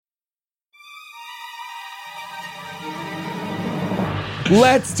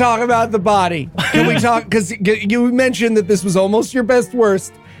Let's talk about the body. Can we talk? Because you mentioned that this was almost your best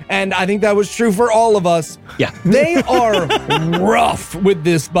worst. And I think that was true for all of us. Yeah. They are rough with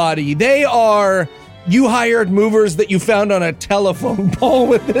this body. They are... You hired movers that you found on a telephone pole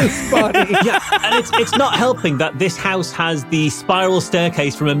with this body. Yeah, and it's not helping that this house has the spiral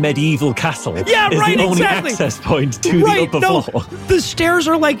staircase from a medieval castle. Yeah, is right, the only exactly. access point to the upper floor. The stairs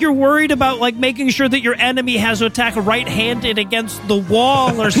are like you're worried about like making sure that your enemy has to attack right-handed against the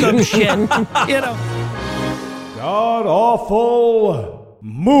wall or some shit. You know. God awful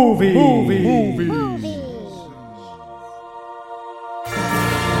movie.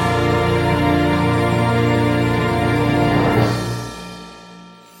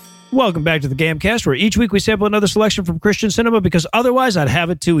 Welcome back to the Gamecast, where each week we sample another selection from Christian cinema because otherwise I'd have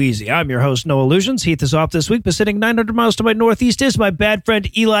it too easy. I'm your host, Noah Illusions. Heath is off this week, but sitting 900 miles to my northeast is my bad friend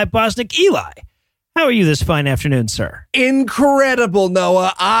Eli Bosnick. Eli, how are you this fine afternoon, sir? Incredible,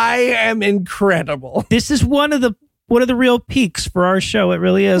 Noah. I am incredible. This is one of the real peaks for our show. It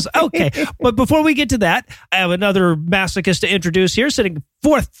really is. Okay, but before we get to that, I have another masochist to introduce here. Sitting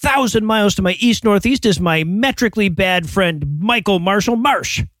 4,000 miles to my east-northeast is my metrically bad friend, Michael Marshall.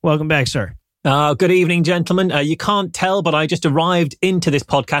 Marsh, welcome back, sir. Good evening, gentlemen. You can't tell, but I just arrived into this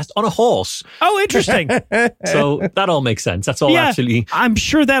podcast on a horse. Oh, interesting. So that all makes sense. That's all actually. I'm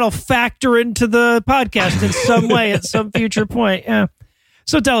sure that'll factor into the podcast in some way at some future point. Yeah.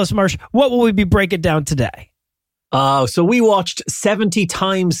 So tell us, Marsh, what will we be breaking down today? So we watched 70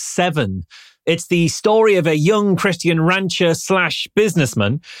 times 7. It's the story of a young Christian rancher /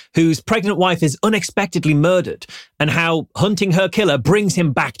 businessman whose pregnant wife is unexpectedly murdered and how hunting her killer brings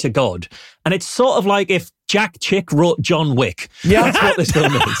him back to God. And it's sort of like if Jack Chick wrote John Wick. Yeah. That's what this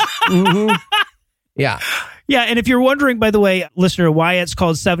film is. Mm-hmm. Yeah. Yeah, and if you're wondering, by the way, listener, why it's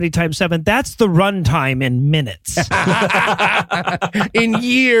called 70 times 7, that's the runtime in minutes. In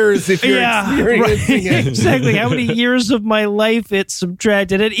years, if you're experiencing it. Exactly. How many years of my life it's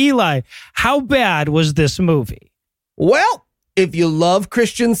subtracted. And Eli, how bad was this movie? Well, if you love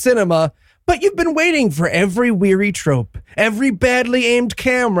Christian cinema, but you've been waiting for every weary trope, every badly aimed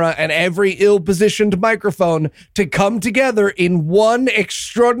camera, and every ill-positioned microphone to come together in one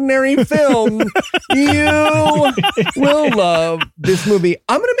extraordinary film, you will love this movie.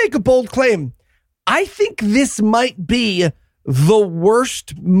 I'm going to make a bold claim. I think this might be the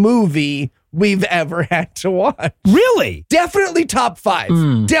worst movie we've ever had to watch. Really? Definitely top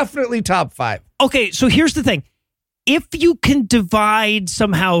 5. Definitely top 5. Okay, so here's the thing. If you can divide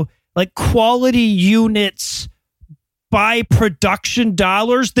somehow like quality units by production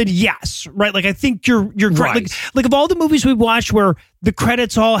dollars, then yes, right? Like I think you're right. Like of all the movies we watched where the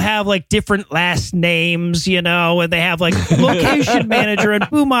credits all have like different last names, you know, and they have like location manager and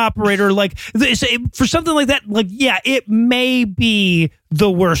boom operator, like for something like that, like yeah, it may be the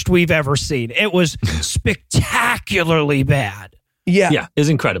worst we've ever seen. It was spectacularly bad. Yeah, it's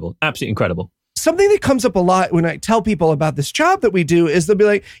incredible, absolutely incredible. Something that comes up a lot when I tell people about this job that we do is they'll be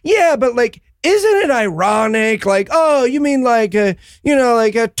like, yeah, but like, isn't it ironic? Like, oh, you mean like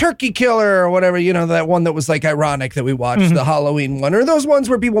like a turkey killer or whatever, that one that was like ironic that we watched, the Halloween one, or those ones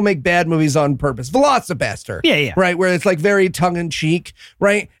where people make bad movies on purpose. Velocipaster. Yeah. Right. Where it's like very tongue in cheek.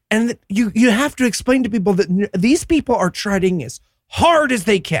 Right. And you have to explain to people that these people are trying as hard as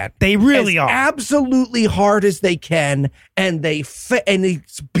they can. They really are. Absolutely hard as they can. And and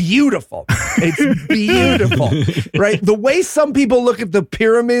it's beautiful. It's beautiful, right? The way some people look at the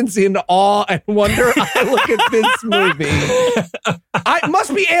pyramids in awe and wonder, I look at this movie. It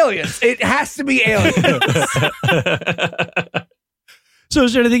must be aliens. It has to be aliens. So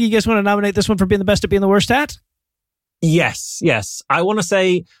is there anything you guys want to nominate this one for being the best at being the worst at? Yes. I want to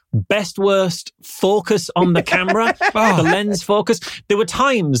say best worst focus on the camera, the lens focus. There were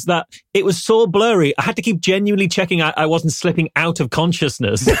times that it was so blurry, I had to keep genuinely checking I wasn't slipping out of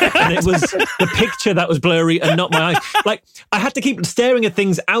consciousness. And it was the picture that was blurry and not my eyes. Like, I had to keep staring at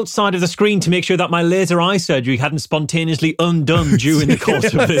things outside of the screen to make sure that my laser eye surgery hadn't spontaneously undone during the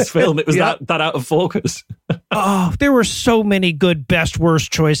course of this film. It was that out of focus. Oh, there were so many good best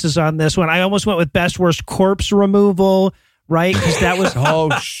worst choices on this one. I almost went with best worst corpse removal, right? Because that was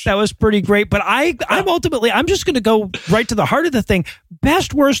that was pretty great. But I'm just going to go right to the heart of the thing.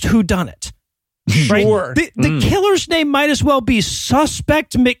 Best worst whodunit. Right? Sure. The killer's name might as well be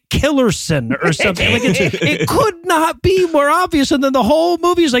Suspect McKillerson or something. Like it could not be more obvious. And then the whole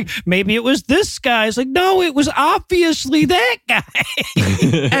movie is like, maybe it was this guy. It's like, no, it was obviously that guy.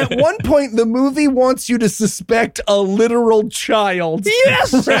 At one point, the movie wants you to suspect a literal child.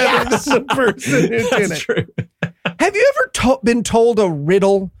 Yes, rather than the person who did it. True. Have you ever been told a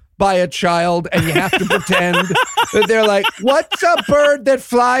riddle by a child, and you have to pretend that they're like, what's a bird that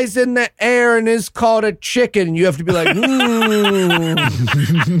flies in the air and is called a chicken? And you have to be like,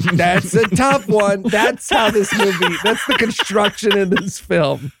 that's a tough one. That's how this movie, that's the construction in this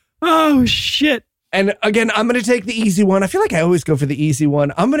film. Oh, shit. And again, I'm going to take the easy one. I feel like I always go for the easy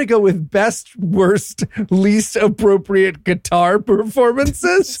one. I'm going to go with best, worst, least appropriate guitar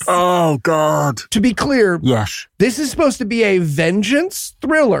performances. Oh, God. To be clear, Yes. this is supposed to be a vengeance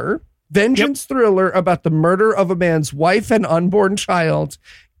thriller about the murder of a man's wife and unborn child.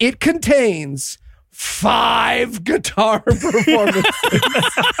 It contains 5 guitar performances.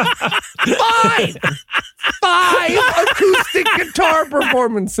 5 acoustic guitar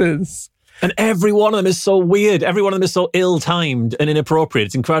performances. And every one of them is so weird. Every one of them is so ill-timed and inappropriate.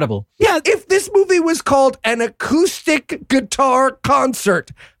 It's incredible. Yeah, if this movie was called an acoustic guitar concert,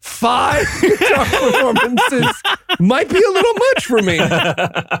 5 guitar performances might be a little much for me.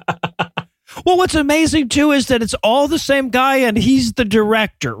 Well, what's amazing too is that it's all the same guy and he's the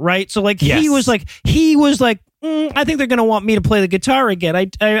director, right? So like Yes. he was like, I think they're going to want me to play the guitar again. I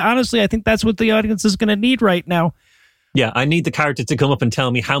honestly, I think that's what the audience is going to need right now. Yeah, I need the character to come up and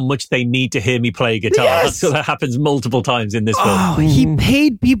tell me how much they need to hear me play guitar. Yes! That happens multiple times in this film. Oh, he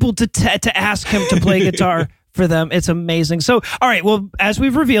paid people to ask him to play guitar for them. It's amazing. So, all right, well, as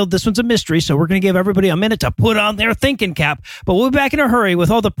we've revealed, this one's a mystery, so we're going to give everybody a minute to put on their thinking cap, but we'll be back in a hurry with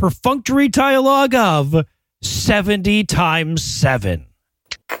all the perfunctory dialogue of 70 times 7.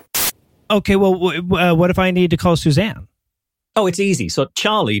 Okay, well, what if I need to call Suzanne? Oh, it's easy. So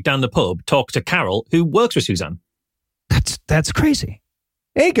Charlie down the pub talked to Carol, who works with Suzanne. That's crazy.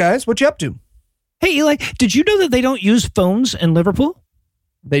 Hey, guys, what you up to? Hey, Eli, did you know that they don't use phones in Liverpool?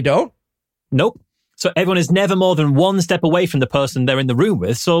 They don't? Nope. So everyone is never more than one step away from the person they're in the room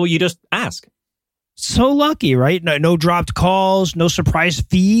with, so you just ask. So lucky, right? No dropped calls, no surprise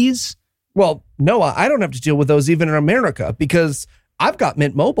fees. Well, Noah, I don't have to deal with those even in America because I've got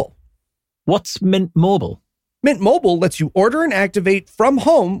Mint Mobile. What's Mint Mobile? Mint Mobile lets you order and activate from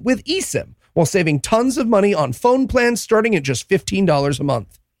home with eSIM while saving tons of money on phone plans starting at just $15 a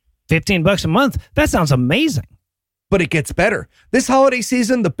month. $15 a month? That sounds amazing. But it gets better. This holiday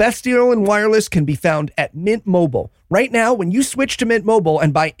season, the best deal in wireless can be found at Mint Mobile. Right now, when you switch to Mint Mobile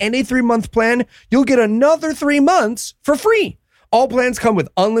and buy any 3-month plan, you'll get another 3 months for free. All plans come with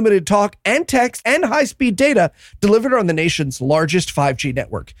unlimited talk and text and high-speed data delivered on the nation's largest 5G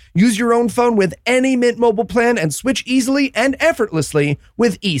network. Use your own phone with any Mint Mobile plan and switch easily and effortlessly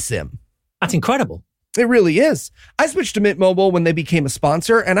with eSIM. That's incredible. It really is. I switched to Mint Mobile when they became a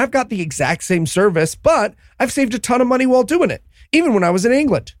sponsor, and I've got the exact same service, but I've saved a ton of money while doing it, even when I was in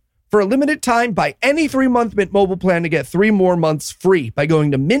England. For a limited time, buy any 3-month Mint Mobile plan to get 3 more months free by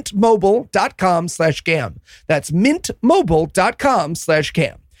going to mintmobile.com/cam. That's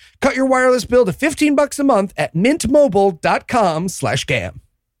mintmobile.com/cam. Cut your wireless bill to $15 a month at mintmobile.com/cam.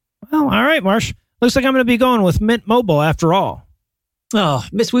 Well, all right, Marsh. Looks like I'm going to be going with Mint Mobile after all. Oh,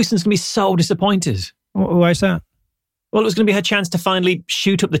 Miss Wooston's going to be so disappointed. Why is that? Well, it was going to be her chance to finally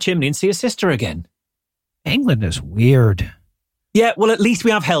shoot up the chimney and see her sister again. England is weird. Yeah, well, at least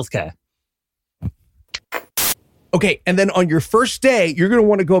we have healthcare. Okay, and then on your first day, you're going to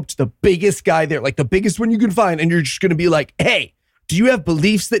want to go up to the biggest guy there, like the biggest one you can find, and you're just going to be like, hey, do you have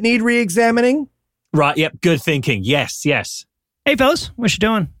beliefs that need re-examining? Right, yep, good thinking. Yes. Hey, fellas, what you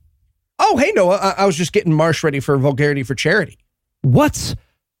doing? Oh, hey, Noah, I was just getting Marsh ready for Vulgarity for Charity. What's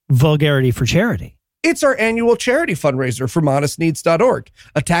Vulgarity for Charity? It's our annual charity fundraiser for modestneeds.org,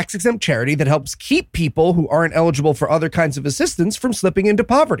 a tax-exempt charity that helps keep people who aren't eligible for other kinds of assistance from slipping into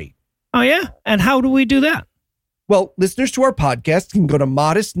poverty. Oh, yeah? And how do we do that? Well, listeners to our podcast can go to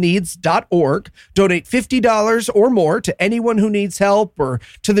modestneeds.org, donate $50 or more to anyone who needs help or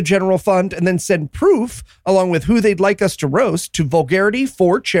to the general fund, and then send proof along with who they'd like us to roast to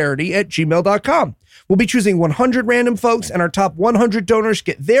vulgarityforcharity@gmail.com. We'll be choosing 100 random folks, and our top 100 donors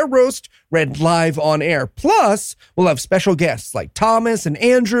get their roast read live on air. Plus, we'll have special guests like Thomas and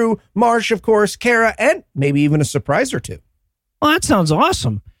Andrew, Marsh, of course, Kara, and maybe even a surprise or two. Well, that sounds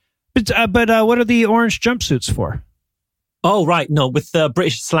awesome. But what are the orange jumpsuits for? Oh, right. No, with the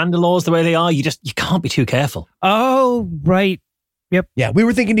British slander laws the way they are, you can't be too careful. Oh, right. Yep. Yeah, we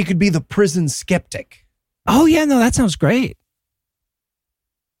were thinking you could be the prison skeptic. Oh, yeah, no, that sounds great.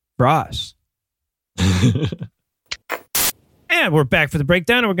 Bras. And we're back for the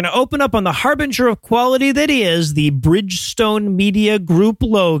breakdown, and we're going to open up on the harbinger of quality that is the Bridgestone Media Group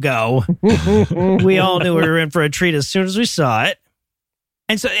logo. We all knew we were in for a treat as soon as we saw it.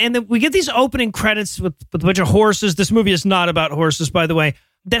 And then we get these opening credits with a bunch of horses. This movie is not about horses, by the way,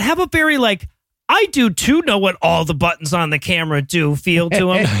 that have a very, like, I do too know what all the buttons on the camera do feel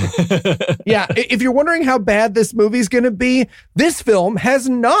to him. Yeah, if you're wondering how bad this movie's going to be, this film has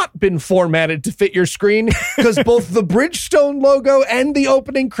not been formatted to fit your screen because both the Bridgestone logo and the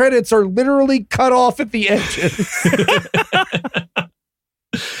opening credits are literally cut off at the edges.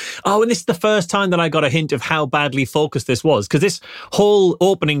 Oh, and this is the first time that I got a hint of how badly focused this was, because this whole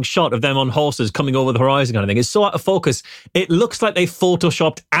opening shot of them on horses coming over the horizon kind of thing is so out of focus, it looks like they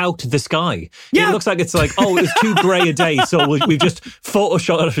photoshopped out the sky. Yeah. It looks like it's like, oh, it was too grey a day, so we've just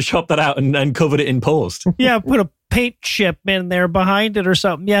photoshopped that out and covered it in post. Yeah, put a paint chip in there behind it or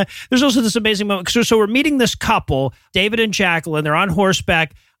something. Yeah, there's also this amazing moment. So we're meeting this couple, David and Jacqueline. They're on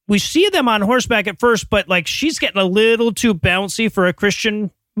horseback. We see them on horseback at first, but like she's getting a little too bouncy for a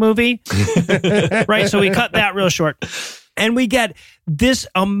Christian movie. Right? So we cut that real short. And we get this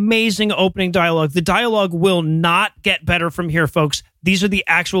amazing opening dialogue. The dialogue will not get better from here, folks. These are the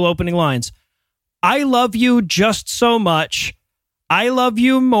actual opening lines. I love you just so much. I love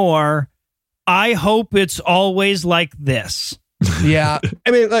you more. I hope it's always like this. Yeah.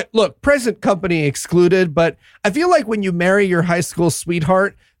 I mean, like, look, present company excluded, but I feel like when you marry your high school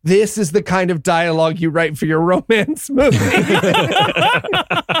sweetheart, this is the kind of dialogue you write for your romance movie.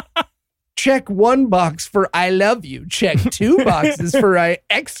 Check 1 box for I love you. Check 2 boxes for I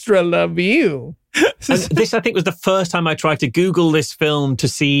extra love you. And this, I think, was the first time I tried to Google this film to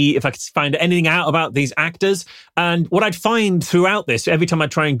see if I could find anything out about these actors. And what I'd find throughout this, every time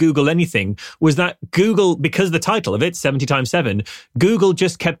I'd try and Google anything, was that Google, because of the title of it, 70 times 7, Google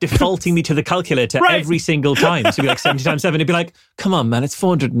just kept defaulting me to the calculator every single time. So it'd be like 70 times 7. It'd be like, come on, man, it's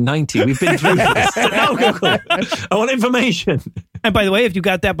 490. We've been through this. No, Google. I want information. And by the way, if you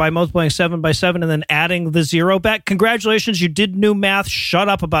got that by multiplying 7 by 7 and then adding the 0 back, congratulations, you did new math. Shut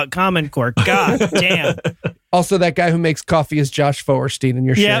up about Common Core. God damn. Also, that guy who makes coffee is Josh Foerstein, and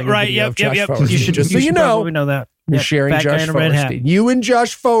you're sharing a video of Josh Foerstein. You should, just so you know, know that. You're sharing Josh Foerstein. You and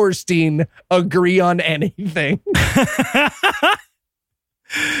Josh Foerstein agree on anything.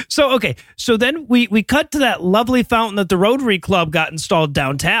 So, okay. So then we cut to that lovely fountain that the Rotary Club got installed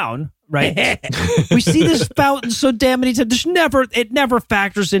downtown. Right. We see this fountain so damn many times. It never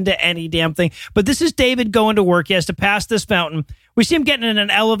factors into any damn thing. But this is David going to work. He has to pass this fountain. We see him getting in an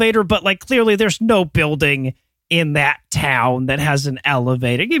elevator, but like clearly there's no building in that town that has an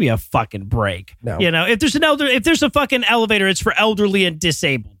elevator. Give me a fucking break. No. You know, if there's a fucking elevator, it's for elderly and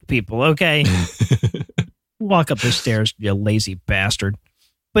disabled people. Okay. Walk up the stairs, you lazy bastard.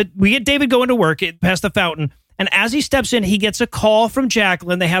 But we get David going to work past the fountain. And as he steps in, he gets a call from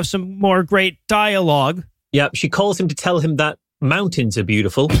Jacqueline. They have some more great dialogue. Yeah, she calls him to tell him that mountains are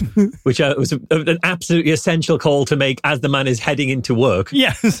beautiful, which was an absolutely essential call to make as the man is heading into work.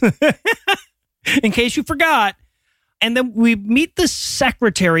 Yes. In case you forgot. And then we meet the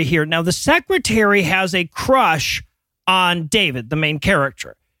secretary here. Now, the secretary has a crush on David, the main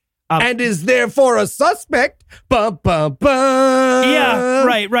character. And is therefore a suspect. Bum, bum, bum. Yeah,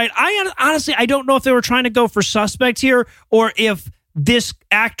 right. Honestly, I don't know if they were trying to go for suspect here or if this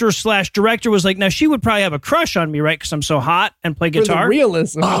actor/director was like, now she would probably have a crush on me, right? Because I'm so hot and play guitar. For the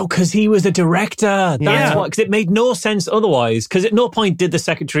realism. Oh, because he was the director. That's why. Because it made no sense otherwise. Because at no point did the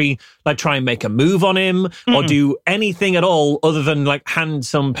secretary like try and make a move on him or do anything at all other than like hand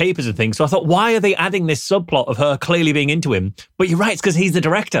some papers and things. So I thought, why are they adding this subplot of her clearly being into him? But you're right, it's because he's the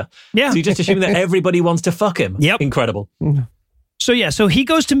director. Yeah. So you just assume that everybody wants to fuck him. Yep. Incredible. So he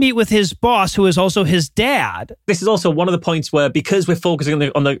goes to meet with his boss, who is also his dad. This is also one of the points where, because we're focusing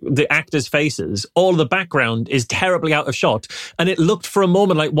on the actors' faces, all of the background is terribly out of shot, and it looked for a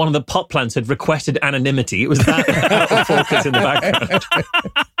moment like one of the pot plants had requested anonymity. It was that out of focus in the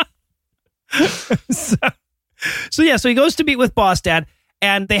background. So he goes to meet with boss dad,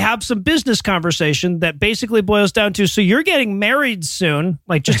 and they have some business conversation that basically boils down to, so you're getting married soon,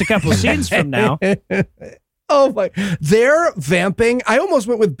 like just a couple of scenes from now. Oh my, they're vamping. I almost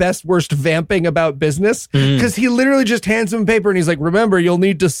went with best worst vamping about business because he literally just hands him paper and he's like, remember, you'll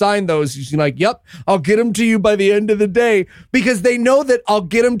need to sign those. He's like, yep, I'll get them to you by the end of the day, because they know that I'll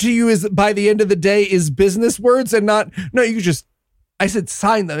get them to you is by the end of the day is business words and not, no, you just, I said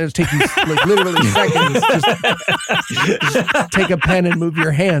sign them. It'll take you like literally seconds. Just take a pen and move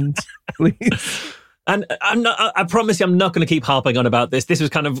your hand, please. And I promise you, I'm not going to keep harping on about this. This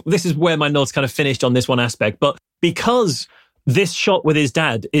is where my notes kind of finished on this one aspect. But because this shot with his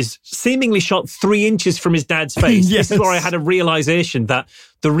dad is seemingly shot 3 inches from his dad's face. Yes. This is where I had a realization that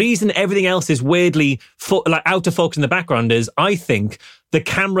the reason everything else is weirdly out of focus in the background is, I think, the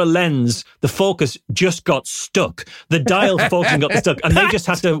camera lens, the focus just got stuck. The dial focusing got stuck, and they just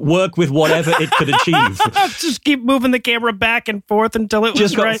had to work with whatever it could achieve. Just keep moving the camera back and forth until it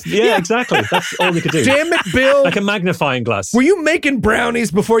was right. Yeah, exactly. That's all they could do. Damn it, Bill. Like a magnifying glass. Were you making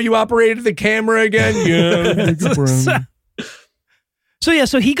brownies before you operated the camera again? Yeah.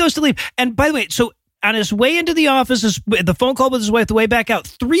 So he goes to leave. And by the way, so on his way into the office, the phone call with his wife, the way back out,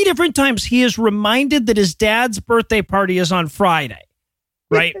 3 different times he is reminded that his dad's birthday party is on Friday.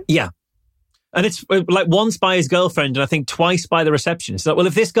 Right? Yeah. And it's like once by his girlfriend and I think twice by the receptionist. So, well,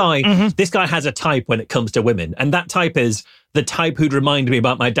 if this guy has a type when it comes to women, and that type is the type who'd remind me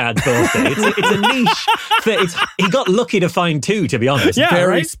about my dad's birthday. It's a niche that he got lucky to find 2, to be honest. Yeah,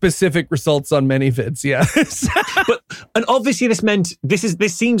 Very specific results on many vids, yeah. And obviously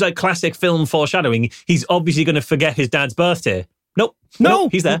this seems like classic film foreshadowing. He's obviously going to forget his dad's birthday.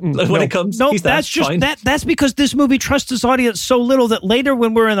 Nope, he's there. When it comes, he's there. That's just fine. that's because this movie trusts his audience so little that later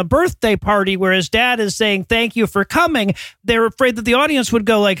when we're in a birthday party where his dad is saying thank you for coming, they're afraid that the audience would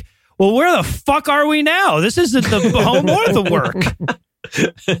go like, well, where the fuck are we now? This isn't the home or the work.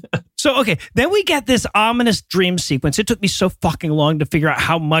 So, okay, then we get this ominous dream sequence. It took me so fucking long to figure out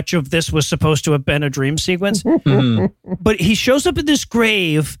how much of this was supposed to have been a dream sequence. But he shows up at this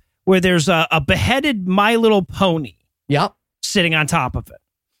grave where there's a beheaded My Little Pony. Yep. Sitting on top of it.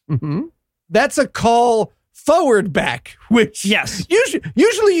 Mm-hmm. That's a call forward back, which yes,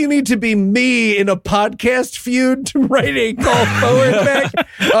 usually you need to be me in a podcast feud to write a call forward back.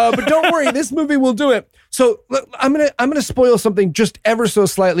 But don't worry, this movie will do it. So I'm gonna spoil something just ever so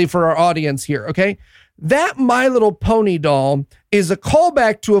slightly for our audience here. Okay, that My Little Pony doll is a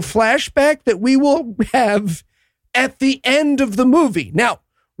callback to a flashback that we will have at the end of the movie. Now,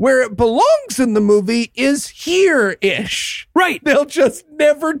 where it belongs in the movie is here-ish. Right. They'll just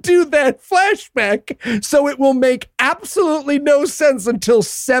never do that flashback, so it will make absolutely no sense until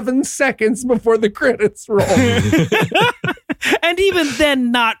 7 seconds before the credits roll. And even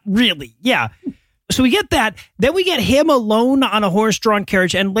then, not really. Yeah. So we get that. Then we get him alone on a horse-drawn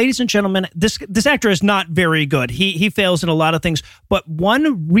carriage. And ladies and gentlemen, this actor is not very good. He fails in a lot of things. But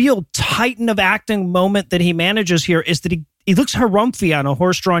one real titan of acting moment that he manages here is that he looks harumphy on a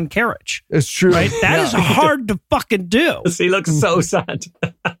horse-drawn carriage. It's true. Right? That is hard to fucking do. He looks so sad.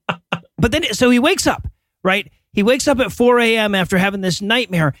 But then, so he wakes up, right? He wakes up at 4 a.m. after having this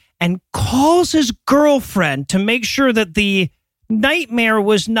nightmare and calls his girlfriend to make sure that the nightmare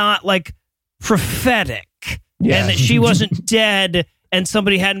was not like prophetic and that she wasn't dead and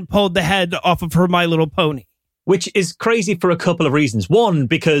somebody hadn't pulled the head off of her My Little Pony. Which is crazy for a couple of reasons. One,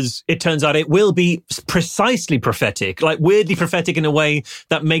 because it turns out it will be precisely prophetic, like weirdly prophetic in a way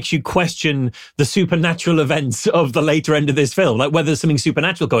that makes you question the supernatural events of the later end of this film, like whether there's something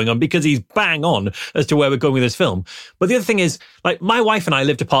supernatural going on, because he's bang on as to where we're going with this film. But the other thing is, like, my wife and I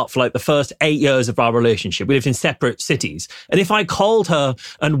lived apart for like the first 8 years of our relationship. We lived in separate cities. And if I called her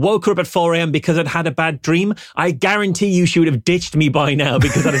and woke her up at 4 a.m. because I'd had a bad dream, I guarantee you she would have ditched me by now,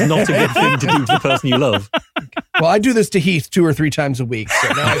 because that is not a good thing to do to the person you love. Well, I do this to Heath 2 or 3 times a week,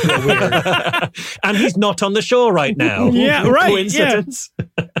 so now I feel weird. And he's not on the show right now. Yeah, right. Coincidence.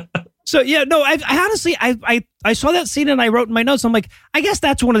 Yeah. So, yeah, no, I honestly, I saw that scene and I wrote in my notes, I'm like, I guess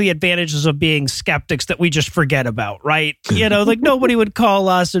that's one of the advantages of being skeptics that we just forget about, right? You know, like nobody would call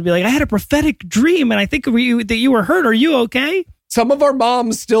us and be like, I had a prophetic dream and I think that you were hurt. Are you okay? Some of our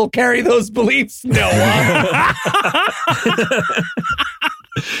moms still carry those beliefs, Noah.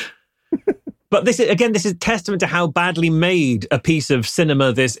 But this is testament to how badly made a piece of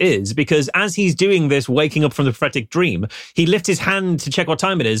cinema this is, because as he's doing this, waking up from the prophetic dream, he lifts his hand to check what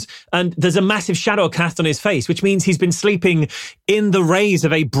time it is, and there's a massive shadow cast on his face, which means he's been sleeping in the rays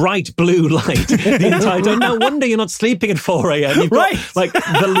of a bright blue light the entire time. No wonder you're not sleeping at 4 a.m. You've got like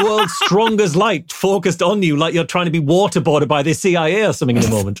the world's strongest light focused on you, like you're trying to be waterboarded by the CIA or something in a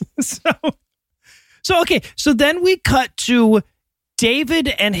moment. So okay, so then we cut to David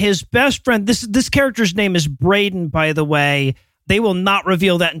and his best friend. This character's name is Braden, by the way. They will not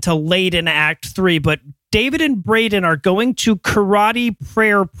reveal that until late in Act 3, but David and Braden are going to karate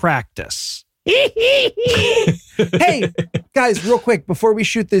prayer practice. Hey, guys, real quick, before we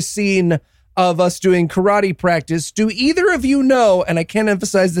shoot this scene of us doing karate practice, do either of you know, and I can't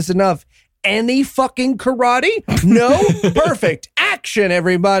emphasize this enough, any fucking karate? No? Perfect. Action,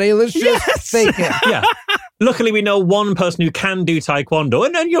 everybody. Let's just fake it. Yeah. Luckily, we know one person who can do Taekwondo,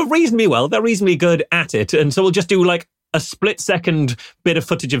 and you're reasonably well. They're reasonably good at it. And so we'll just do like a split-second bit of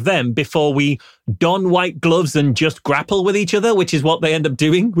footage of them before we don white gloves and just grapple with each other, which is what they end up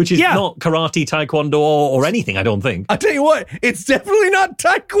doing, which is not karate, taekwondo, or anything, I don't think. I'll tell you what, it's definitely not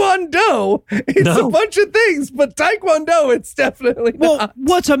taekwondo. It's a bunch of things, but taekwondo, it's definitely not. Well,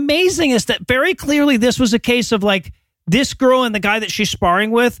 what's amazing is that very clearly this was a case of like, this girl and the guy that she's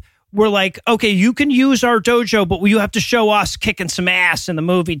sparring with were like, okay, you can use our dojo, but you have to show us kicking some ass in the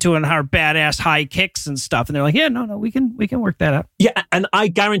movie, doing our badass high kicks and stuff. And they're like, yeah, no, we can work that out. Yeah, and I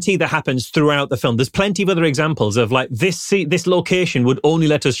guarantee that happens throughout the film. There's plenty of other examples of like this location would only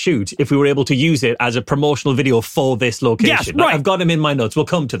let us shoot if we were able to use it as a promotional video for this location. Yes, right. I've got them in my notes. We'll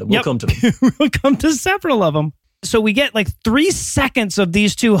come to them. We'll come to them. We'll come to several of them. So we get like 3 seconds of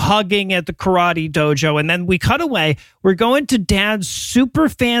these two hugging at the karate dojo, and then we cut away. We're going to Dad's super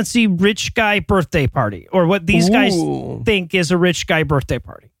fancy rich guy birthday party, or what these guys think is a rich guy birthday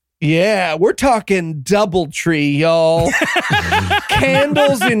party. Yeah, we're talking DoubleTree, y'all.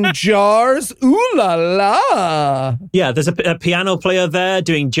 Candles in jars. Ooh la la. Yeah, there's a piano player there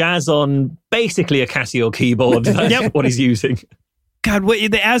doing jazz on basically a Casio keyboard. That's what he's using. God,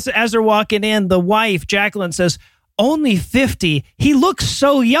 as they're walking in, the wife, Jacqueline, says, only 50. He looks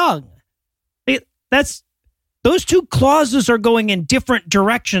so young. Those two clauses are going in different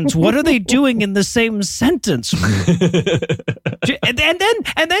directions. What are they doing in the same sentence?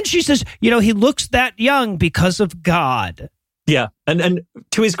 and then she says, he looks that young because of God. Yeah, and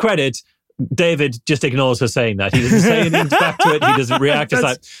to his credit, David just ignores her saying that. He doesn't say anything back to it. He doesn't react. It's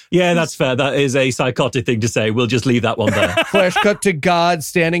like, yeah, that's fair. That is a psychotic thing to say. We'll just leave that one there. Flash cut to God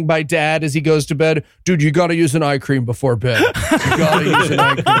standing by Dad as he goes to bed. Dude, you got to use an eye cream before bed. You got to use an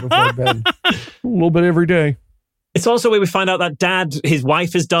eye cream before bed. A little bit every day. It's also where we find out that Dad, his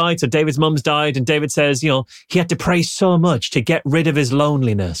wife has died, so David's mum's died, and David says, he had to pray so much to get rid of his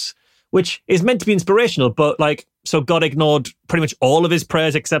loneliness, which is meant to be inspirational, but so God ignored pretty much all of his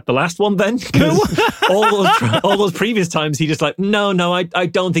prayers except the last one then? all those previous times, he just no, I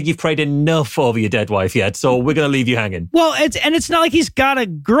don't think you've prayed enough over your dead wife yet, so we're going to leave you hanging. Well, it's not like he's got a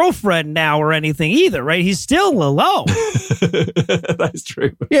girlfriend now or anything either, right? He's still alone. That's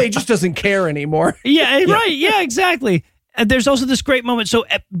true. Yeah, he just doesn't care anymore. Yeah, right. Yeah, exactly. And there's also this great moment.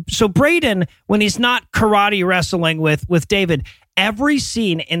 So Braden, when he's not karate wrestling with David, every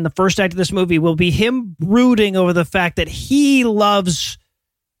scene in the first act of this movie will be him brooding over the fact that he loves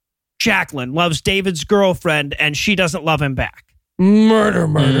Jacqueline, loves David's girlfriend, and she doesn't love him back. Murder.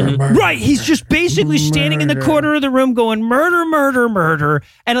 Right. He's just basically standing in the corner of the room going, murder.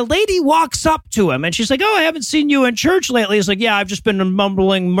 And a lady walks up to him and she's like, oh, I haven't seen you in church lately. He's like, yeah, I've just been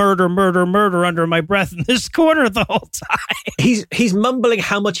mumbling murder under my breath in this corner the whole time. He's mumbling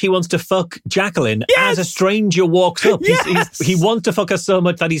how much he wants to fuck Jacqueline as a stranger walks up. Yes. He wants to fuck her so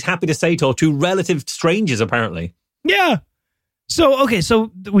much that he's happy to say to relative strangers, apparently. Yeah.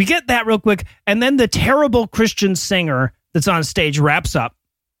 So we get that real quick. And then the terrible Christian singer that's on stage wraps up.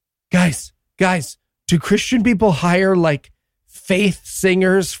 Guys, do Christian people hire faith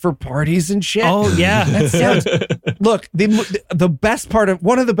singers for parties and shit? Oh yeah. That sounds. Look, the best part of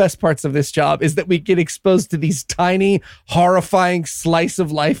one of the best parts of this job is that we get exposed to these tiny, horrifying slice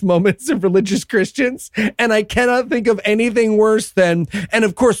of life moments of religious Christians, and I cannot think of anything worse than. And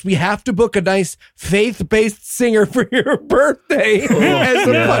of course, we have to book a nice faith-based singer for your birthday.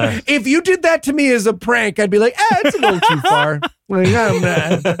 If you did that to me as a prank, I'd be like, it's a little too far.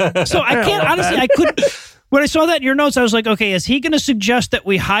 So I can't honestly. I couldn't. When I saw that in your notes, I was like, okay, is he going to suggest that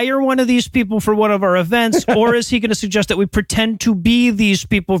we hire one of these people for one of our events, or is he going to suggest that we pretend to be these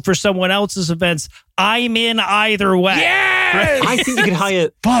people for someone else's events? I'm in either way. Yes! I think you could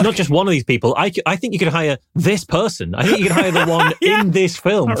hire not just one of these people. I think you could hire this person. I think you could hire the one in this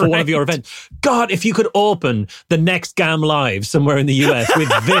film for one of your events. God, if you could open the next GAM Live somewhere in the US with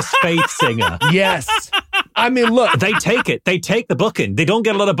this faith singer. Yes. I mean, look. They take it. They take the booking. They don't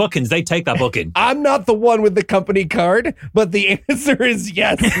get a lot of bookings. They take that booking. I'm not the one with the company card, but the answer is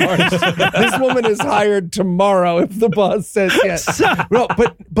yes, Marsh. This woman is hired tomorrow if the boss says yes. No,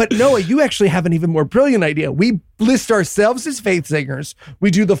 but Noah, you actually have an even more brilliant idea. We list ourselves as faith singers.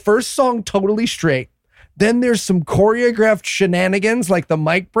 We do the first song totally straight. Then there's some choreographed shenanigans like the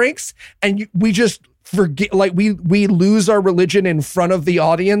mic breaks, and we just forget, we lose our religion in front of the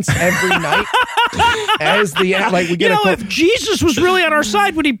audience every night. As we get if Jesus was really on our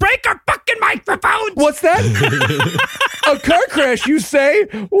side, would he break our fucking microphones? What's that? A car crash, you say?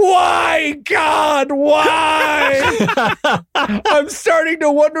 Why, God, why? I'm starting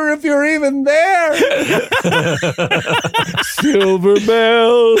to wonder if you're even there. Silver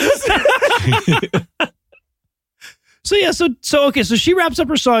bells. So she wraps up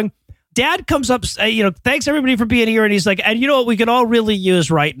her song. Dad comes up, thanks everybody for being here. And he's like, and you know what we could all really use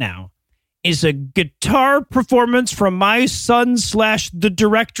right now is a guitar performance from my son / the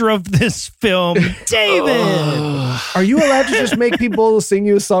director of this film, David. Are you allowed to just make people sing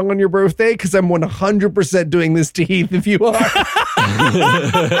you a song on your birthday? Because I'm 100% doing this to Heath if you are.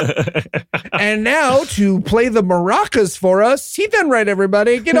 And now to play the maracas for us, Heath Enright,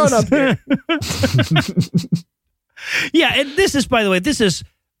 everybody. Get on up here. Yeah, and this is, by the way,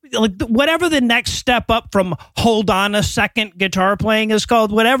 like whatever the next step up from hold on a second guitar playing is called,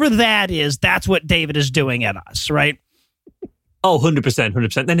 whatever that is, that's what David is doing at us, right? Oh,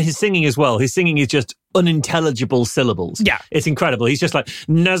 100%. Then his singing as well. His singing is just unintelligible syllables. Yeah. It's incredible. He's just like,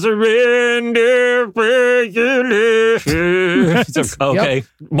 Nazarene, where you live. Okay,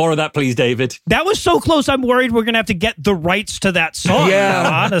 more of that, please, David. That was so close, I'm worried we're going to have to get the rights to that song. Yeah.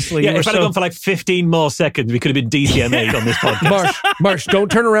 Now, honestly. Yeah, if I'd have gone for like 15 more seconds, we could have been DCMA'd on this podcast. Marsh, don't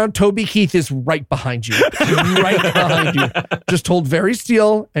turn around. Toby Keith is right behind you. Right behind you. Just hold very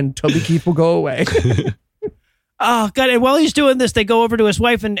still and Toby Keith will go away. Oh, God. And while he's doing this, they go over to his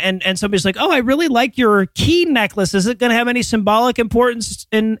wife and somebody's like, oh, I really like your key necklace. Is it going to have any symbolic importance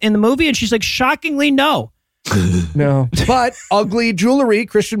in the movie? And she's like, shockingly, no. No. But ugly jewelry,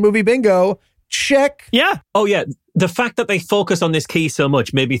 Christian movie bingo, check. Yeah. Oh, yeah. The fact that they focus on this key so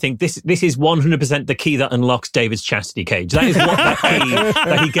much made me think this is 100% the key that unlocks David's chastity cage. That is what that key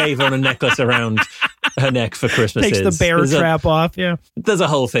that he gave her on a necklace around her neck for Christmas Takes is. the bear trap off, yeah. There's a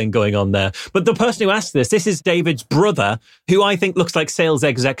whole thing going on there. But the person who asked this is David's brother, who I think looks like sales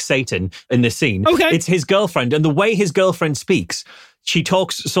exec Satan in this scene. Okay. It's his girlfriend, and the way his girlfriend speaks, she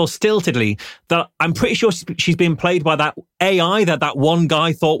talks so stiltedly that I'm pretty sure she's being played by that AI that one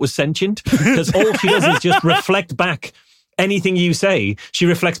guy thought was sentient. Because all she does is just reflect back anything you say. She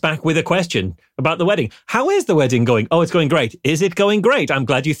reflects back with a question about the wedding. How is the wedding going? Oh, it's going great. Is it going great? I'm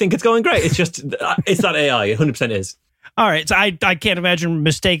glad you think it's going great. It's just, it's that AI. It 100% is. All right. So I can't imagine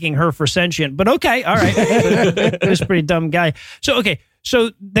mistaking her for sentient, but okay. All right. This pretty dumb guy. So, okay.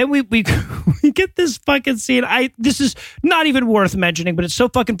 So then we get this fucking scene. This is not even worth mentioning, but it's so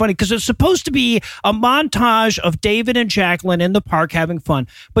fucking funny because it's supposed to be a montage of David and Jacqueline in the park having fun,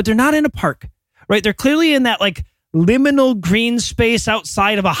 but they're not in a park, right? They're clearly in that like liminal green space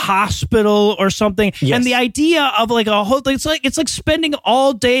outside of a hospital or something. Yes. And the idea of like a whole, it's like spending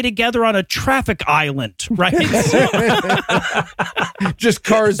all day together on a traffic island, right? Just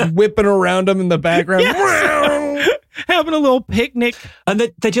cars whipping around them in the background. Yes. Having a little picnic. And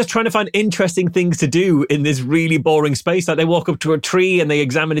they're just trying to find interesting things to do in this really boring space. Like they walk up to a tree and they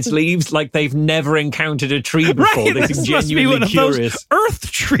examine its leaves like they've never encountered a tree before. Right, They this seem must be genuinely one of curious. those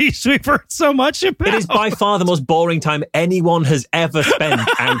earth trees we've heard so much about. It is by far the most boring time anyone has ever spent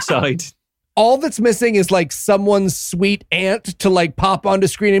outside. All that's missing is like someone's sweet aunt to like pop onto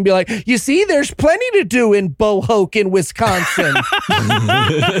screen and be like, you see, there's plenty to do in Bohoken, Wisconsin.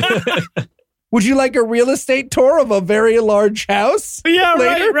 Would you like a real estate tour of a very large house? Yeah,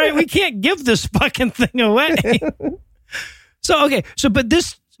 later? right. We can't give this fucking thing away. But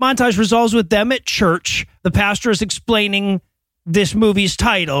this montage resolves with them at church. The pastor is explaining this movie's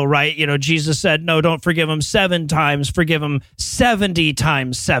title, right? You know, Jesus said, no, don't forgive him 7 times, forgive him 70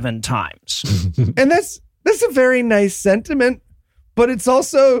 times 7 times. And that's a very nice sentiment, but it's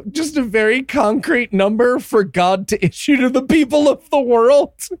also just a very concrete number for God to issue to the people of the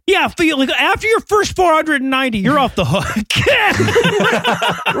world. Yeah, like after your first 490, you're off the hook.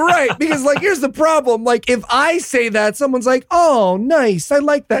 Right, because like here's the problem. Like if I say that, someone's like, oh, nice, I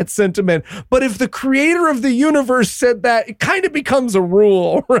like that sentiment. But if the creator of the universe said that, it kind of becomes a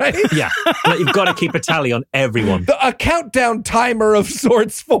rule, right? Yeah, like you've got to keep a tally on everyone. A countdown timer of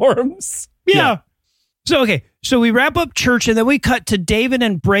sorts forms. Yeah. So we wrap up church and then we cut to David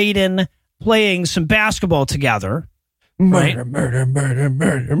and Braden playing some basketball together. Right? Murder.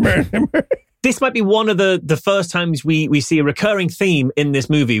 This might be one of the first times we see a recurring theme in this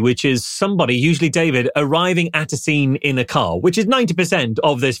movie, which is somebody, usually David, arriving at a scene in a car, which is 90%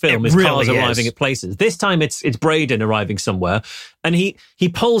 of this film is cars arriving at places. This time it's Braden arriving somewhere, and he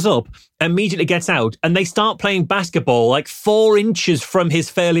pulls up, immediately gets out, and they start playing basketball like 4 inches from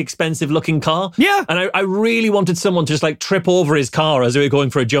his fairly expensive looking car. Yeah. And I really wanted someone to just like trip over his car as they were going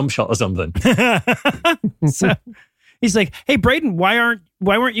for a jump shot or something. So he's like, hey, Braden, why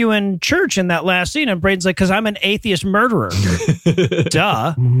weren't you in church in that last scene? And Braden's like, because I'm an atheist murderer.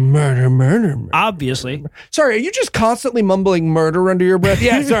 Duh. Murder. Obviously. Sorry, are you just constantly mumbling murder under your breath?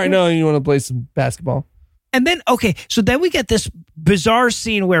 Yeah, sorry, no, you want to play some basketball. And then, so then we get this bizarre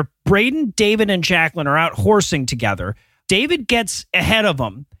scene where Braden, David, and Jacqueline are out horsing together. David gets ahead of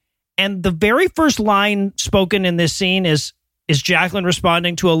them. And the very first line spoken in this scene is is Jacqueline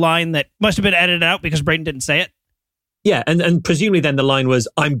responding to a line that must have been edited out because Braden didn't say it. Yeah, and presumably then the line was,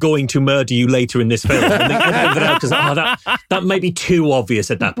 "I'm going to murder you later in this film." And they edited it out because that might be too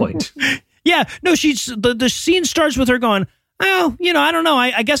obvious at that point. Yeah, no, the scene starts with her going, "Oh, I don't know.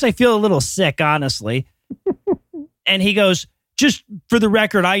 I guess I feel a little sick, honestly." And he goes, "Just for the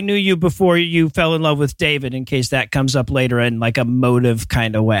record, I knew you before you fell in love with David, in case that comes up later in like a motive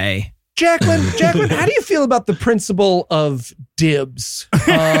kind of way." Jacqueline, how do you feel about the principle of dibs?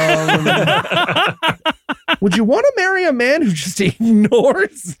 Would you want to marry a man who just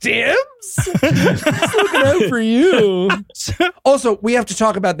ignores dibs? Just looking out for you. Also, we have to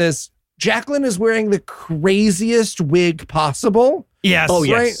talk about this. Jacqueline is wearing the craziest wig possible. Yes. Oh,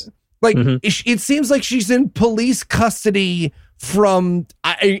 yes. Right? Like, it seems like she's in police custody from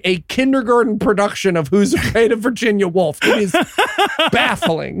a kindergarten production of Who's Afraid of Virginia Woolf. It is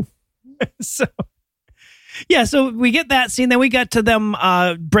baffling. So we get that scene. Then we get to them,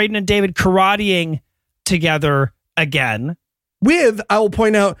 Braden and David karateing together again. With, I will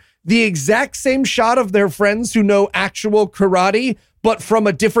point out, the exact same shot of their friends who know actual karate, but from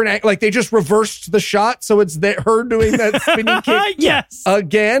a different, like they just reversed the shot. So it's her doing that spinning kick yes.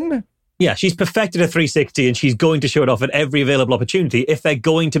 again. Yeah, she's perfected a 360 and she's going to show it off at every available opportunity. If they're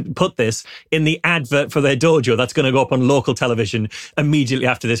going to put this in the advert for their dojo, that's going to go up on local television immediately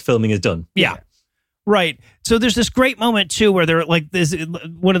after this filming is done. Yeah. Right. So there's this great moment, too, where they're like, this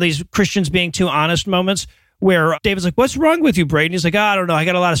one of these Christians being too honest moments where David's like, "What's wrong with you, Braden?" He's like, "I don't know. I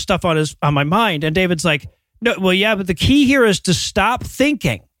got a lot of stuff on my mind." And David's like, "No, well, yeah, but the key here is to stop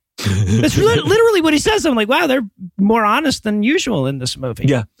thinking." That's literally what he says. I'm like, wow, they're more honest than usual in this movie.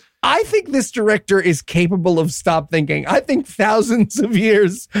 Yeah. I think this director is capable of stop thinking. I think thousands of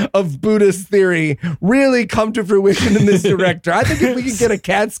years of Buddhist theory really come to fruition in this director. I think if we could get a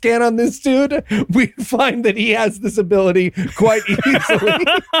CAT scan on this dude, we'd find that he has this ability quite easily.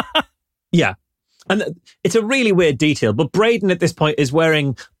 Yeah. And it's a really weird detail, but Braden at this point is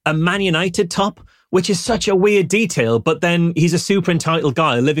wearing a Man United top, which is such a weird detail, but then he's a super entitled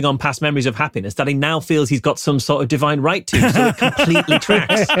guy living on past memories of happiness that he now feels he's got some sort of divine right to. So it completely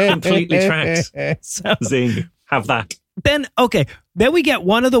tracks. So, Zing, have that. Then we get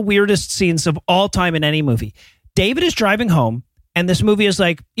one of the weirdest scenes of all time in any movie. David is driving home, and this movie is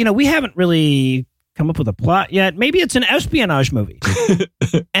like, we haven't really come up with a plot yet. Maybe it's an espionage movie.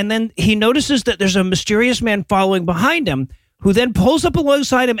 And then he notices that there's a mysterious man following behind him, who then pulls up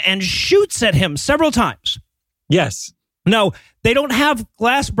alongside him and shoots at him several times. Yes. No, they don't have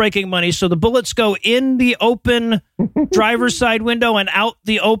glass breaking money, so the bullets go in the open driver's side window and out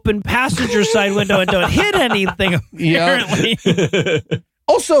the open passenger side window and don't hit anything, apparently. Yeah.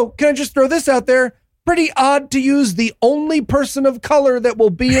 Also, can I just throw this out there? Pretty odd to use the only person of color that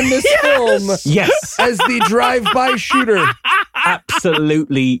will be in this film yes. as the drive-by shooter.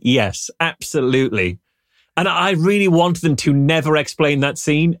 Absolutely, yes. Absolutely. And I really wanted them to never explain that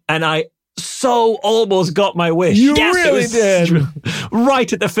scene. And I so almost got my wish. You really did.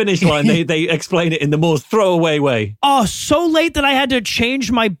 Right at the finish line, they explain it in the most throwaway way. Oh, so late that I had to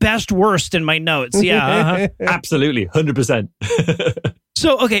change my best worst in my notes. Yeah. Absolutely. 100%.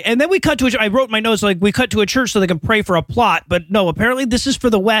 So, and then we cut to I wrote my notes, like we cut to a church so they can pray for a plot. But no, apparently this is for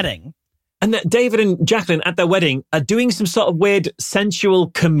the wedding. And that David and Jacqueline at their wedding are doing some sort of weird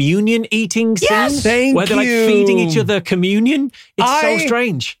sensual communion eating scene. Where they're like feeding each other communion. It's so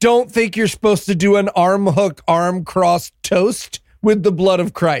strange. Don't think you're supposed to do an arm hook, arm cross toast with the blood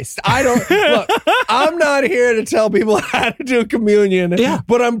of Christ. Look, I'm not here to tell people how to do communion,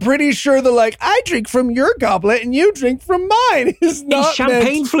 but I'm pretty sure they're like, I drink from your goblet and you drink from mine. It's not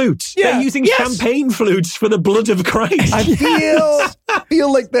champagne flutes. Yeah. They're using champagne flutes for the blood of Christ. I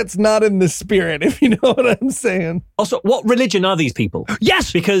feel like that's not in the spirit, if you know what I'm saying. Also, what religion are these people?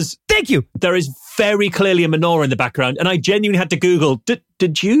 Yes. Because thank you. There is very clearly a menorah in the background, and I genuinely had to Google, did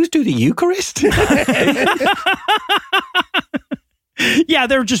Jews do the Eucharist? Yeah,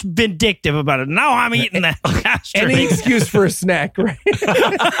 they're just vindictive about it. Now I'm eating that. Any excuse for a snack, right?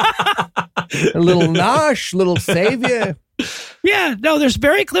 A little nosh, little savior. Yeah, no, there's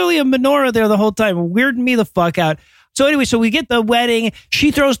very clearly a menorah there the whole time. Weirding me the fuck out. So anyway, so we get the wedding.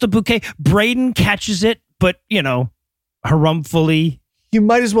 She throws the bouquet. Braden catches it, but, harumphully. You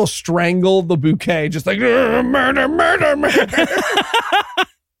might as well strangle the bouquet. Just like, murder, murder, murder.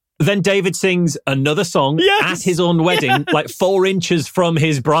 Then David sings another song at his own wedding, like 4 inches from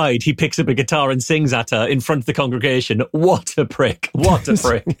his bride. He picks up a guitar and sings at her in front of the congregation. What a prick. What a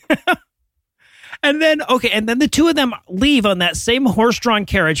prick. And then the two of them leave on that same horse-drawn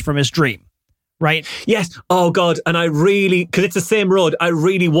carriage from his dream, right? Yes. Oh, God. And I really, because it's the same road, I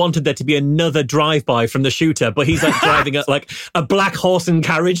really wanted there to be another drive-by from the shooter, but he's like driving a black horse and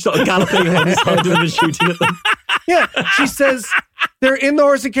carriage, sort of galloping around the side of them and shooting at them. Yeah, she says, they're in the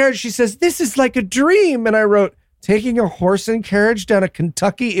horse and carriage. She says, this is like a dream. And I wrote, taking a horse and carriage down a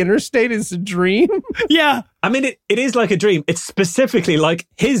Kentucky interstate is a dream? Yeah. I mean, it is like a dream. It's specifically like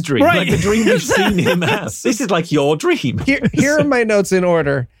his dream, Right. like the dream we've seen him have. This is like your dream. Here are my notes in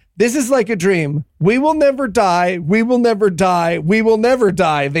order. This is like a dream. We will never die. We will never die. We will never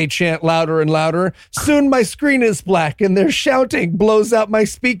die. They chant louder and louder. Soon my screen is black and their shouting blows out my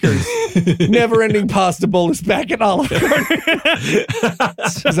speakers. Never ending pasta bowl is back at Olive Garden.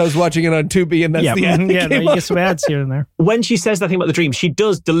 Because I was watching it on Tubi and that's the ad that yeah, came you up. get some ads here and there. When she says that thing about the dream, she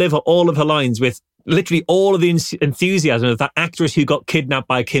does deliver all of her lines with literally all of the enthusiasm of that actress who got kidnapped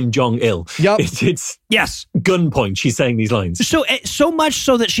by Kim Jong-il. Yup. It's Yes. gunpoint. She's saying these lines. So much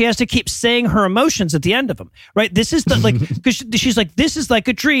so that she has to keep saying her emotions at the end of them, right? This is because she's like, this is like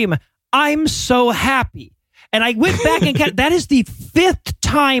a dream. I'm so happy. And I went back and that is the 5th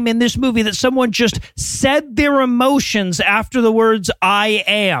time in this movie that someone just said their emotions after the words I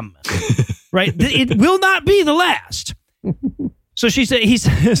am, right? It will not be the last. So he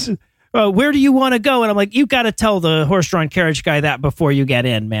says, where do you want to go? And I'm like, you got to tell the horse-drawn carriage guy that before you get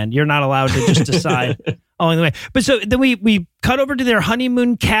in, man. You're not allowed to just decide along the way. But so then we cut over to their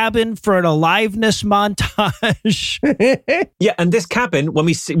honeymoon cabin for an aliveness montage. Yeah, and this cabin, when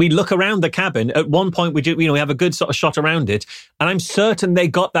we look around the cabin, at one point we have a good sort of shot around it, and I'm certain they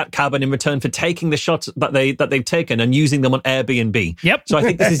got that cabin in return for taking the shots that they've taken and using them on Airbnb. Yep. So I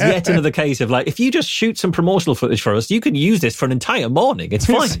think this is yet another case of like, if you just shoot some promotional footage for us, you can use this for an entire morning. It's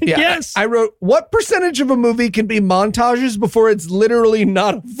fine. Yeah, Yes. I wrote, what percentage of a movie can be montages before it's literally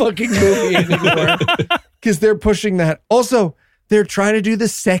not a fucking movie anymore? Because they're pushing that. Also, they're trying to do the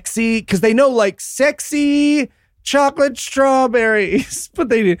sexy, because they know like sexy chocolate strawberries, but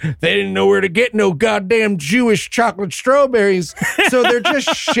they didn't know where to get no goddamn Jewish chocolate strawberries. So they're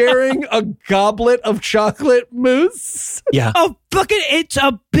just sharing a goblet of chocolate mousse. Yeah. It's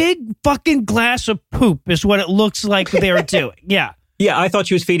a big fucking glass of poop is what it looks like they're doing. Yeah. Yeah, I thought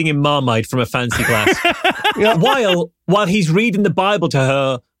she was feeding him Marmite from a fancy glass. Yeah. While he's reading the Bible to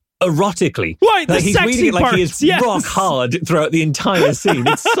her erotically. Right, the like he's sexy reading it like he is parts, yes. rock hard throughout the entire scene.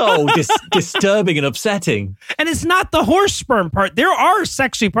 It's so disturbing and upsetting. And it's not the horse sperm part. There are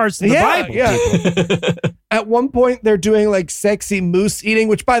sexy parts in the Bible. Yeah. At one point, they're doing like sexy moose eating,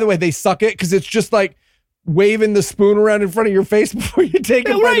 which, by the way, they suck at because it's just like waving the spoon around in front of your face before you take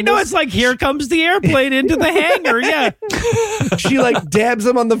it. Right, no, it's like, here comes the airplane into the hangar. Yeah. She like dabs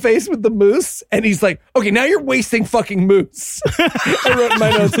him on the face with the mousse, and he's like, okay, now you're wasting fucking mousse. I wrote in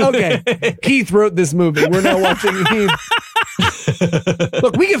my notes, okay, Heath wrote this movie. We're now watching Heath.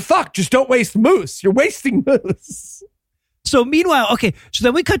 Look, we can fuck, just don't waste mousse. You're wasting mousse. So meanwhile, okay, so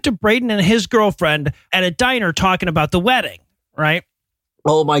then we cut to Braden and his girlfriend at a diner talking about the wedding, right?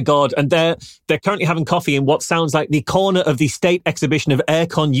 Oh my God. And they're currently having coffee in what sounds like the corner of the state exhibition of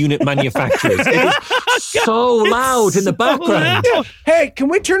aircon unit manufacturers. It is so loud in the background. loud. Hey, can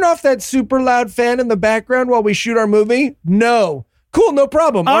we turn off that super loud fan in the background while we shoot our movie? No. Cool, no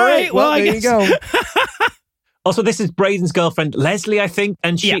problem. All All right, right, well, I there you guess- go. Also, this is Braden's girlfriend, Leslie, I think.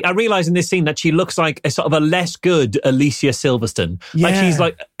 And I realize in this scene that she looks like a sort of a less good Alicia Silverstone. Like Yeah. she's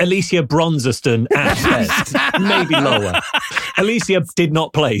like Alicia Bronzerston at best, maybe lower. Alicia did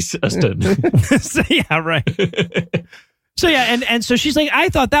not place Aston. So, yeah, right. So yeah, and so she's like, I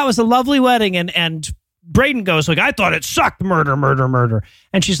thought that was a lovely wedding, and Braden goes like, I thought it sucked, murder, murder, murder.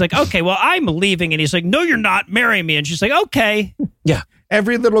 And she's like, okay, well, I'm leaving. And he's like, no, you're not. Marry me. And she's like, okay. Yeah.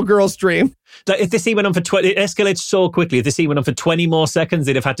 Every little girl's dream. Like if this scene went on for it escalates so quickly. If this scene went on for 20 more seconds,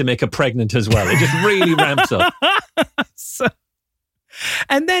 they'd have had to make her pregnant as well. It just really ramps up. So,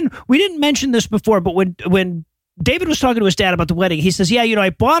 and then we didn't mention this before, but when David was talking to his dad about the wedding, he says, yeah, I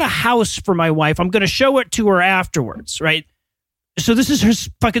bought a house for my wife. I'm going to show it to her afterwards, right? So this is her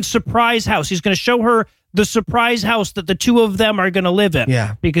fucking surprise house. He's going to show her the surprise house that the two of them are going to live in.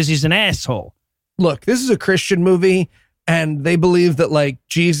 Yeah. Because he's an asshole. Look, this is a Christian movie, and they believe that like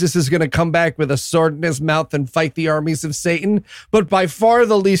Jesus is going to come back with a sword in his mouth and fight the armies of Satan. But by far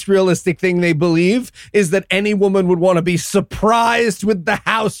the least realistic thing they believe is that any woman would want to be surprised with the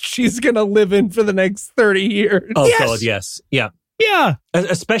house she's going to live in for the next 30 years. Oh, Yes. God, yes. Yeah. Yeah.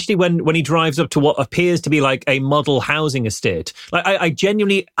 Especially when he drives up to what appears to be like a model housing estate. Like I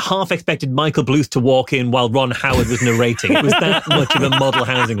genuinely half expected Michael Bluth to walk in while Ron Howard was narrating. It was that much of a model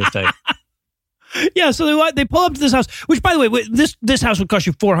housing estate. Yeah, so they pull up to this house, which, by the way, this house would cost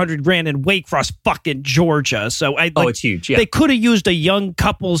you $400,000 in Waycross, fucking Georgia. So it's huge. Yeah, they could have used a young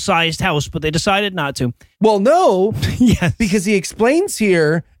couple-sized house, but they decided not to. Well, no, Yes. because he explains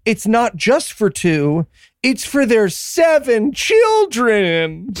here it's not just for 2, it's for their 7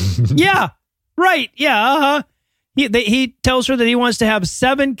 children. Yeah, right. Yeah, He tells her that he wants to have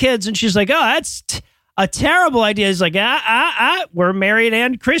 7 kids, and she's like, "Oh, that's a terrible idea." He's like, we're married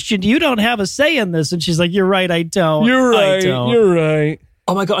and Christian. You don't have a say in this. And she's like, "You're right, I don't. You're I right. don't." You're right.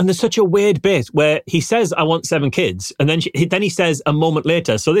 Oh my God. And there's such a weird bit where he says, I want 7 kids. And then he says a moment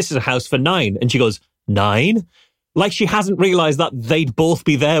later, so this is a house for 9. And she goes, 9? Like she hasn't realized that they'd both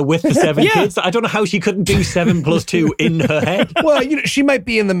be there with the 7 kids. I don't know how she couldn't do 7 plus 2 in her head. Well, she might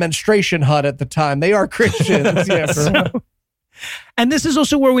be in the menstruation hut at the time. They are Christians. Yeah. And this is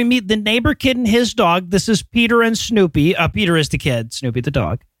also where we meet the neighbor kid and his dog. This is Peter and Snoopy. Peter is the kid, Snoopy the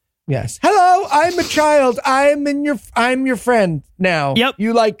dog. Yes. Hello, I'm a child. I'm your friend now. Yep.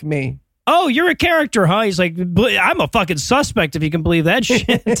 You like me. Oh, you're a character, huh? He's like, I'm a fucking suspect if you can believe that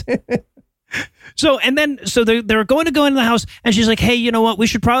shit. So they're going to go into the house, and she's like, "Hey, you know what? We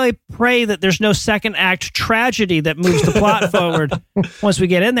should probably pray that there's no second act tragedy that moves the plot forward once we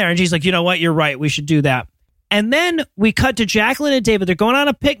get in there." And she's like, "You know what? You're right. We should do that." And then we cut to Jacqueline and David. They're going on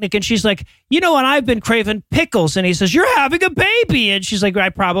a picnic, and she's like, "You know what? I've been craving pickles." And he says, "You're having a baby." And she's like, "I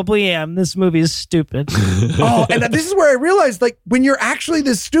probably am. This movie is stupid." Oh, and this is where I realized, like, when you're actually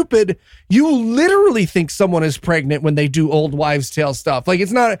this stupid, you literally think someone is pregnant when they do old wives' tale stuff. Like,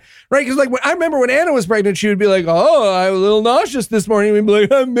 it's not, right? Because, like, I remember when Anna was pregnant, she would be like, "Oh, I'm a little nauseous this morning." We'd be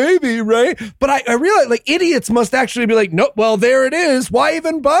like, "Maybe," right? But I realized, like, idiots must actually be like, "Nope, well, there it is. Why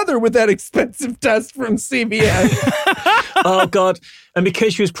even bother with that expensive test from CVS?" Oh, God. And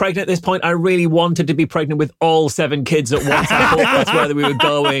because she was pregnant at this point, I really wanted to be pregnant with all 7 kids at once. I hope that's where we were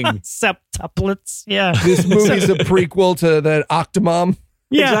going. Septuplets. Yeah. This movie's a prequel to the Octomom.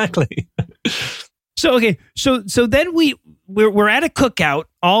 Yeah. Exactly. So, okay. So then we're at a cookout.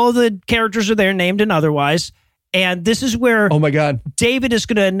 All the characters are there, named and otherwise. And this is where Oh, my God. David is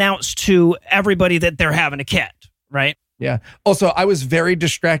going to announce to everybody that they're having a kid, right? Yeah. Also, I was very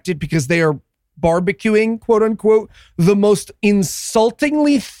distracted because they are barbecuing, quote unquote, the most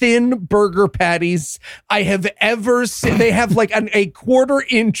insultingly thin burger patties I have ever seen. They have like a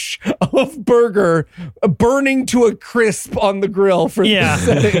quarter-inch of burger burning to a crisp on the grill for this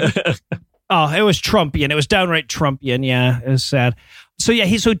setting. Oh, it was Trumpian. It was downright Trumpian. Yeah, it was sad. So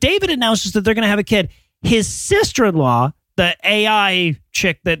yeah, so David announces that they're going to have a kid. His sister-in-law, the AI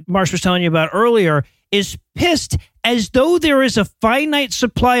chick that Marsh was telling you about earlier, is pissed as though there is a finite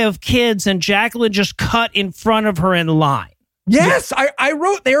supply of kids and Jacqueline just cut in front of her in line. Yes, I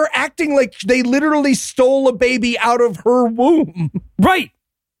wrote they were acting like they literally stole a baby out of her womb. Right.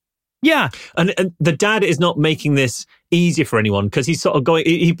 Yeah. And the dad is not making this easy for anyone because he's sort of going,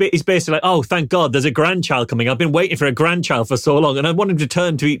 he's basically like, "Oh, thank God, there's a grandchild coming. I've been waiting for a grandchild for so long." And I want him to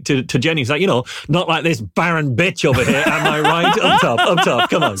turn to Jenny. He's like, "Not like this barren bitch over here. Am I right?" Up top.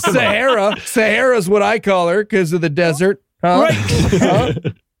 Come on. Sahara's what I call her because of the desert. Huh? Right. Huh?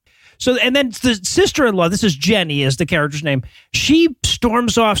 So, and then the sister-in-law, this is Jenny is the character's name. She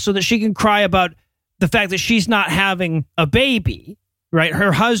storms off so that she can cry about the fact that she's not having a baby, right?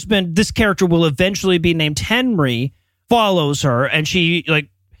 Her husband, this character will eventually be named Henry, follows her, and she, like,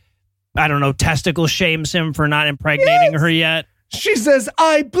 I don't know, testicle shames him for not impregnating her yet. She says,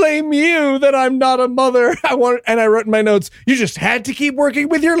 "I blame you that I'm not a mother." And I wrote in my notes, "You just had to keep working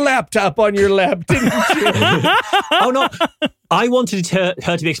with your laptop on your lap, didn't you?" Oh, no. I wanted her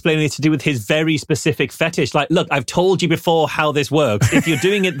to be explaining it to do with his very specific fetish. Like, look, I've told you before how this works. If you're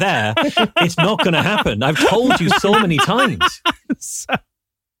doing it there, it's not going to happen. I've told you so many times.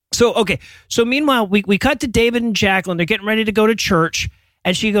 So, okay. So meanwhile, we cut to David and Jacqueline. They're getting ready to go to church.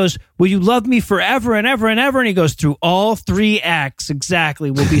 And she goes, "Will you love me forever and ever and ever?" And he goes, "Through all 3 acts,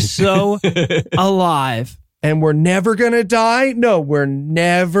 exactly. We'll be so alive. And we're never going to die? No, we're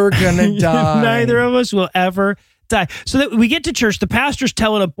never going to die. Neither of us will ever die." So that we get to church. The pastor's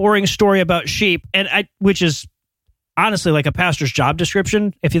telling a boring story about sheep, which is honestly like a pastor's job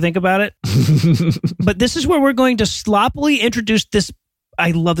description, if you think about it. But this is where we're going to sloppily introduce this.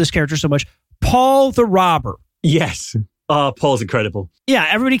 I love this character so much. Paul the robber. Yes. Oh, Paul's incredible. Yeah,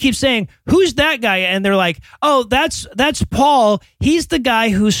 everybody keeps saying, "Who's that guy?" And they're like, "Oh, that's Paul. He's the guy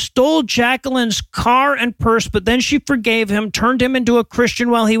who stole Jacqueline's car and purse, but then she forgave him, turned him into a Christian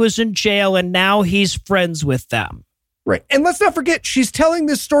while he was in jail, and now he's friends with them." Right. And let's not forget, she's telling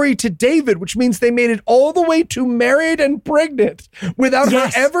this story to David, which means they made it all the way to married and pregnant without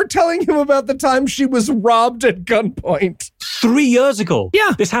her ever telling him about the time she was robbed at gunpoint. 3 years ago.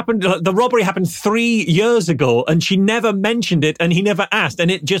 Yeah. This happened, the robbery happened 3 years ago, and she never mentioned it, and he never asked,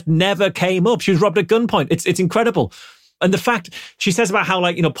 and it just never came up. She was robbed at gunpoint. It's incredible. And the fact, she says about how,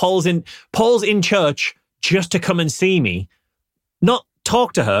 like, you know, Paul's in church just to come and see me, not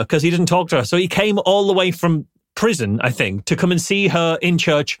talk to her, because he didn't talk to her. So he came all the way from prison, I think, to come and see her in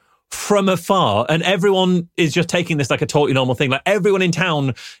church from afar, and everyone is just taking this like a totally normal thing. Like, everyone in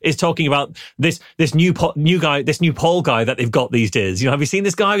town is talking about this new guy, this new Paul guy that they've got these days. You know, have you seen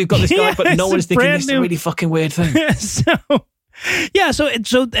this guy? We've got this guy, but no one is thinking this is a really fucking weird thing. So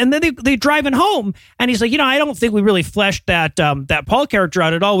and then they driving home, and he's like, you know, I don't think we really fleshed that Paul character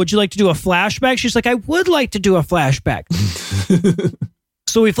out at all. Would you like to do a flashback? She's like, I would like to do a flashback.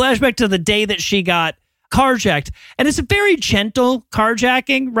 So we flash back to the day that she got carjacked, and it's a very gentle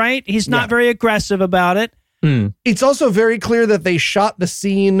carjacking, right? He's not very aggressive about it. It's also very clear that they shot the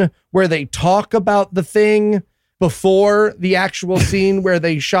scene where they talk about the thing before the actual scene where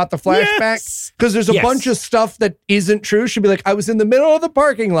they shot the flashback. Because there's a bunch of stuff that isn't true. She'd be like, I was in the middle of the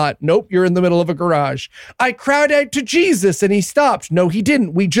parking lot. Nope, you're in the middle of a garage. I cried out to Jesus and he stopped. No, he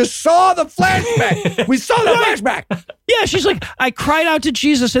didn't. We just saw the flashback. We saw the flashback. Yeah, she's like, I cried out to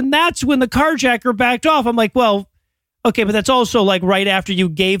Jesus, and that's when the carjacker backed off. I'm like, well, okay, but that's also like right after you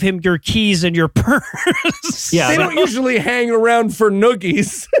gave him your keys and your purse. Yeah, they don't usually hang around for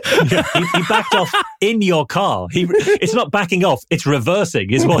noogies. he backed off in your car. It's not backing off; it's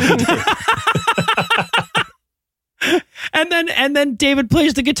reversing. Is what he did. And then David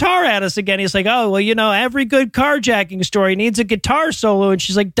plays the guitar at us again. He's like, oh, well, you know, every good carjacking story needs a guitar solo. And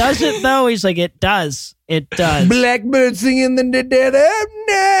she's like, does it though? He's like, it does. It does. Blackbird singing the dead of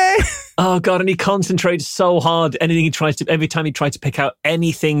night. Oh God! And he concentrates so hard. Every time he tries to pick out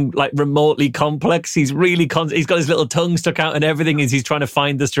anything like remotely complex, he's really he's got his little tongue stuck out and everything as he's trying to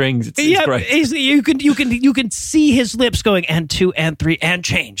find the strings. It's great. You can see his lips going, and 2 and 3 and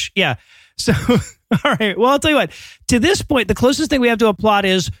change. Yeah. So, all right. Well, I'll tell you what. To this point, the closest thing we have to a plot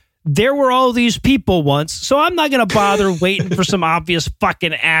is there were all these people once, so I'm not going to bother waiting for some obvious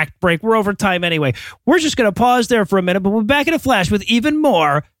fucking act break. We're over time anyway. We're just going to pause there for a minute, but we'll be back in a flash with even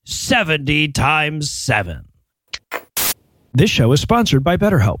more 70 times 7. This show is sponsored by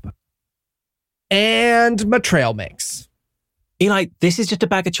BetterHelp. And my trail mix. Eli, this is just a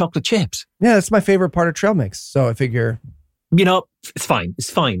bag of chocolate chips. Yeah, that's my favorite part of trail mix. So I figure, you know, it's fine. It's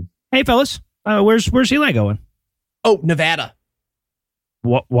fine. Hey, fellas, where's Eli going? Oh, Nevada.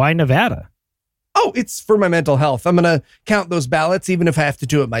 Why Nevada? Oh, it's for my mental health. I'm going to count those ballots, even if I have to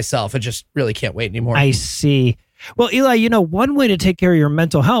do it myself. I just really can't wait anymore. I see. Well, Eli, you know, one way to take care of your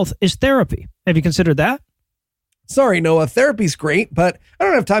mental health is therapy. Have you considered that? Sorry, Noah, therapy's great, but I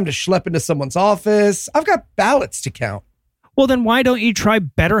don't have time to schlep into someone's office. I've got ballots to count. Well, then why don't you try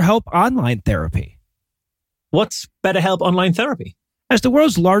BetterHelp Online Therapy? What's BetterHelp Online Therapy? As the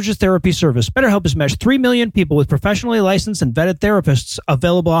world's largest therapy service, BetterHelp has matched 3 million people with professionally licensed and vetted therapists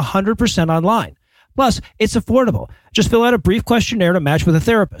available 100% online. Plus, it's affordable. Just fill out a brief questionnaire to match with a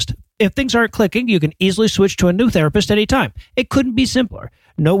therapist. If things aren't clicking, you can easily switch to a new therapist anytime. It couldn't be simpler.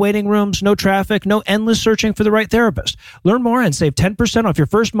 No waiting rooms, no traffic, no endless searching for the right therapist. Learn more and save 10% off your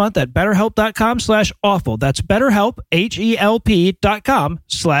first month at betterhelp.com/awful. That's BetterHelp,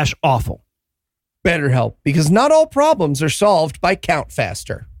 HELP.com/awful. BetterHelp, because not all problems are solved by Count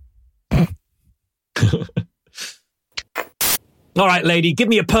Faster. All right, lady, give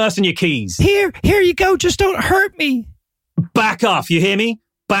me your purse and your keys. Here you go. Just don't hurt me. Back off, you hear me?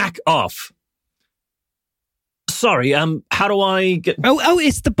 Back off. Sorry, how do I get... Oh,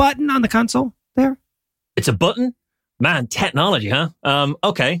 it's the button on the console there. It's a button? Man, technology, huh?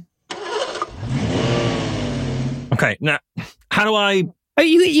 Okay. Okay, now, how do I...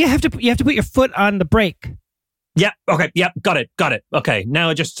 You have to put your foot on the brake. Yeah. Okay. Yep. Got it. Okay. Now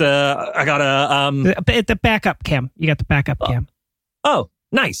I just I gotta the backup cam. You got the backup cam. Oh,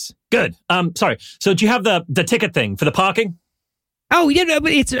 nice. Good. Sorry. So do you have the ticket thing for the parking? Oh, yeah.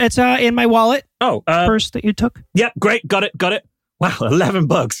 But it's in my wallet. Oh, purse that you took. Yep. Great. Got it. Wow.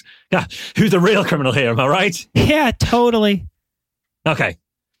 $11. Yeah. Who's the real criminal here? Am I right? Yeah. Totally. Okay.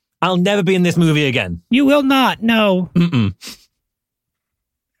 I'll never be in this movie again. You will not. No. Mm-mm.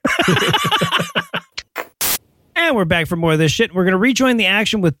 And we're back for more of this shit. We're going to rejoin the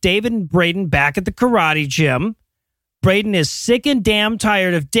action with David and Braden back at the karate gym. Braden is sick and damn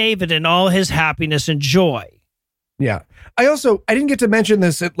tired of David and all his happiness and joy. Yeah. I didn't get to mention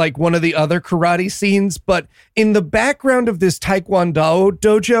this at like one of the other karate scenes, but in the background of this Taekwondo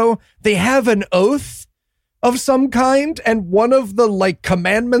dojo, they have an oath of some kind, and one of the like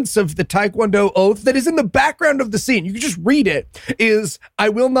commandments of the Taekwondo oath that is in the background of the scene, you can just read it, is I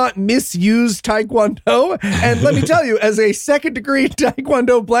will not misuse Taekwondo. And let me tell you, as a second degree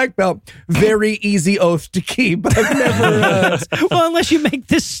Taekwondo black belt, very easy oath to keep. I've never well, unless you make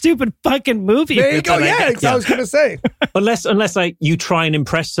this stupid fucking movie. there you go. Yeah, I was gonna say. Unless like you try and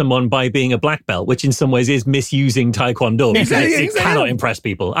impress someone by being a black belt, which in some ways is misusing Taekwondo. Exactly. It cannot impress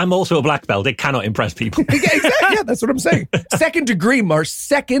people. I'm also a black belt. It cannot impress people. Exactly. Yeah, that's what I'm saying. Second degree, Marsh.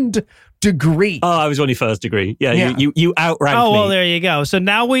 Second degree. Oh, I was only first degree. Yeah. You outranked me. Oh, well, there you go. So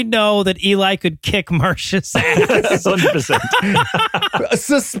now we know that Eli could kick Marsh's ass. 100%.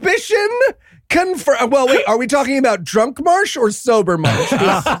 Suspicion confirmed. Well, wait, are we talking about drunk Marsh or sober Marsh?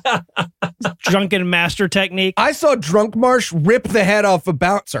 Drunken master technique. I saw drunk Marsh rip the head off a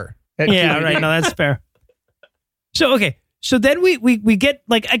bouncer. Yeah, right. No, that's fair. So, okay. So then we get,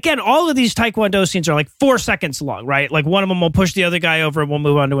 like, again, all of these Taekwondo scenes are like 4 seconds long, right? Like one of them will push the other guy over and we'll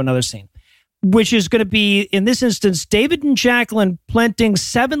move on to another scene, which is going to be, in this instance, David and Jacqueline planting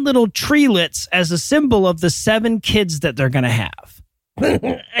 7 little treelets as a symbol of the 7 kids that they're going to have.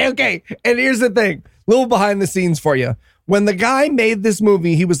 Okay, and here's the thing. Little behind the scenes for you. When the guy made this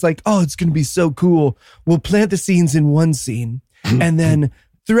movie, he was like, oh, it's going to be so cool. We'll plant the scenes in one scene, and then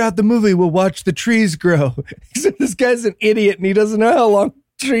throughout the movie, we'll watch the trees grow. So this guy's an idiot, and he doesn't know how long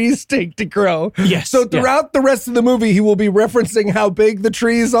trees take to grow. Yes. So throughout the rest of the movie, he will be referencing how big the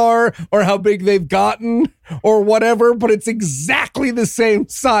trees are or how big they've gotten or whatever, but it's exactly the same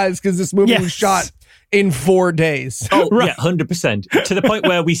size because this movie was shot in 4 days. Oh, yeah, 100%. To the point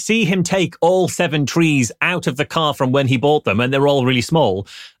where we see him take all 7 trees out of the car from when he bought them, and they're all really small.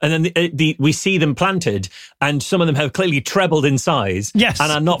 And then we see them planted, and some of them have clearly trebled in size and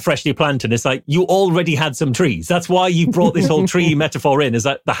are not freshly planted. It's like, you already had some trees. That's why you brought this whole tree metaphor in, is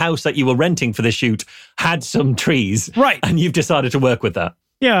that the house that you were renting for the shoot had some trees. Right. And you've decided to work with that.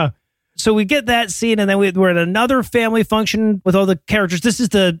 Yeah. So we get that scene, and then we're at another family function with all the characters. This is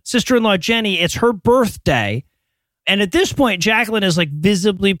the sister-in-law, Jenny. It's her birthday. And at this point, Jacqueline is like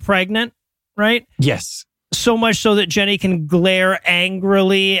visibly pregnant, right? Yes. So much so that Jenny can glare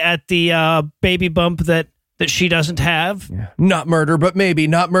angrily at the baby bump that she doesn't have. Yeah. Not murder, but maybe.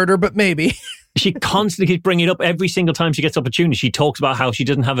 Not murder, but maybe. She constantly keeps bringing it up every single time she gets opportunity. She talks about how she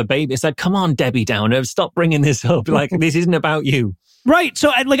doesn't have a baby. It's like, come on, Debbie Downer, stop bringing this up. Like, this isn't about you. Right.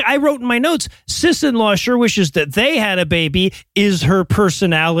 So I wrote in my notes, sis-in-law sure wishes that they had a baby is her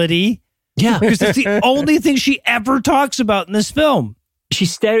personality. Yeah. Because it's the only thing she ever talks about in this film.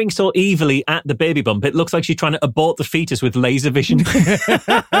 She's staring so evilly at the baby bump. It looks like she's trying to abort the fetus with laser vision.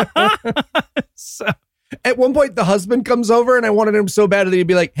 So, at one point, the husband comes over, and I wanted him so badly to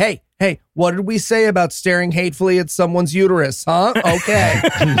be like, hey, what did we say about staring hatefully at someone's uterus, huh? Okay.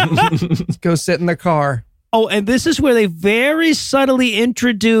 Go sit in the car. Oh, and this is where they very subtly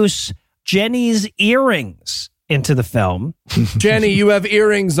introduce Jenny's earrings into the film. Jenny, you have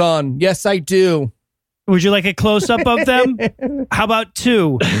earrings on. Yes, I do. Would you like a close-up of them? How about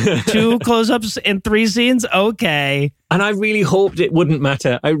 2? 2 close-ups in 3 scenes? Okay. And I really hoped it wouldn't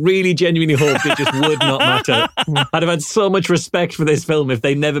matter. I really genuinely hoped it just would not matter. I'd have had so much respect for this film if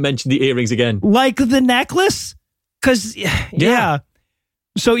they never mentioned the earrings again. Like the necklace? Because, yeah.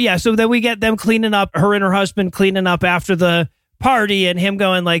 So then we get them cleaning up, her and her husband cleaning up after the party, and him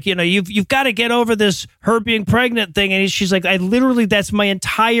going like, you've got to get over this her being pregnant thing. And she's like, that's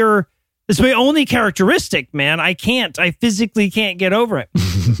my only characteristic, man. I physically can't get over it.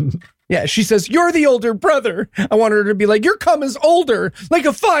 Yeah, she says, you're the older brother. I want her to be like, your cum is older, like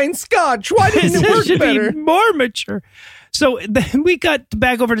a fine scotch. Why didn't it work better? Be more mature. So then we got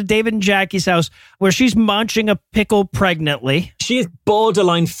back over to David and Jackie's house where she's munching a pickle pregnantly. She is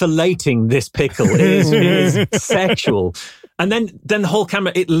borderline filleting this pickle. It is sexual. And then the whole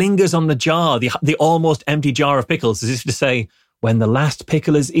camera, it lingers on the jar, the almost empty jar of pickles, as if to say, when the last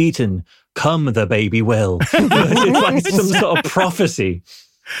pickle is eaten, come the baby will. It's like some sort of prophecy.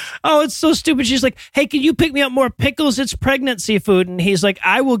 Oh, it's so stupid. She's like, hey, can you pick me up more pickles? It's pregnancy food. And he's like,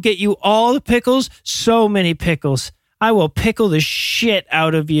 I will get you all the pickles, so many pickles. I will pickle the shit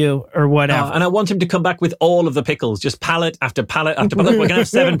out of you or whatever. And I want him to come back with all of the pickles, just pallet after pallet after pallet. We're going to have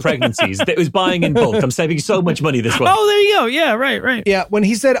 7 pregnancies. It was buying in bulk. I'm saving so much money this way. Oh, there you go. Yeah, right. Yeah, when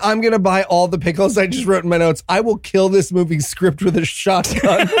he said, I'm going to buy all the pickles, I just wrote in my notes, I will kill this movie script with a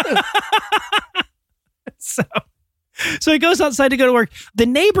shotgun. So he goes outside to go to work. The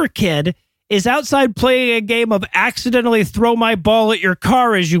neighbor kid is outside playing a game of accidentally throw my ball at your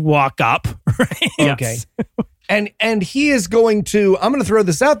car as you walk up. Right? Okay. And he is going to, I'm going to throw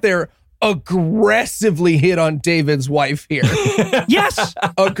this out there, aggressively hit on David's wife here. Yes.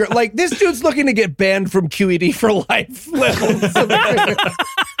 Like, this dude's looking to get banned from QED for life.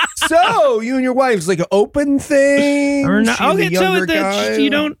 So, you and your wife's like an open thing? Or not. She's a Okay, younger guy? you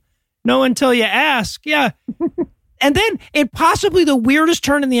don't know until you ask. Yeah. And then, in possibly the weirdest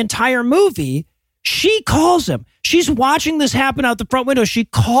turn in the entire movie, she calls him. She's watching this happen out the front window. She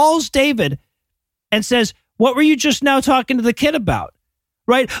calls David and says, "What were you just now talking to the kid about?"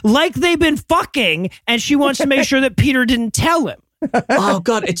 Right? Like they've been fucking, and she wants to make sure that Peter didn't tell him. Oh,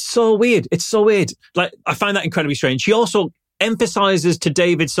 God, it's so weird. It's so weird. Like, I find that incredibly strange. She also emphasizes to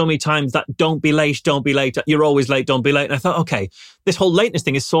David so many times that don't be late, you're always late, don't be late. And I thought, okay, this whole lateness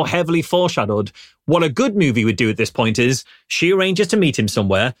thing is so heavily foreshadowed. What a good movie would do at this point is she arranges to meet him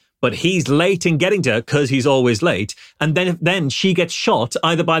somewhere, but he's late in getting to her because he's always late. And then she gets shot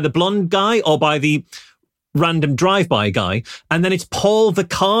either by the blonde guy or by the random drive-by guy, and then it's Paul the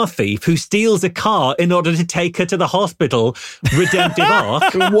car thief who steals a car in order to take her to the hospital. Redemptive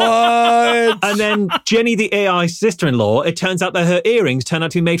arc. What? And then Jenny, the AI sister-in-law, it turns out that her earrings turn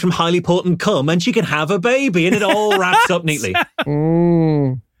out to be made from highly potent cum, and she can have a baby, and it all wraps up neatly.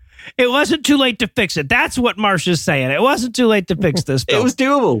 It wasn't too late to fix it. That's what Marsha's saying. It wasn't too late to fix this. It was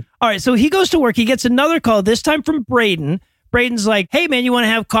doable. All right, so he goes to work. He gets another call, this time from Braden. Braden's like, "Hey, man, you want to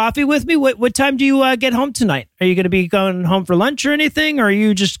have coffee with me? What time do you get home tonight? Are you going to be going home for lunch or anything, or are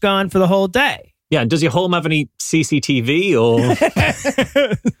you just gone for the whole day?" Yeah, and does your home have any CCTV or...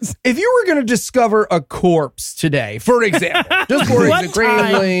 If you were going to discover a corpse today, for example, just for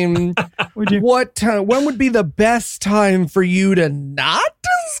example, when would be the best time for you to not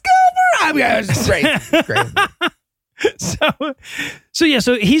discover? I mean, it's great.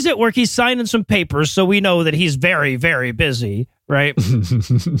 So he's at work. He's signing some papers, so we know that he's very, very busy, right?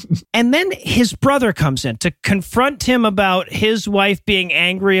 And then his brother comes in to confront him about his wife being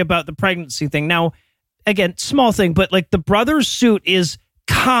angry about the pregnancy thing. Now, again, small thing, but like the brother's suit is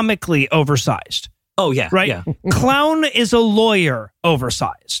comically oversized. Oh, yeah. Right? Yeah. Clown is a lawyer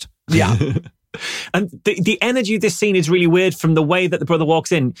oversized. Yeah. And the energy of this scene is really weird from the way that the brother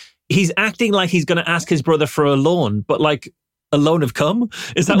walks in. He's acting like he's going to ask his brother for a loan, but like a loan of cum?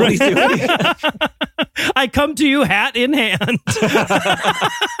 Is that what he's doing? I come to you hat in hand.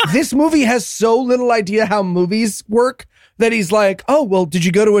 This movie has so little idea how movies work that he's like, "Oh, well, did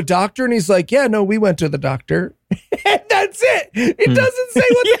you go to a doctor?" And he's like, "Yeah, no, we went to the doctor." And that's it. It doesn't say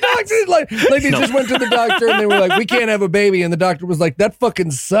what the doctor is like. Like they just went to the doctor and they were like, "We can't have a baby." And the doctor was like, "That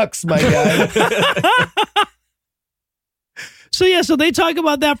fucking sucks, my guy." So they talk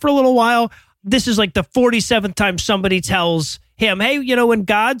about that for a little while. This is like the 47th time somebody tells him, "Hey, you know, in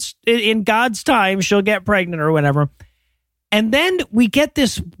God's time, she'll get pregnant," or whatever. And then we get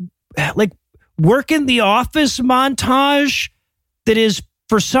this like work in the office montage that is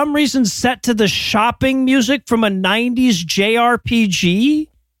for some reason set to the shopping music from a 90s JRPG.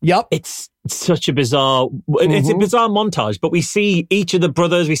 Yep. It's such a bizarre, it's a bizarre montage, but we see each of the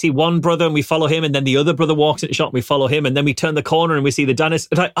brothers. We see one brother and we follow him, and then the other brother walks in the shop and we follow him, and then we turn the corner and we see the dentist.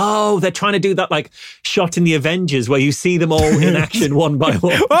 It's like, oh, they're trying to do that like shot in the Avengers where you see them all in action one by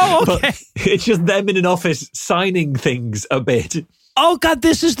one. Oh, okay. But it's just them in an office signing things a bit. Oh, God,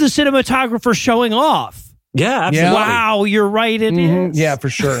 this is the cinematographer showing off. Yeah, absolutely. Yeah. Wow, you're right. It is. Yeah, for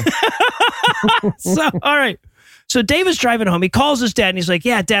sure. So, all right. So David's driving home. He calls his dad and he's like,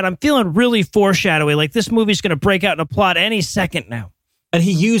 "Yeah, Dad, I'm feeling really foreshadowy. Like this movie's going to break out in a plot any second now." And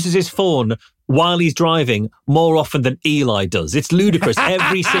he uses his phone while he's driving more often than Eli does. It's ludicrous.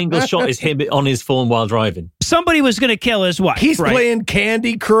 Every single shot is him on his phone while driving. Somebody was going to kill his wife. He's right? playing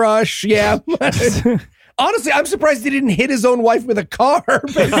Candy Crush. Yeah. Honestly, I'm surprised he didn't hit his own wife with a car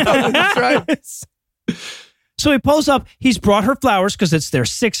based on his drives. So he pulls up. He's brought her flowers because it's their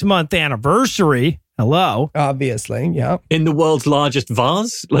 6-month anniversary. Hello. Obviously, yeah. In the world's largest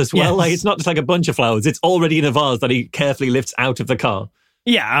vase as well. Yes. Like it's not just like a bunch of flowers. It's already in a vase that he carefully lifts out of the car.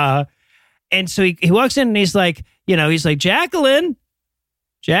 Yeah. And so he walks in and he's like, "Jacqueline.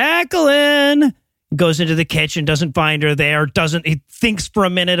 Goes into the kitchen, doesn't find her there, he thinks for a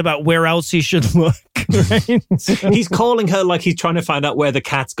minute about where else he should look. Right? He's calling her like he's trying to find out where the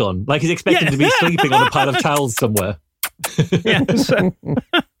cat's gone. Like he's expecting to be sleeping on a pile of towels somewhere. Yeah. So,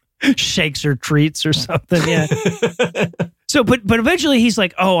 shakes her treats or something. Yeah. So, but eventually he's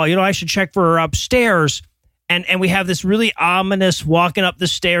like, "Oh, I should check for her upstairs." And we have this really ominous walking up the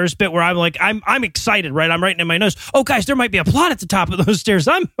stairs bit where I'm like, I'm excited, right? I'm writing in my notes, oh, guys, there might be a plot at the top of those stairs.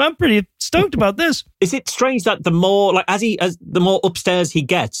 I'm pretty stoked about this. Is it strange that the more, like, as the more upstairs he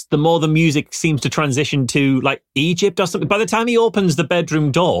gets, the more the music seems to transition to, like, Egypt or something? By the time he opens the bedroom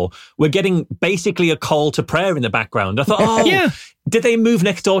door, we're getting basically a call to prayer in the background. I thought, yeah. Did they move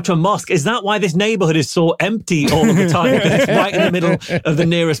next door to a mosque? Is that why this neighborhood is so empty all of the time? Because it's right in the middle of the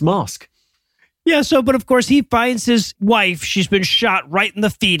nearest mosque. Yeah, but of course he finds his wife. She's been shot right in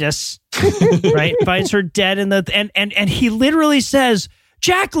the fetus, right? Finds her dead in the and he literally says,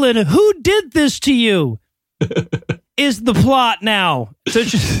 "Jacqueline, who did this to you?" Is the plot now?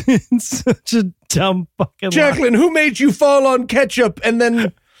 Such a dumb fucking Jacqueline, who made you fall on ketchup and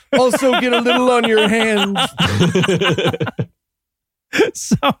then also get a little on your hands?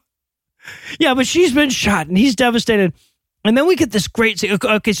 So, yeah, but she's been shot and he's devastated. And then we get this great scene.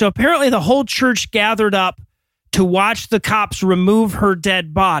 Okay, so apparently the whole church gathered up to watch the cops remove her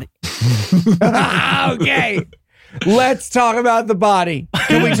dead body. Okay. Let's talk about the body.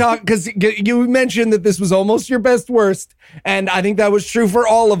 Can we talk? Because you mentioned that this was almost your best worst. And I think that was true for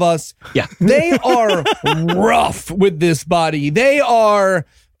all of us. Yeah. They are rough with this body. They are...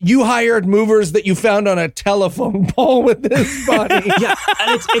 You hired movers that you found on a telephone pole with this body. Yeah,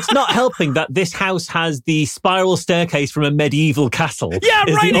 and it's not helping that this house has the spiral staircase from a medieval castle. Yeah,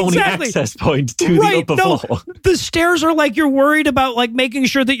 is right, the only exactly. access point to the upper floor. The stairs are like you're worried about like making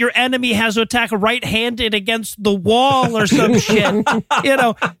sure that your enemy has to attack right-handed against the wall or some shit. You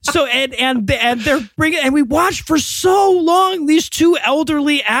know. So and they're bringing and we watched for so long these two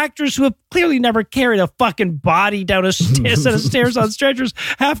elderly actors who have clearly never carried a fucking body down a set of stairs on stretchers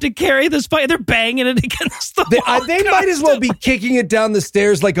have to carry this fight. They're banging it against the wall. They might as well be kicking it down the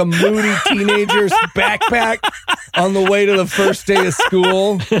stairs like a moody teenager's backpack on the way to the first day of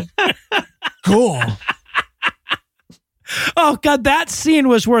school. Cool. Oh, God, that scene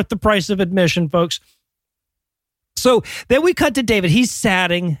was worth the price of admission, folks. So then we cut to David. He's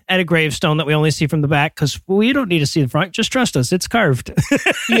sitting at a gravestone that we only see from the back because we don't need to see the front. Just trust us. It's carved.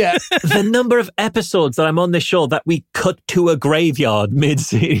 Yeah. The number of episodes that I'm on this show that we cut to a graveyard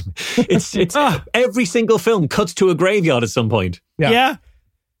mid-scene. It's every single film cuts to a graveyard at some point. Yeah.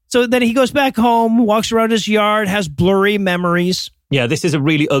 So then he goes back home, walks around his yard, has blurry memories. Yeah, this is a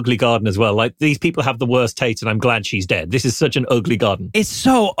really ugly garden as well. Like, these people have the worst taste, and I'm glad she's dead. This is such an ugly garden. It's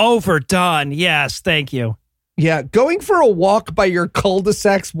so overdone. Yes, thank you. Yeah, going for a walk by your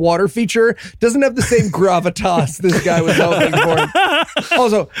cul-de-sac's water feature doesn't have the same gravitas this guy was hoping for.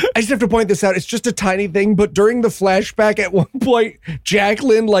 Also, I just have to point this out. It's just a tiny thing, but during the flashback at one point,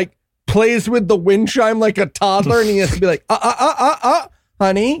 Jacqueline, like, plays with the wind chime like a toddler, and he has to be like,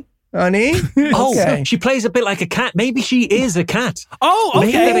 honey? Oh, she plays a bit like a cat. Maybe she is a cat. Oh, okay.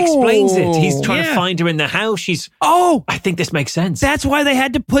 Maybe that explains it. He's trying to find her in the house. I think this makes sense. That's why they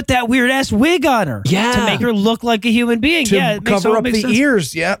had to put that weird-ass wig on her. Yeah. To make her look like a human being. To cover up the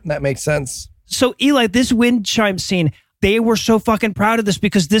ears. Yeah, that makes sense. So, Eli, this wind chime scene, they were so fucking proud of this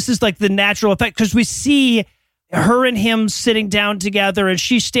because this is like the natural effect. Because we see her and him sitting down together and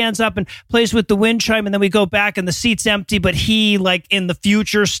she stands up and plays with the wind chime, and then we go back and the seat's empty, but he, like, in the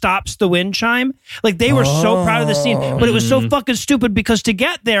future stops the wind chime. Like, they were so proud of the scene, but it was so fucking stupid because to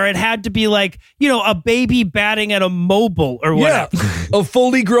get there it had to be like, you know, a baby batting at a mobile or whatever. Yeah. A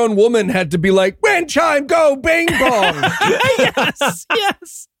fully grown woman had to be like, wind chime, go, bing bong.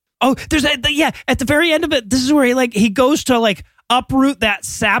 Yes. Oh, there's at the very end of it, this is where he goes to like uproot that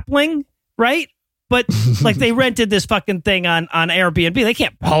sapling, right? But like they rented this fucking thing on Airbnb. They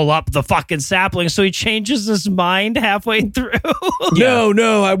can't pull up the fucking sapling. So he changes his mind halfway through.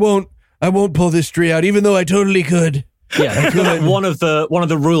 No, I won't pull this tree out, even though I totally could. Yeah, one of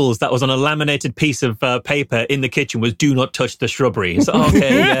the rules that was on a laminated piece of paper in the kitchen was do not touch the shrubbery. So,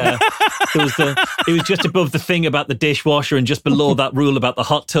 okay, yeah. It was just above the thing about the dishwasher and just below that rule about the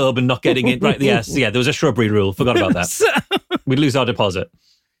hot tub and not getting it right. Yes, yeah, there was a shrubbery rule. Forgot about that. We'd lose our deposit.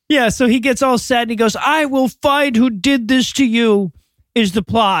 Yeah, so he gets all sad and he goes, I will find who did this to you, is the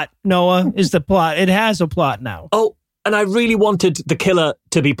plot, Noah, is the plot. It has a plot now. Oh, and I really wanted the killer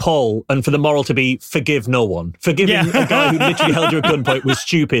to be Paul and for the moral to be forgive no one. Forgiving a guy who literally held you at gunpoint was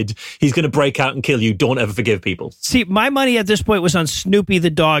stupid. He's going to break out and kill you. Don't ever forgive people. See, my money at this point was on Snoopy the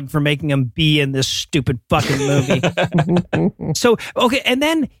dog for making him be in this stupid fucking movie. So, okay, and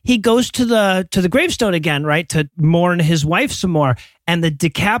then he goes to the gravestone again, right, to mourn his wife some more. And the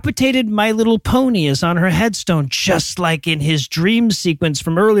decapitated My Little Pony is on her headstone, just like in his dream sequence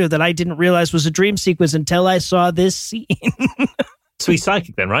from earlier that I didn't realize was a dream sequence until I saw this scene. So he's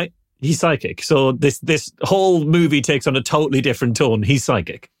psychic then, right? He's psychic. So this whole movie takes on a totally different tone. He's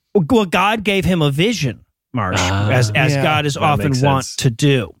psychic. Well, God gave him a vision. Marsh, as God is often wont to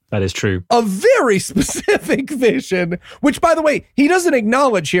do. That is true. A very specific vision, which, by the way, he doesn't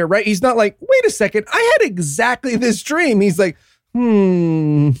acknowledge here, right? He's not like, wait a second, I had exactly this dream. He's like,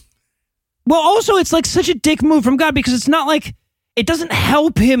 Well, also, it's like such a dick move from God because it's not like it doesn't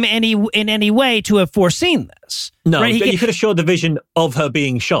help him in any way to have foreseen this. No, right? you could have showed the vision of her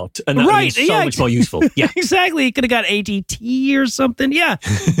being shot, and that would be so much more useful. Yeah, exactly. He could have got ADT or something. Yeah.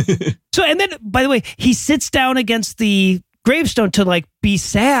 So, and then, by the way, he sits down against the gravestone to like be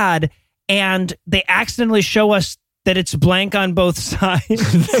sad, and they accidentally show us that it's blank on both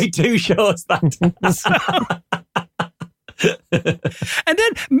sides. They do show us that. And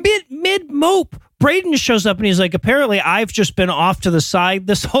then mid mope, Braden shows up and he's like, apparently I've just been off to the side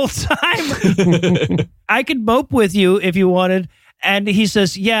this whole time. I could mope with you if you wanted. And he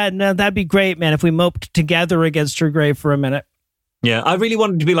says, yeah, no, that'd be great, man, if we moped together against her grave for a minute. Yeah, I really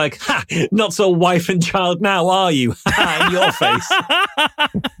wanted to be like, ha, not so wife and child now, are you? In your face.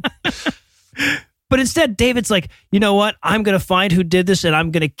 But instead, David's like, you know what? I'm going to find who did this and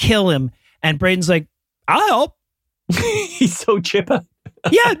I'm going to kill him. And Braden's like, I'll help. He's so chipper.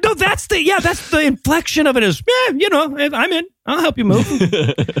 Yeah, no, that's the inflection of it is, yeah, you know, I'm in. I'll help you move.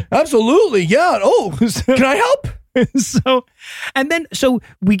 Absolutely, yeah. Oh, can I help? So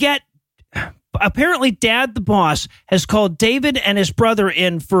we get, apparently Dad, the boss, has called David and his brother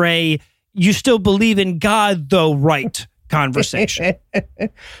in for a "you still believe in God though, right?" conversation.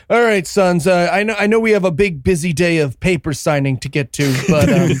 All right, sons. I know we have a big busy day of paper signing to get to, but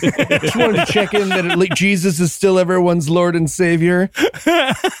just wanted to check in that Jesus is still everyone's Lord and Savior.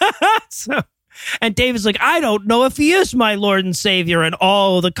 And David's like, I don't know if he is my Lord and Savior, and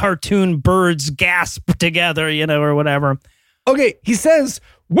all the cartoon birds gasp together, you know, or whatever. Okay, he says,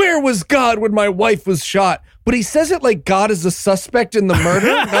 where was God when my wife was shot? But he says it like God is a suspect in the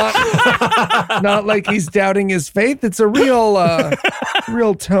murder, not like he's doubting his faith. It's a real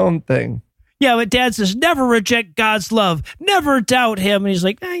tone thing. Yeah, but Dad says, never reject God's love. Never doubt him. And he's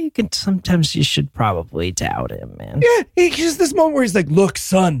like, sometimes you should probably doubt him, man. Yeah, he's this moment where he's like, look,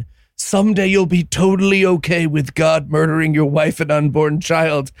 son, someday you'll be totally okay with God murdering your wife and unborn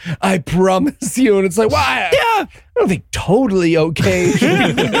child. I promise you. And it's like, why? Yeah. I don't think totally okay.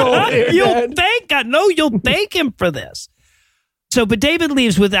 You'll thank God. No, you'll thank him for this. So, but David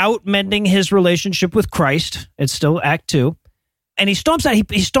leaves without mending his relationship with Christ. It's still Act 2. And he stomps out. He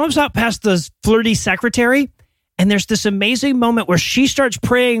stomps out past the flirty secretary. And there's this amazing moment where she starts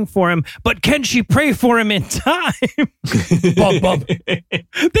praying for him, but can she pray for him in time? Bump, bump.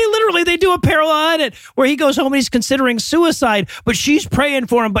 They do a parallel edit where he goes home and he's considering suicide, but she's praying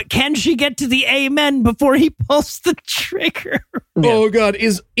for him, but can she get to the amen before he pulls the trigger? Oh, God.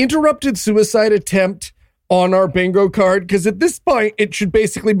 Is interrupted suicide attempt on our bingo card? Because at this point, it should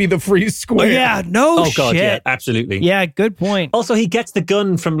basically be the free square. Yeah, no shit. God, yeah, absolutely. Yeah, good point. Also, he gets the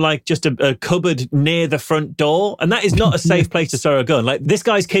gun from like just a cupboard near the front door, and that is not a safe place to store a gun. Like, this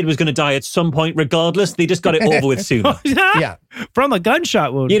guy's kid was going to die at some point regardless. They just got it over with sooner. Yeah. From a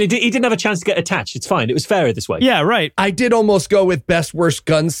gunshot wound. Yeah, he didn't have a chance to get attached. It's fine. It was fairer this way. Yeah, right. I did almost go with best worst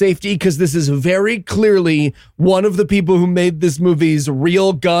gun safety because this is very clearly one of the people who made this movie's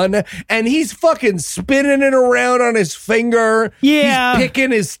real gun, and he's fucking spinning it around on his finger. Yeah. He's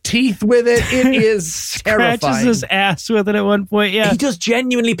picking his teeth with it. It is terrifying. Scratches his ass with it at one point. Yeah. He does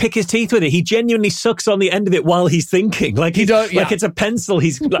genuinely pick his teeth with it. He genuinely sucks on the end of it while he's thinking. Like he does. Like it's a pencil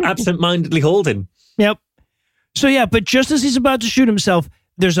he's absent-mindedly holding. Yep. So yeah, but just as he's about to shoot himself,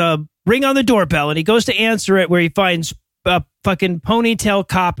 there's a ring on the doorbell, and he goes to answer it where he finds a fucking ponytail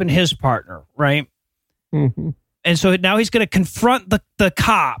cop and his partner, right? Mm-hmm. And so now he's going to confront the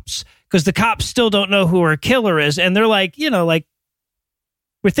cops because the cops still don't know who her killer is. And they're like, you know, like,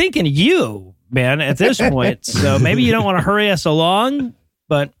 we're thinking you, man, at this point. So maybe you don't want to hurry us along,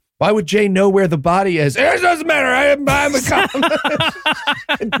 but... Why would Jay know where the body is? It doesn't matter. I'm a cop.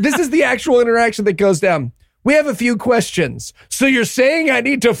 This is the actual interaction that goes down. We have a few questions. So you're saying I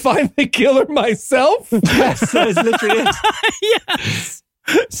need to find the killer myself? Yes, that is literally it. Yes.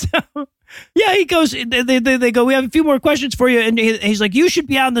 So, yeah, he goes, they go, we have a few more questions for you. And he's like, you should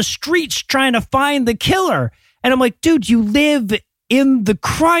be on the streets trying to find the killer. And I'm like, dude, you live in the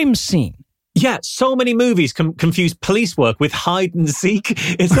crime scene. Yeah, so many movies confuse police work with hide and seek.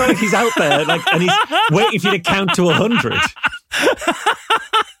 It's not like he's out there and he's waiting for you to count to 100.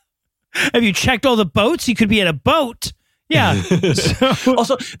 Have you checked all the boats? He could be in a boat. Yeah.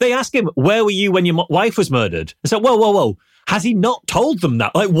 Also, they ask him, where were you when your wife was murdered? It's like, whoa. Has he not told them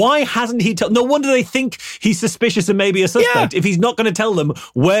that? Like, why hasn't he told? No wonder they think he's suspicious and maybe a suspect if he's not going to tell them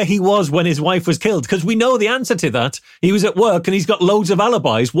where he was when his wife was killed. Because we know the answer to that. He was at work and he's got loads of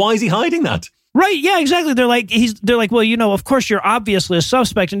alibis. Why is he hiding that? Right, yeah, exactly. They're like, well, you know, of course you're obviously a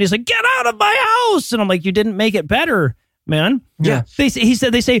suspect. And he's like, get out of my house. And I'm like, you didn't make it better, man. Yeah. They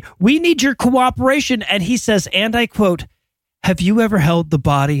say, we need your cooperation. And he says, and I quote, have you ever held the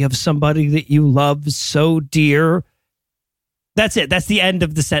body of somebody that you love so dear? That's it. That's the end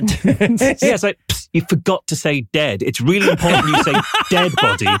of the sentence. Yeah, it's like, you forgot to say dead. It's really important you say dead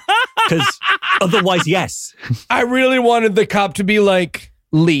body, because otherwise, yes. I really wanted the cop to be like,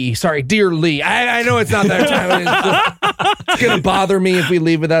 Lee. Sorry, dear Lee. I know it's not that time. It's going to bother me if we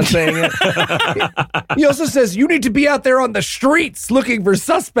leave without saying it. He also says, you need to be out there on the streets looking for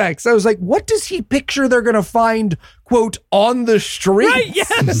suspects. I was like, what does he picture they're going to find, quote, on the streets? Right,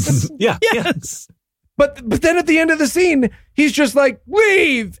 yes. Yeah. Yes. But then at the end of the scene, he's just like,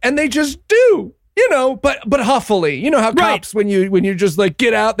 leave. And they just do, you know, but huffily. You know how cops, when you just like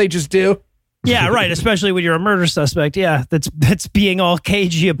get out, they just do. Yeah, right. Especially when you're a murder suspect. Yeah, that's being all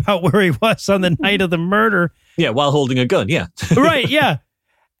cagey about where he was on the night of the murder. Yeah, while holding a gun. Yeah. Right. Yeah.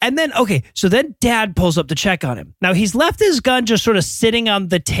 And then, okay, so then Dad pulls up to check on him. Now, he's left his gun just sort of sitting on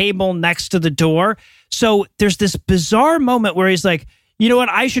the table next to the door. So there's this bizarre moment where he's like, you know what?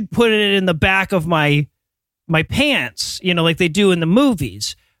 I should put it in the back of my pants, you know, like they do in the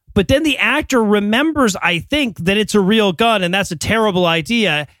movies. But then the actor remembers, I think, that it's a real gun and that's a terrible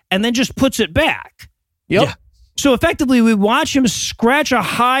idea, and then just puts it back. Yep. Yeah. So effectively, we watch him scratch a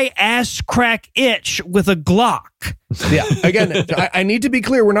high ass crack itch with a Glock. Yeah. Again, I need to be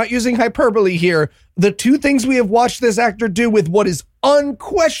clear. We're not using hyperbole here. The two things we have watched this actor do with what is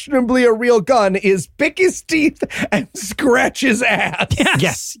unquestionably a real gun is pick his teeth and scratch his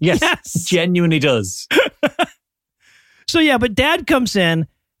ass. Yes. Genuinely does. So yeah, but Dad comes in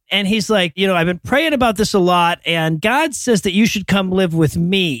and he's like, you know, I've been praying about this a lot, and God says that you should come live with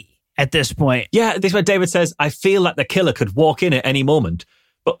me at this point. Yeah, this is where David says, I feel like the killer could walk in at any moment.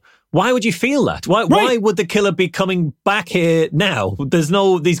 But why would you feel that? Why would the killer be coming back here now?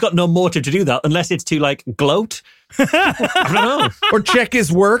 He's got no motive to do that unless it's to like gloat. I don't know. Or check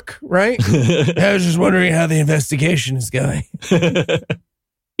his work, right? I was just wondering how the investigation is going.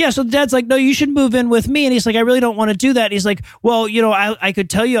 Yeah, so Dad's like, no, you should move in with me. And he's like, I really don't want to do that. And he's like, well, you know, I could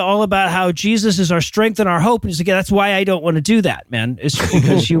tell you all about how Jesus is our strength and our hope. And he's like, yeah, that's why I don't want to do that, man. It's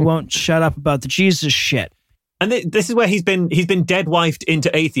because you won't shut up about the Jesus shit. And this is where he's been dead wifed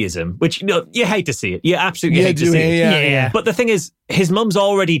into atheism, which, you know, you hate to see it. You absolutely hate to see it. Yeah. But the thing is, his mum's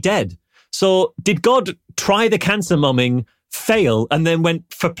already dead. So did God try the cancer mumming, fail, and then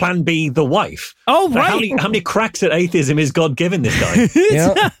went for plan B, the wife? Oh, So right. How many cracks at atheism is God giving this guy?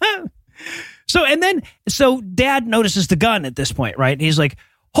 Yeah. So Dad notices the gun at this point, right? And he's like,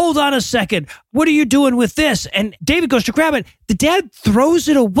 hold on a second. What are you doing with this? And David goes to grab it. The dad throws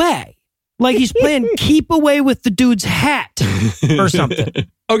it away. Like he's playing keep away with the dude's hat or something.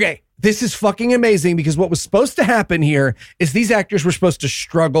 Okay, this is fucking amazing because what was supposed to happen here is these actors were supposed to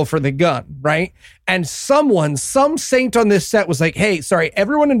struggle for the gun, right? And some saint on this set was like, hey, sorry,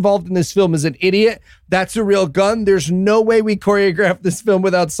 everyone involved in this film is an idiot. That's a real gun. There's no way we choreograph this film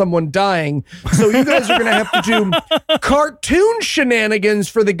without someone dying. So you guys are going to have to do cartoon shenanigans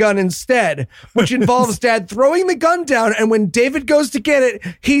for the gun instead, which involves Dad throwing the gun down. And when David goes to get it,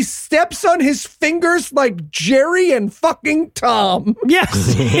 he steps on his fingers like Jerry and fucking Tom.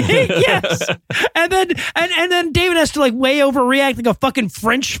 Yes. Yes. And then David has to like way overreact like a fucking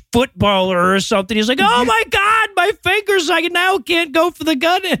French footballer or something. He's like, oh my God, my fingers, I now can't go for the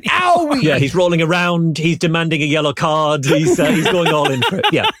gun anymore. Owie. Yeah, he's rolling around. He's demanding a yellow card. He's going all in for it.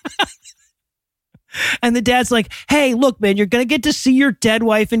 Yeah. And the dad's like, hey, look, man, you're going to get to see your dead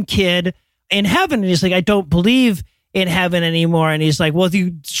wife and kid in heaven. And he's like, I don't believe in heaven anymore. And he's like, well, if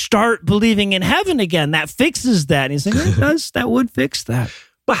you start believing in heaven again, that fixes that. And he's like, it does. That would fix that.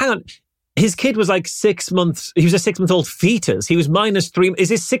 But hang on. His kid was like 6 months. He was a 6-month-old fetus. He was -3. Is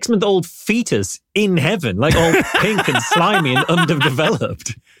his 6-month-old fetus in heaven? Like all pink and slimy and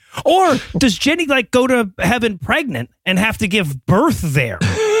underdeveloped? Or does Jenny like go to heaven pregnant and have to give birth there?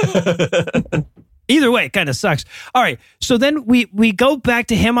 Either way, it kind of sucks. All right. So then we go back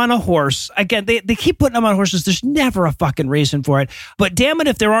to him on a horse. Again, they keep putting him on horses. There's never a fucking reason for it. But damn it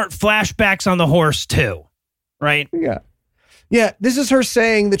if there aren't flashbacks on the horse too. Right? Yeah. Yeah, this is her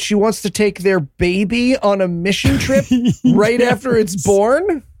saying that she wants to take their baby on a mission trip right after it's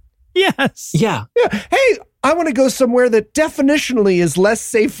born. Yes. Yeah. Yeah. Hey, I want to go somewhere that definitionally is less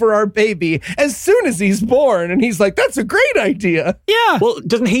safe for our baby as soon as he's born. And he's like, that's a great idea. Yeah. Well,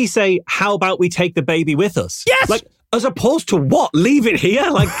 doesn't he say, how about we take the baby with us? Yes. Like, as opposed to what? Leave it here?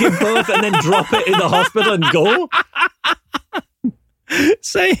 Like, give birth and then drop it in the hospital and go?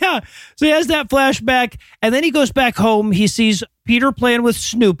 So he has that flashback, and then he goes back home. He sees Peter playing with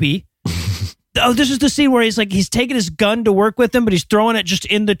Snoopy, Oh, this is the scene where he's taking his gun to work with him, but he's throwing it just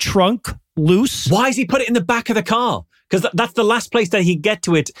in the trunk, loose. Why does he put it in the back of the car? Because that's the last place that he'd get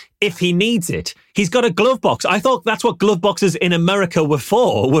to it if he needs it. He's got a glove box. I thought that's what glove boxes in America were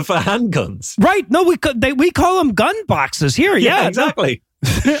for handguns. Right. No, we call them gun boxes here. Yeah, exactly.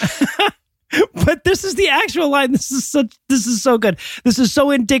 But this is the actual line. This is so good. This is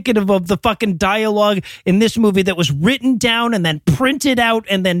so indicative of the fucking dialogue in this movie that was written down and then printed out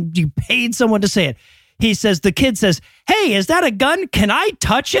and then you paid someone to say it. The kid says, "Hey, is that a gun? Can I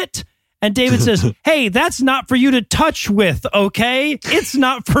touch it?" And David says, "Hey, that's not for you to touch with, okay? It's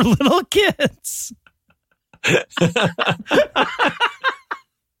not for little kids."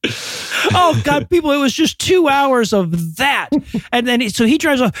 Oh, God, people, it was just 2 hours of that. And then so he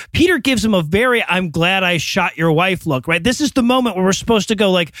drives off. Peter gives him a very, "I'm glad I shot your wife" look, right? This is the moment where we're supposed to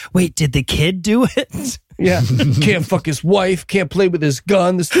go like, wait, did the kid do it? Yeah. Can't fuck his wife. Can't play with his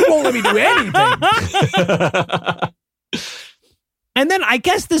gun. This dude won't let me do anything. And then I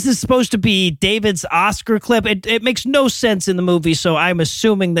guess this is supposed to be David's Oscar clip. It makes no sense in the movie, so I'm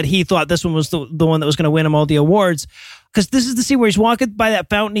assuming that he thought this one was the one that was going to win him all the awards. Because this is the scene where he's walking by that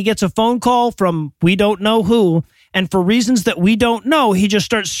fountain. He gets a phone call from we don't know who. And for reasons that we don't know, he just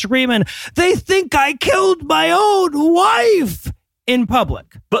starts screaming, "They think I killed my own wife," in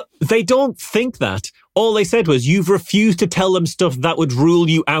public. But they don't think that. All they said was, "You've refused to tell them stuff that would rule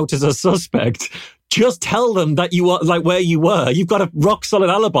you out as a suspect. Just tell them that you are like where you were. You've got a rock solid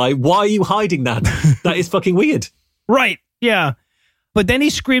alibi. Why are you hiding that?" That is fucking weird. Right. Yeah. But then he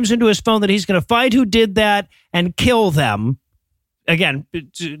screams into his phone that he's going to find who did that and kill them. Again,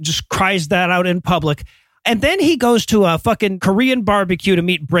 just cries that out in public. And then he goes to a fucking Korean barbecue to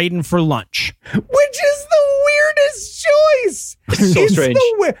meet Braden for lunch. Which is the weirdest choice. So strange.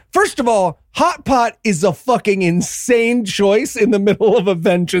 First of all, hot pot is a fucking insane choice in the middle of a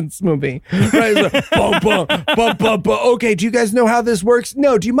vengeance movie. Right? It's like, okay, do you guys know how this works?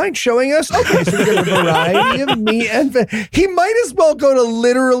 No, do you mind showing us? Okay, so we got a variety of meat and he might as well go to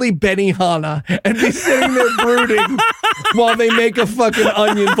literally Benihana and be sitting there brooding while they make a fucking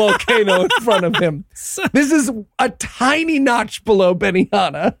onion volcano in front of him. This is a tiny notch below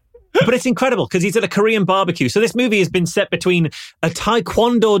Benihana. But it's incredible because he's at a Korean barbecue. So this movie has been set between a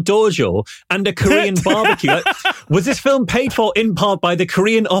Taekwondo dojo and a Korean barbecue. Was this film paid for in part by the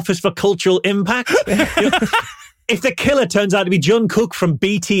Korean Office for Cultural Impact? If the killer turns out to be Jungkook from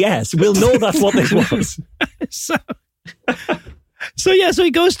BTS, we'll know that's what this was. So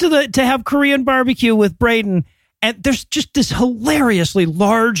he goes to have Korean barbecue with Braden, and there's just this hilariously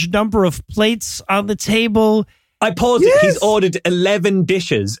large number of plates on the table. I paused it. He's ordered 11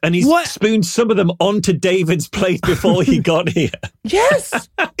 dishes and he's spooned some of them onto David's plate before he got here. Yes.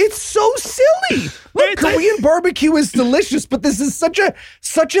 It's so silly. Look, Korean barbecue is delicious, but this is such a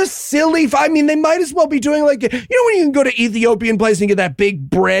silly. I mean, they might as well be doing like, when you can go to Ethiopian place and get that big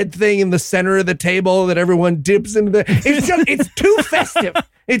bread thing in the center of the table that everyone dips into it's too festive.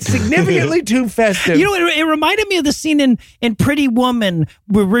 It's significantly too festive. It reminded me of the scene in Pretty Woman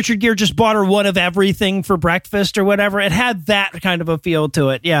where Richard Gere just bought her one of everything for breakfast or whatever. It had that kind of a feel to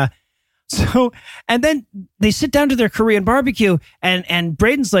it. Yeah. So, and then they sit down to their Korean barbecue and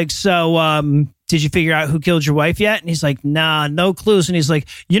Braden's like, "So, did you figure out who killed your wife yet?" And he's like, "Nah, no clues." And he's like,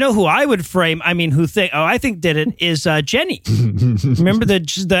 "You know who I would frame? I think did it is Jenny. Remember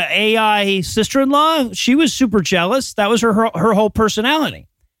the AI sister-in-law? She was super jealous. That was her whole personality."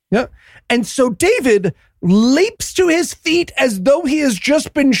 Yeah. And so David leaps to his feet as though he has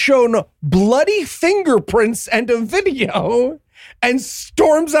just been shown bloody fingerprints and a video and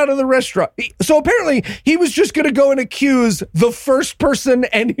storms out of the restaurant. So apparently he was just going to go and accuse the first person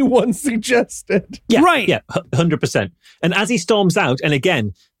anyone suggested. Yeah, right. Yeah, 100%. And as he storms out, and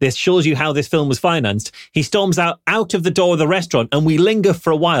again, this shows you how this film was financed, he storms out of the door of the restaurant, and we linger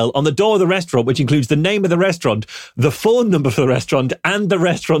for a while on the door of the restaurant, which includes the name of the restaurant, the phone number for the restaurant, and the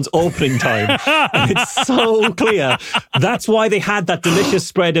restaurant's opening time. And it's so clear. That's why they had that delicious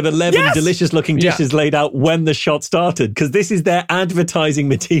spread of 11 delicious-looking dishes laid out when the shot started, because this is their advertising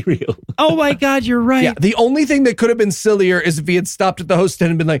material. Oh my God, you're right. Yeah, the only thing that could have been sillier is if he had stopped at the host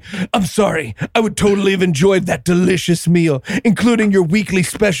stand and been like, "I'm sorry, I would totally have enjoyed that delicious meal, including your weekly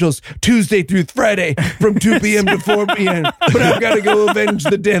specials, Tuesday through Friday from 2 p.m. to 4 p.m. But I've got to go avenge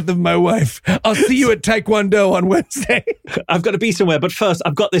the death of my wife. I'll see you at Taekwondo on Wednesday." I've got to be somewhere, but first,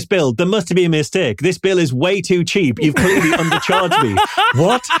 I've got this bill. There must be a mistake. This bill is way too cheap. You've clearly undercharged me.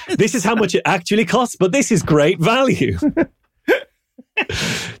 What? This is how much it actually costs, but this is great value.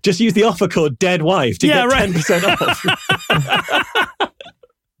 Just use the offer code DEADWIFE to get 10% off.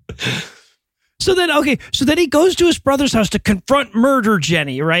 So then he goes to his brother's house to confront Murder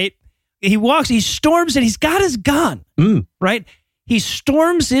Jenny, right? he storms and he's got his gun, right? He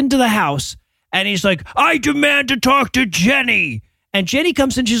storms into the house and he's like, I demand to talk to Jenny. And Jenny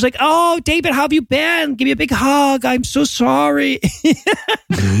comes in. She's like, oh, David, how have you been? Give me a big hug. I'm so sorry.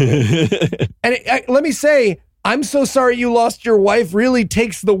 And let me say, I'm so sorry you lost your wife really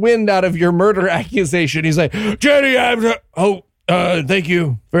takes the wind out of your murder accusation. He's like, Jenny, thank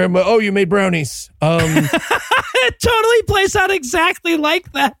you very much. Oh, you made brownies. It totally plays out exactly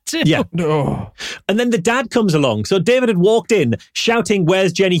like that, too. Yeah. Oh. And then the dad comes along. So David had walked in shouting,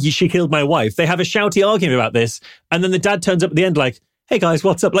 where's Jenny? She killed my wife. They have a shouty argument about this. And then the dad turns up at the end like, hey guys,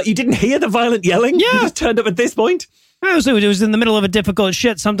 what's up? Like, you didn't hear the violent yelling? Yeah. You just turned up at this point? It was in the middle of a difficult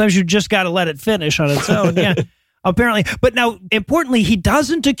shit. Sometimes you just got to let it finish on its own. Yeah. Apparently. But now, importantly, he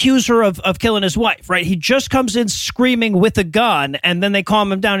doesn't accuse her of killing his wife, right? He just comes in screaming with a gun, and then they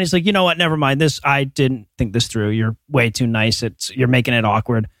calm him down. He's like, you know what? Never mind. I didn't think this through. You're way too nice. You're making it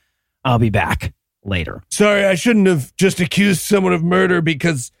awkward. I'll be back later. Sorry, I shouldn't have just accused someone of murder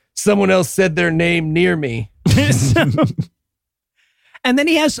because someone else said their name near me. And then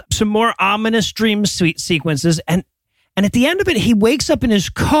he has some more ominous dream sequences, and at the end of it, he wakes up in his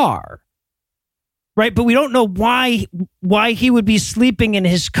car. Right, but we don't know why he would be sleeping in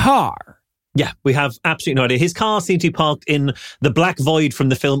his car. Yeah, we have absolutely no idea. His car seems to be parked in the black void from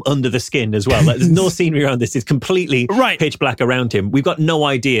the film Under the Skin as well. Like, there's no scenery around this. It's completely pitch black around him. We've got no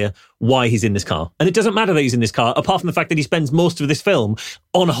idea why he's in this car. And it doesn't matter that he's in this car, apart from the fact that he spends most of this film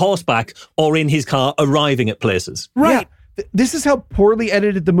on horseback or in his car arriving at places. Right. Yeah. This is how poorly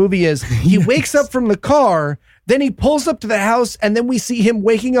edited the movie is. He wakes up from the car, then he pulls up to the house, and then we see him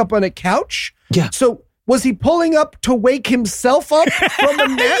waking up on a couch. Yeah. So was he pulling up to wake himself up from a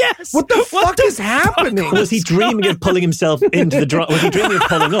nap? Yes. What the fuck is happening? Was he dreaming of pulling himself into the drop? Was he dreaming of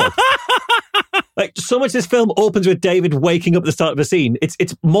pulling up? Like, so much this film opens with David waking up at the start of a scene.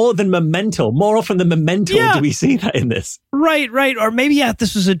 It's more than Memento. More often than Memento do we see that in this. Right. Or maybe,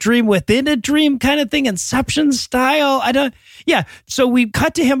 this was a dream within a dream kind of thing, Inception style. So we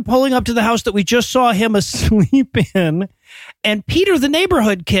cut to him pulling up to the house that we just saw him asleep in. And Peter, the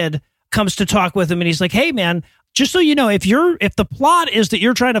neighborhood kid, comes to talk with him, and he's like, hey, man, just so you know, if the plot is that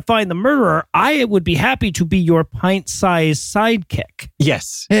you're trying to find the murderer, I would be happy to be your pint-sized sidekick.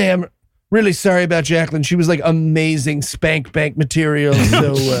 Yes. Hey, I'm really sorry about Jacqueline. She was like amazing spank bank material.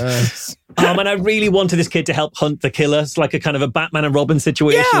 So, and I really wanted this kid to help hunt the killer. It's like a kind of a Batman and Robin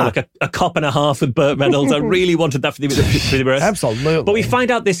situation, like a cop and a half with Burt Reynolds. I really wanted that for the rest. Absolutely. But we find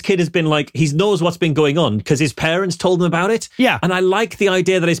out this kid has been like, he knows what's been going on because his parents told him about it. Yeah. And I like the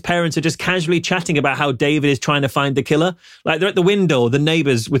idea that his parents are just casually chatting about how David is trying to find the killer. Like, they're at the window, the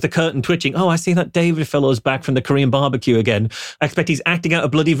neighbors with the curtain twitching. Oh, I see that David fellow's back from the Korean barbecue again. I expect he's acting out a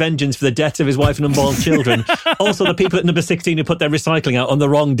bloody vengeance for the deaths of his wife and unborn children. Also, the people at number 16 who put their recycling out on the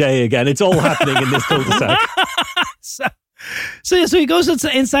wrong day again. It's all happening in this cul-de-sac. So he goes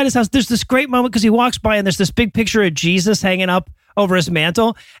inside his house. There's this great moment because he walks by and there's this big picture of Jesus hanging up over his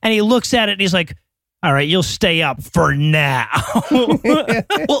mantle, and he looks at it and he's like, all right, you'll stay up for now.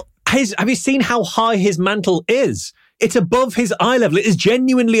 Well, have you seen how high his mantle is? It's above his eye level. It is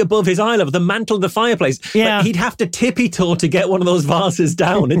genuinely above his eye level. The mantle of the fireplace. Yeah. Like, he'd have to tippy-toe to get one of those vases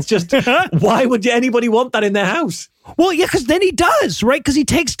down. It's just, why would anybody want that in their house? Well, yeah, because then he does, right? Because he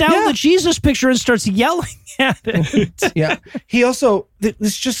takes down the Jesus picture and starts yelling at it. Yeah. He also, this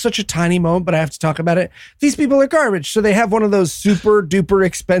is just such a tiny moment, but I have to talk about it. These people are garbage. So they have one of those super duper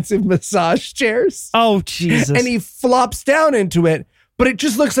expensive massage chairs. Oh, Jesus. And he flops down into it, but it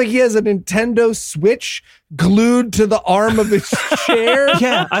just looks like he has a Nintendo Switch glued to the arm of his chair.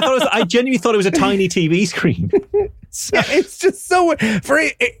 Yeah, I genuinely thought it was a tiny TV screen. Yeah, it's just so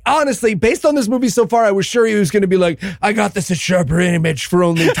honestly, based on this movie so far, I was sure he was going to be like, I got this at Sharper Image for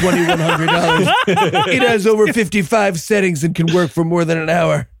only $2,100. It has over 55 settings and can work for more than an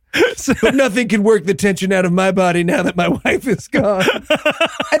hour. But nothing can work the tension out of my body now that my wife is gone.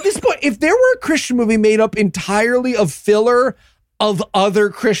 At this point, if there were a Christian movie made up entirely of filler of other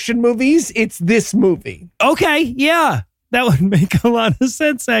Christian movies, it's this movie. Okay, yeah. That would make a lot of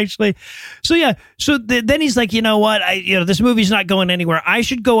sense, actually. So, yeah. So then he's like, you know what? This movie's not going anywhere. I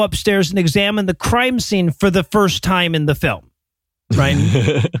should go upstairs and examine the crime scene for the first time in the film. Right?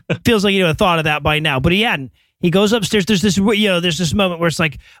 Feels like he would have thought of that by now, but he hadn't. He goes upstairs. There's this moment where it's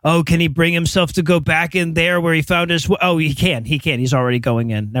like, oh, can he bring himself to go back in there where he found his? Oh, he can. He's already going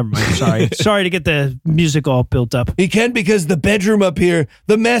in. Never mind. Sorry to get the music all built up. He can because the bedroom up here,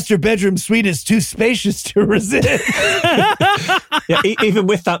 the master bedroom suite, is too spacious to resist. Yeah, even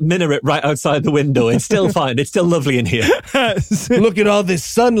with that minaret right outside the window, it's still fine. It's still lovely in here. Look at all this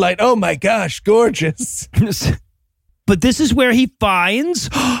sunlight. Oh my gosh, gorgeous. But this is where he finds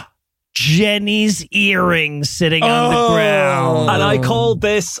Jenny's earring sitting on the ground. And I called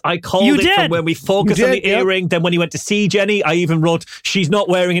this. I called You it did. from when we focused on the earring. Then when he went to see Jenny, I even wrote, she's not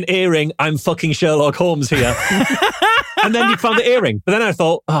wearing an earring. I'm fucking Sherlock Holmes here. And then you found the earring. But then I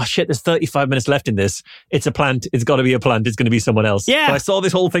thought, oh shit, there's 35 minutes left in this. It's a plant. It's got to be a plant. It's going to be someone else. Yeah. So I saw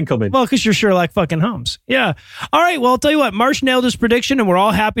this whole thing coming. Well, because you're Sherlock fucking Holmes. Yeah. All right. Well, I'll tell you what. Marsh nailed his prediction, and we're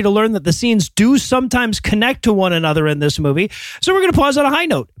all happy to learn that the scenes do sometimes connect to one another in this movie. So we're going to pause on a high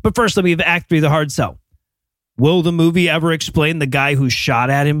note. But first, let me have Act 3, the hard sell. Will the movie ever explain the guy who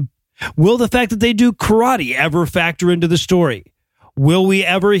shot at him? Will the fact that they do karate ever factor into the story? Will we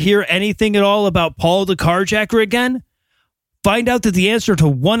ever hear anything at all about Paul the carjacker again? Find out that the answer to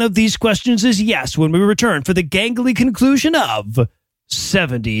one of these questions is yes when we return for the gangly conclusion of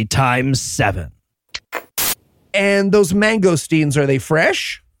 70 times 7. And those mangosteens, are they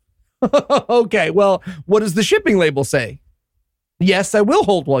fresh? Okay, well, what does the shipping label say? Yes, I will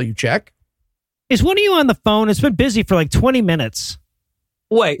hold while you check. Is one of you on the phone? It's been busy for like 20 minutes.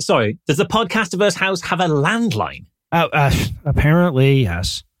 Wait, sorry. Does the Podcastiverse house have a landline? Apparently,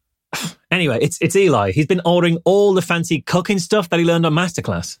 yes. Anyway, it's Eli. He's been ordering all the fancy cooking stuff that he learned on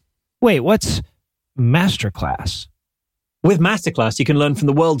Masterclass. Wait, what's Masterclass? With Masterclass, you can learn from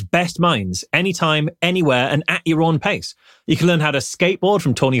the world's best minds, anytime, anywhere, and at your own pace. You can learn how to skateboard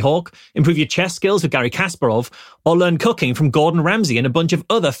from Tony Hawk, improve your chess skills with Gary Kasparov, or learn cooking from Gordon Ramsay and a bunch of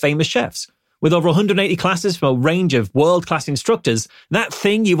other famous chefs. With over 180 classes from a range of world-class instructors, that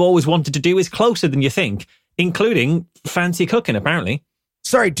thing you've always wanted to do is closer than you think, including fancy cooking, apparently.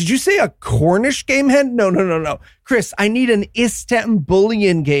 Sorry, did you say a Cornish game hen? No. Chris, I need an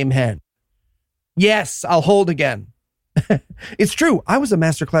Istanbulian game hen. Yes, I'll hold again. It's true. I was a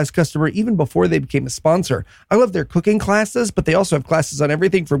Masterclass customer even before they became a sponsor. I love their cooking classes, but they also have classes on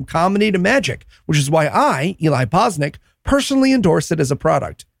everything from comedy to magic, which is why I, Eli Posnick, personally endorse it as a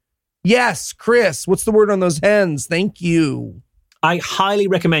product. Yes, Chris, what's the word on those hens? Thank you. I highly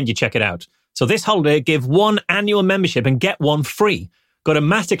recommend you check it out. So this holiday, give one annual membership and get one free. Go to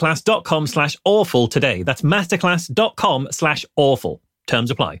masterclass.com/awful today. That's masterclass.com/awful. Terms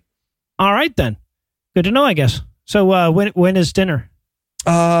apply. All right, then. Good to know, I guess. So when is dinner?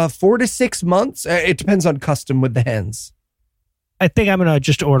 4 to 6 months. It depends on custom with the hens. I think I'm going to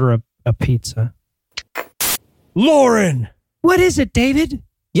just order a pizza. Lauren! What is it, David?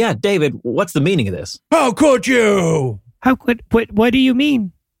 Yeah, David, what's the meaning of this? How could you? How could... What do you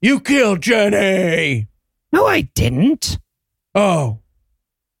mean? You killed Jenny! No, I didn't. Oh.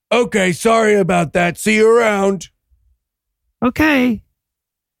 Okay, sorry about that. See you around. Okay.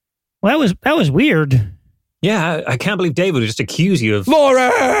 Well, that was weird. Yeah, I can't believe David would just accuse you of...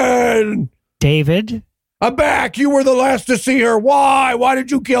 Lauren! David? I'm back. You were the last to see her. Why? Why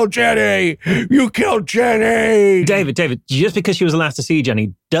did you kill Jenny? You killed Jenny. David, just because she was the last to see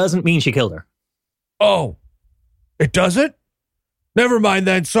Jenny doesn't mean she killed her. Oh, it doesn't? Never mind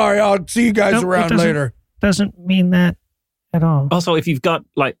then. Sorry, I'll see you guys around later. Doesn't mean that at all. Also, if you've got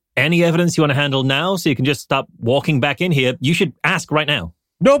any evidence you want to handle now so you can just stop walking back in here, you should ask right now.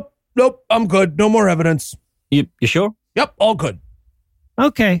 Nope. I'm good. No more evidence. You sure? Yep, all good.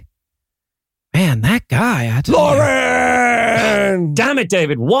 Okay. Man, that guy. Lauren! Damn it,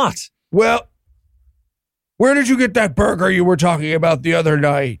 David. What? Well, where did you get that burger you were talking about the other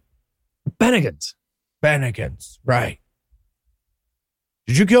night? Bennigan's. Bennigan's, right.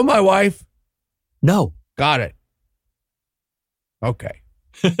 Did you kill my wife? No. Got it. Okay.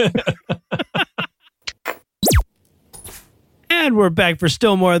 And we're back for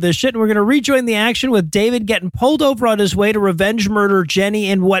still more of this shit. And we're going to rejoin the action with David getting pulled over on his way to revenge murder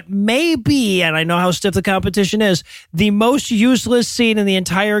Jenny in what may be, and I know how stiff the competition is, the most useless scene in the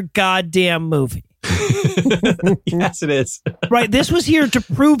entire goddamn movie. Yes, it is. Right. This was here to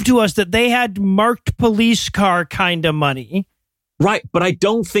prove to us that they had marked police car kind of money. Right, but I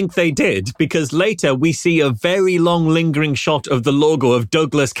don't think they did, because later we see a very long lingering shot of the logo of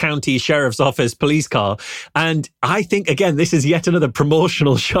Douglas County Sheriff's Office police car. And I think, again, this is yet another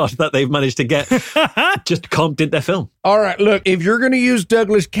promotional shot that they've managed to get just comped in their film. All right, look, if you're going to use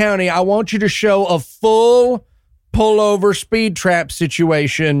Douglas County, I want you to show a full pullover speed trap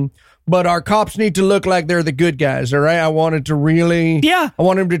situation. But our cops need to look like they're the good guys, all right? I wanted to really... Yeah. I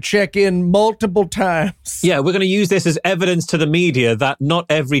want him to check in multiple times. Yeah, we're going to use this as evidence to the media that not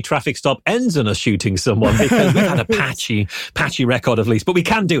every traffic stop ends in us shooting someone, because we've had a patchy record of least, but we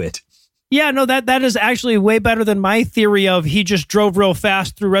can do it. Yeah, no, that is actually way better than my theory of he just drove real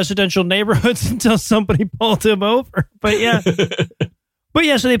fast through residential neighborhoods until somebody pulled him over. But yeah. But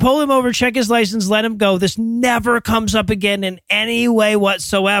yeah, so they pull him over, check his license, let him go. This never comes up again in any way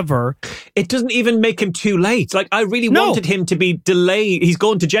whatsoever. it doesn't even make him too late. Like, I really wanted him to be delayed. He's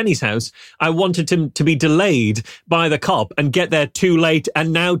gone to Jenny's house. I wanted him to be delayed by the cop and get there too late.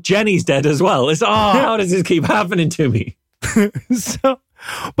 And now Jenny's dead as well. It's, how does this keep happening to me?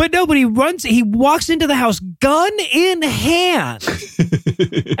 But nobody runs. He walks into the house, gun in hand,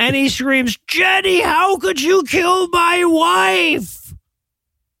 and he screams, "Jenny, how could you kill my wife?"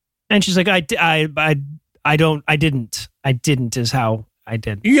 And she's like, "I didn't is how I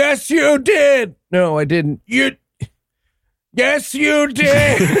did." Yes, you did. No, I didn't. Yes, you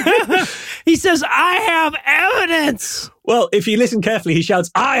did. He says, "I have evidence." Well, if you listen carefully, he shouts,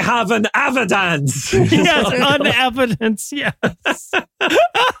 "I have an evidence." Yes, an evidence. Yes.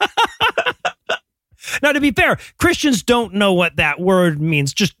 Now, to be fair, Christians don't know what that word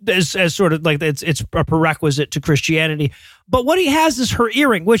means, just as sort of like it's a prerequisite to Christianity. But what he has is her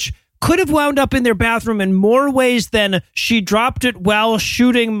earring, which could have wound up in their bathroom in more ways than she dropped it while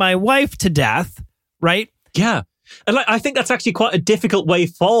shooting my wife to death, right? Yeah. And I think that's actually quite a difficult way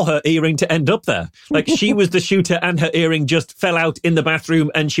for her earring to end up there. Like, she was the shooter and her earring just fell out in the bathroom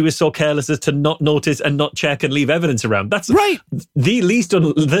and she was so careless as to not notice and not check and leave evidence around. That's right. The least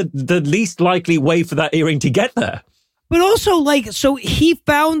likely way for that earring to get there. But also, like, so he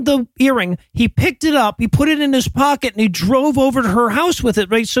found the earring, he picked it up, he put it in his pocket, and he drove over to her house with it,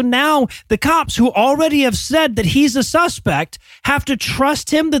 right? So now the cops, who already have said that he's a suspect, have to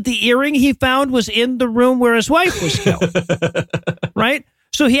trust him that the earring he found was in the room where his wife was killed, right?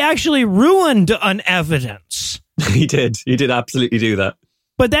 So he actually ruined an evidence. He did absolutely do that.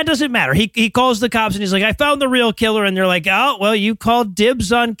 But that doesn't matter. He calls the cops and he's like, "I found the real killer." And they're like, "Oh, well, you called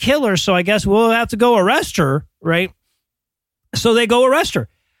dibs on killer, so I guess we'll have to go arrest her," right? So they go arrest her.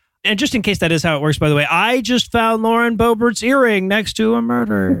 And just in case that is how it works, by the way, I just found Lauren Boebert's earring next to a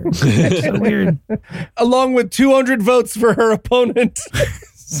murder. It's so weird. Along with 200 votes for her opponent.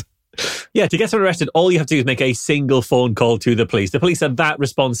 Yeah, to get someone arrested, all you have to do is make a single phone call to the police. The police are that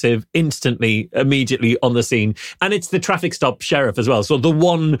responsive instantly, immediately on the scene. And it's the traffic stop sheriff as well. So the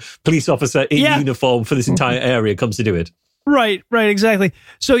one police officer in uniform for this entire area comes to do it. Right, exactly.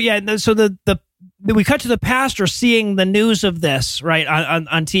 So we cut to the pastor seeing the news of this, right,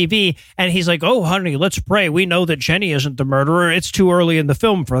 on TV, and he's like, "Oh, honey, let's pray. We know that Jenny isn't the murderer. It's too early in the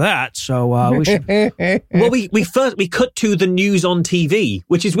film for that, so we should..." Well, we cut to the news on TV,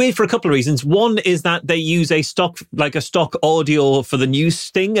 which is weird for a couple of reasons. One is that they use a stock audio for the news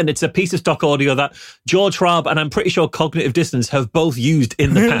sting, and it's a piece of stock audio that George Raab and I'm pretty sure Cognitive Dissonance have both used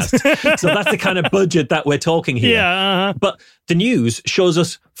in the past. So that's the kind of budget that we're talking here. Yeah. But the news shows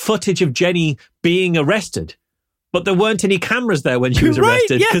us footage of Jenny being arrested. But there weren't any cameras there when she was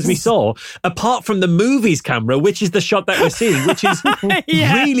arrested, because we saw, apart from the movie's camera, which is the shot that we're seeing, which is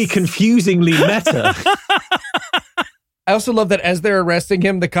really confusingly meta. I also love that as they're arresting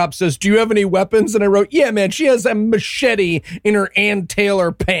him, the cop says, "Do you have any weapons?" And I wrote, "Yeah, man, she has a machete in her Ann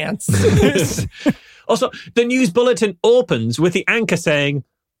Taylor pants." Also, the news bulletin opens with the anchor saying,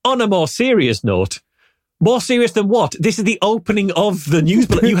 "On a more serious note." More serious than what? This is the opening of the news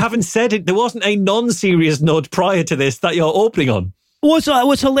bulletin. You haven't said it. There wasn't a non-serious note prior to this that you're opening on.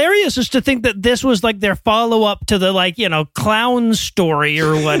 What's hilarious is to think that this was like their follow-up to the, clown story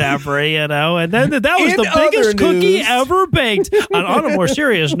or whatever, and then that was the biggest cookie ever baked. On a more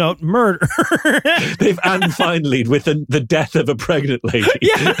serious note, murder. They've and finally with the death of a pregnant lady.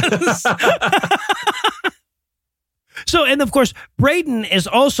 Yes. So, and of course, Braden is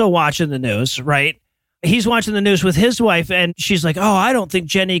also watching the news, right? He's watching the news with his wife, and she's like, "Oh, I don't think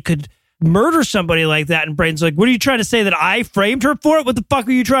Jenny could murder somebody like that." And Braden's like, "What are you trying to say, that I framed her for it? What the fuck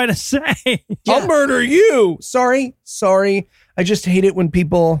are you trying to say?" I'll murder you. Sorry. I just hate it when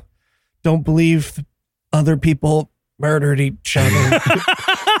people don't believe other people murdered each other.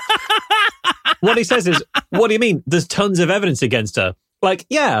 What he says is, "What do you mean? There's tons of evidence against her." Like,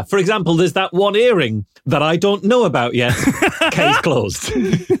 yeah, for example, there's that one earring that I don't know about yet. Case closed.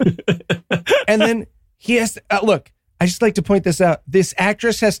 And then he has to, look, I just like to point this out. This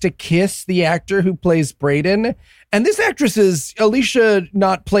actress has to kiss the actor who plays Braden. And this actress is, Alicia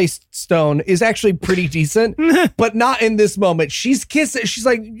Not Placed Stone, is actually pretty decent, but not in this moment. She's kissing. She's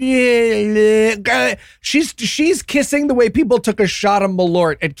like, yeah, she's kissing the way people took a shot of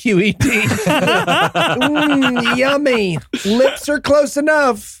Malort at QED. Yummy. Lips are close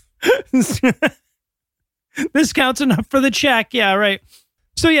enough. This counts enough for the check. Yeah, right.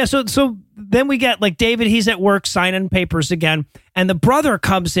 So then we get like David, he's at work signing papers again, and the brother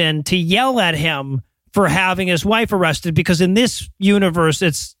comes in to yell at him for having his wife arrested, because in this universe,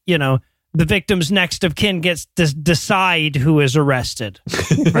 it's, the victim's next of kin gets to decide who is arrested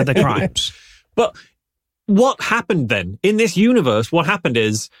for the crimes. But what happened then? In this universe, what happened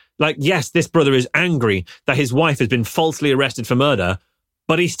is, like, yes, this brother is angry that his wife has been falsely arrested for murder,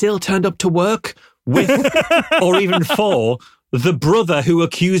 but he still turned up to work with, or even for, the brother who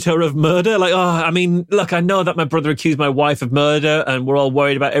accused her of murder. Like, I mean, look, I know that my brother accused my wife of murder and we're all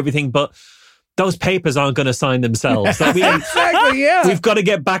worried about everything, but those papers aren't going to sign themselves. Like, Exactly, yeah. We've got to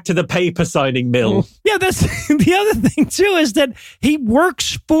get back to the paper signing mill. Yeah, that's the other thing, too, is that he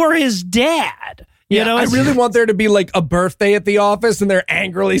works for his dad. You know, I really want there to be like a birthday at the office and they're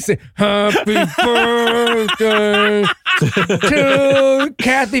angrily saying, "Happy birthday to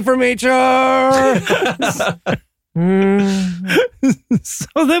Kathy from HR."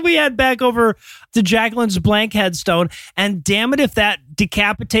 So then we head back over to Jacqueline's blank headstone, and damn it if that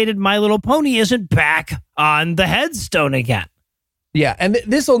decapitated My Little Pony isn't back on the headstone again. Yeah, and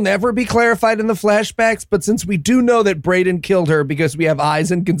this will never be clarified in the flashbacks, but since we do know that Braden killed her because we have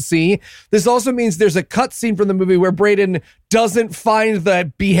eyes and can see, this also means there's a cutscene from the movie where Braden doesn't find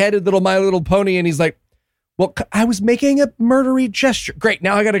the beheaded little My Little Pony, and he's like, well, I was making a murdery gesture. Great,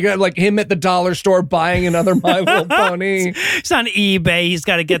 now I gotta go like him at the dollar store buying another My Little Pony. It's on eBay. He's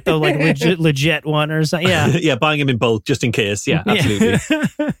got to get the like legit one or something. Yeah. Yeah, buying him in bulk just in case. Yeah, absolutely.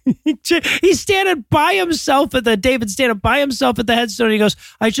 He's standing by himself at David's standing by himself at the headstone. And he goes,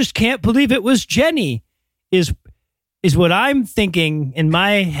 I just can't believe it was Jenny, is what I'm thinking in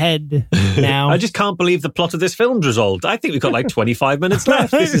my head now. I just can't believe the plot of this film's resolved. I think we've got like 25 minutes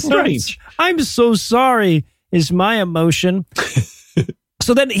left. This is strange. I'm so sorry is my emotion.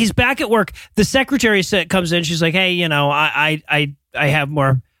 So then he's back at work. The secretary comes in. She's like, hey, you know, I have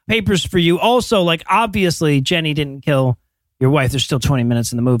more papers for you. Also, like, obviously, Jenny didn't kill your wife. There's still 20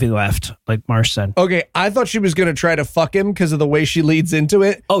 minutes in the movie left, like Marsh said. Okay, I thought she was going to try to fuck him because of the way she leads into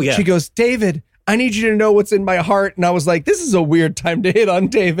it. Oh, yeah. She goes, David, I need you to know what's in my heart. And I was like, this is a weird time to hit on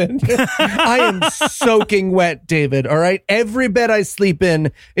David. I am soaking wet, David. All right. Every bed I sleep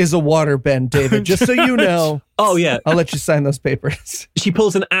in is a water bed, David. Just so you know. Oh, yeah. I'll let you sign those papers. She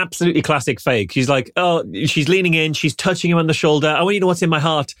pulls an absolutely classic fake. She's like, she's leaning in. She's touching him on the shoulder. I want you to know what's in my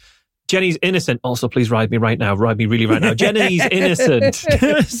heart. Jenny's innocent. Also, please ride me right now. Ride me really right now. Jenny's innocent.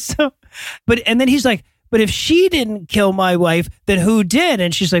 And then he's like, but if she didn't kill my wife, then who did?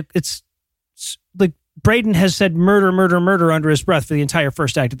 And she's like, it's like Braden has said murder, murder, murder under his breath for the entire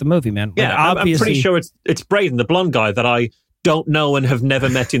first act of the movie, man. Yeah, like, I'm pretty sure it's Braden, the blonde guy that I don't know and have never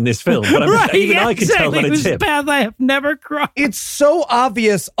met in this film. But I can tell that it's him. Path I have never crossed. It's so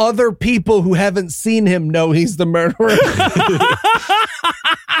obvious other people who haven't seen him know he's the murderer.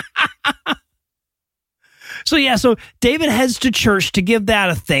 So David heads to church to give that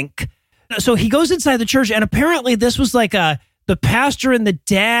a think. So he goes inside the church, and apparently this was like the pastor and the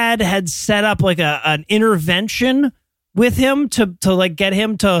dad had set up like an intervention with him to like get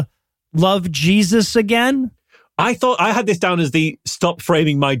him to love Jesus again. I thought I had this down as the stop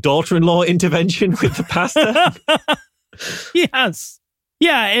framing my daughter-in-law intervention with the pastor. Yes.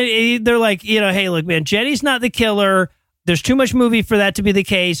 Yeah. They're like, you know, hey, look, man, Jenny's not the killer. There's too much movie for that to be the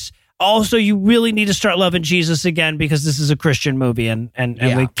case. Also, you really need to start loving Jesus again because this is a Christian movie and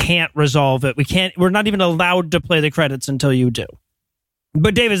we can't resolve it. We're not even allowed to play the credits until you do.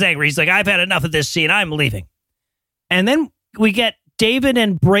 But David's angry. He's like, I've had enough of this scene. I'm leaving. And then we get David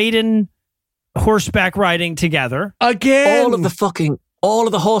and Braden horseback riding together. Again. All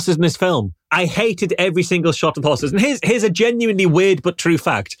of the horses in this film. I hated every single shot of the horses. And here's a genuinely weird but true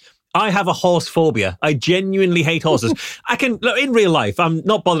fact. I have a horse phobia. I genuinely hate horses. In real life, I'm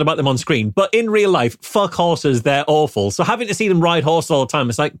not bothered about them on screen, but in real life, fuck horses, they're awful. So having to see them ride horses all the time,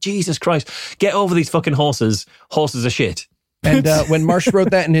 it's like, Jesus Christ, get over these fucking horses. Horses are shit. And when Marsh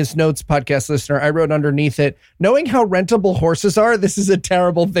wrote that in his notes, podcast listener, I wrote underneath it, knowing how rentable horses are, this is a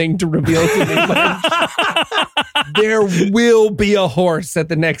terrible thing to reveal to me. There will be a horse at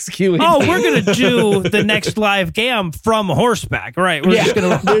the next Q&A. Oh, we're going to do the next live gam from horseback, right?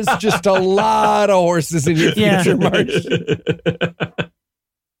 There's just a lot of horses in your future, Marsh.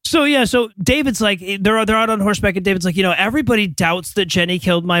 So David's like, they're out on horseback, and David's like, you know, everybody doubts that Jenny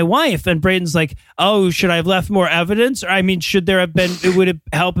killed my wife. And Braden's like, oh, should I have left more evidence? Or, I mean, should there have been, it would have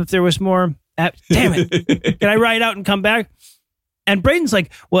helped if there was more. Damn it. Can I ride out and come back? And Braden's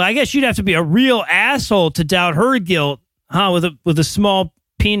like, well, I guess you'd have to be a real asshole to doubt her guilt, huh? With a small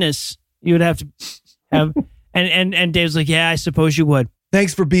penis, you would have to have. And Dave's like, yeah, I suppose you would.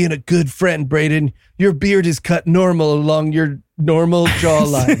 Thanks for being a good friend, Braden. Your beard is cut normal along your normal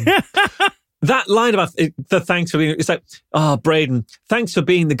jawline. That line about the thanks for being, it's like, Braden, thanks for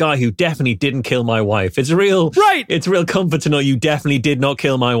being the guy who definitely didn't kill my wife. It's a real comfort to know you definitely did not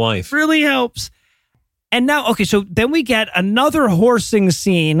kill my wife. Really helps. And now, okay, so then we get another horsing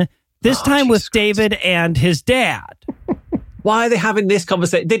scene This time with David and his dad. Why are they having this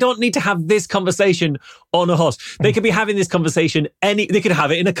conversation? They don't need to have this conversation on a horse. They could be having this conversation they could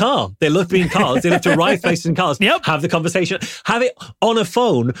have it in a car. They love being cars. They love to ride places in cars. Yep. Have the conversation. Have it on a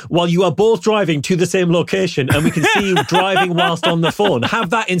phone while you are both driving to the same location and we can see you driving whilst on the phone. Have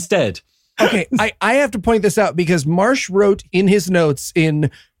that instead. Okay, I have to point this out because Marsh wrote in his notes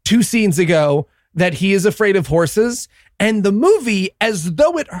in 2 scenes ago that he is afraid of horses. And the movie, as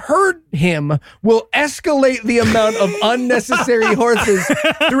though it heard him, will escalate the amount of unnecessary horses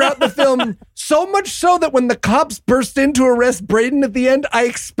throughout the film. So much so that when the cops burst in to arrest Braden at the end, I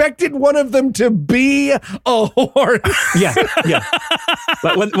expected one of them to be a horse. Yeah.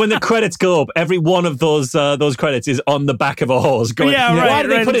 Like when the credits go up, every one of those credits is on the back of a horse. Going, Yeah, right, why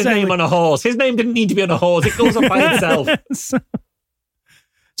did they right, put his exactly. name on a horse? His name didn't need to be on a horse. It goes up by itself.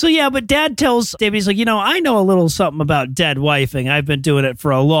 So yeah, but Dad tells David, he's like, I know a little something about dead wifing. I've been doing it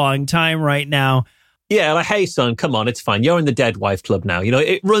for a long time right now. Yeah, like, hey, son, come on, it's fine. You're in the Dead Wife Club now.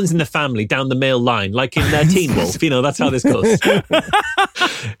 It runs in the family down the male line, like in Teen Wolf. That's how this goes.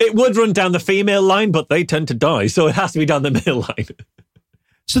 It would run down the female line, but they tend to die, so it has to be down the male line.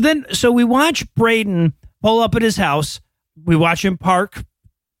 So we watch Braden pull up at his house. We watch him park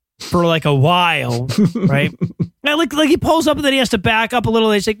for like a while, right? Now, like he pulls up and then he has to back up a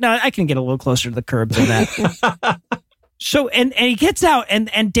little. He's like, no, I can get a little closer to the curb than that. So, and he gets out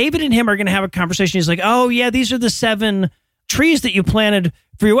and David and him are going to have a conversation. He's like, oh yeah, these are the 7 trees that you planted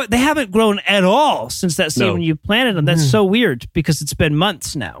for your, they haven't grown at all since that scene when you planted them. That's so weird because it's been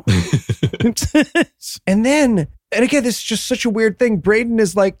months now. And again, this is just such a weird thing. Braden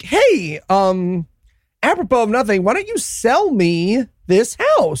is like, hey, apropos of nothing, why don't you sell me this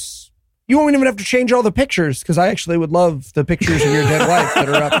house? You won't even have to change all the pictures because I actually would love the pictures of your dead wife that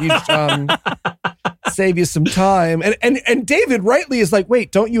are up. You just save you some time. And David rightly is like,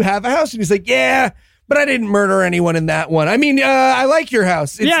 wait, don't you have a house? And he's like, yeah, but I didn't murder anyone in that one. I mean, I like your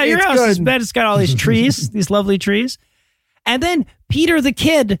house. Your house good. is bad. It's got all these trees, these lovely trees. And then Peter the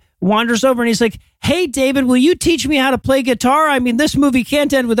kid wanders over and he's like, hey, David, will you teach me how to play guitar? I mean, this movie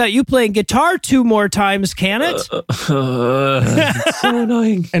can't end without you playing guitar 2 more times, can it? It's so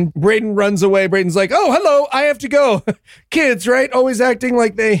annoying. And Braden runs away. Braden's like, oh, hello, I have to go. Kids, right? Always acting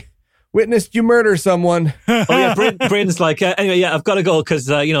like they witnessed you murder someone. Oh yeah, Braden's like, anyway, yeah, I've got to go because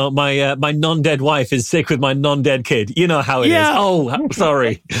my non-dead wife is sick with my non-dead kid. You know how it is. Oh,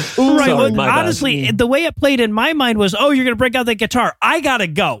 sorry. Right. Sorry, Well, my bad. honestly, the way it played in my mind was, oh, you're going to break out that guitar. I got to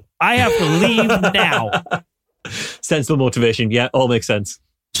go. I have to leave now. Sensible motivation. Yeah, all makes sense.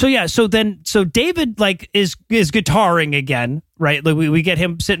 So yeah, so David is guitaring again, right? Like we get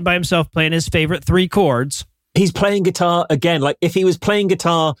him sitting by himself playing his favorite 3 chords. He's playing guitar again. Like if he was playing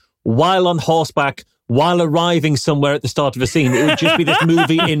guitar while on horseback, while arriving somewhere at the start of a scene, it would just be this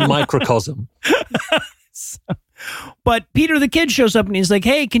movie in microcosm. But Peter the kid shows up and he's like,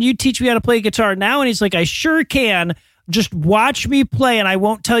 hey, can you teach me how to play guitar now? And he's like, I sure can. Just watch me play and I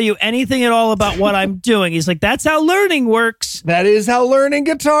won't tell you anything at all about what I'm doing. He's like, that's how learning works. That is how learning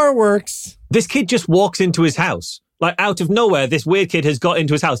guitar works. This kid just walks into his house. Like out of nowhere, this weird kid has got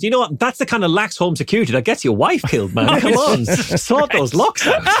into his house. You know what? That's the kind of lax home security that gets your wife killed, man. Come on, sort those locks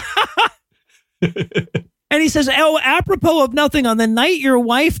out. And he says, oh, apropos of nothing, on the night your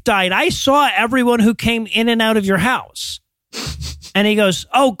wife died, I saw everyone who came in and out of your house. And he goes,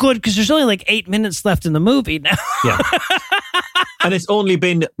 oh, good, because there's only like 8 minutes left in the movie now. Yeah. And it's only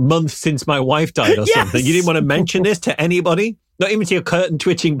been months since my wife died or something. You didn't want to mention this to anybody? Not even to your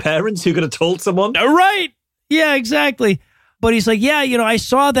curtain-twitching parents who could have told someone? Right. Yeah, exactly. But he's like, yeah, I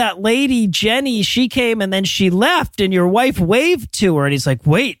saw that lady, Jenny, she came and then she left and your wife waved to her. And he's like,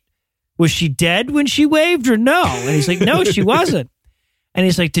 wait, was she dead when she waved or no? And he's like, no, she wasn't. And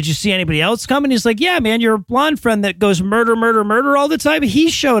he's like, did you see anybody else come? And he's like, yeah, man, your blonde friend that goes murder, murder, murder all the time. He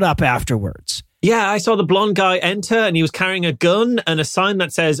showed up afterwards. Yeah, I saw the blonde guy enter and he was carrying a gun and a sign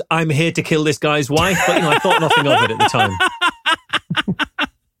that says, I'm here to kill this guy's wife. But, I thought nothing of it at the time.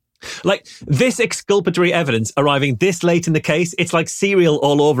 Like, this exculpatory evidence arriving this late in the case, it's like Serial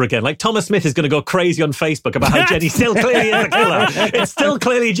all over again. Like, Thomas Smith is going to go crazy on Facebook about how Jenny still clearly is a killer. It's still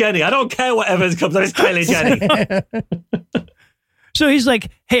clearly Jenny. I don't care what evidence comes up, it's clearly Jenny. So he's like,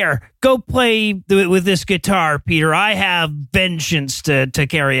 here, go play with this guitar, Peter. I have vengeance to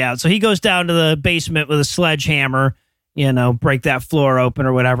carry out. So he goes down to the basement with a sledgehammer, break that floor open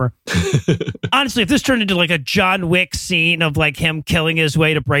or whatever. Honestly, if this turned into like a John Wick scene of like him killing his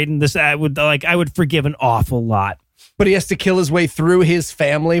way to Braden, I would forgive an awful lot. But he has to kill his way through his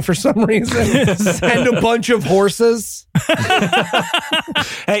family for some reason and a bunch of horses.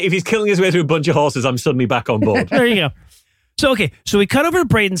 Hey, if he's killing his way through a bunch of horses, I'm suddenly back on board. There you go. So we cut over to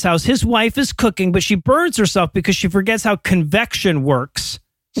Braden's house. His wife is cooking, but she burns herself because she forgets how convection works.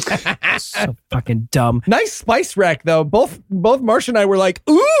 So fucking dumb. Nice spice rack, though. Both Marsh and I were like,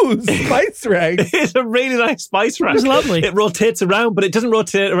 ooh, spice rack. It's a really nice spice rack. It's lovely. It rotates around, but it doesn't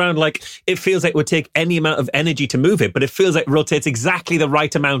rotate around like it feels like it would take any amount of energy to move it, but it feels like it rotates exactly the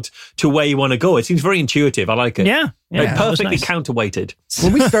right amount to where you want to go. It seems very intuitive. I like it. Yeah. Like perfectly nice. counterweighted.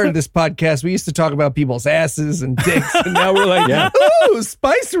 When we started this podcast, we used to talk about people's asses and dicks, and now we're like, ooh,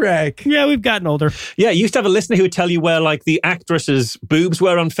 spice rack. Yeah, we've gotten older. Yeah, you used to have a listener who would tell you where like the actress's boobs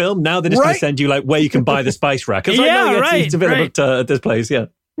were on film. Now they're just going to send you like where you can buy the spice rack. It's it's available at this place. Yeah.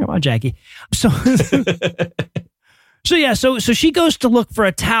 Come on, Jackie. So she goes to look for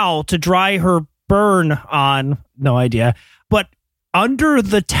a towel to dry her burn on. No idea. But under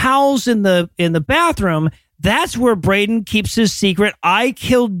the towels in the bathroom, that's where Braden keeps his secret I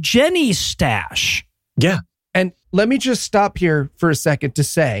killed Jenny stash. Yeah. And let me just stop here for a second to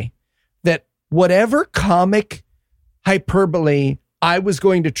say that whatever comic hyperbole I was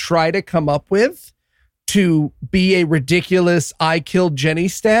going to try to come up with to be a ridiculous I killed Jenny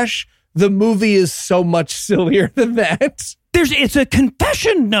stash, the movie is so much sillier than that. It's a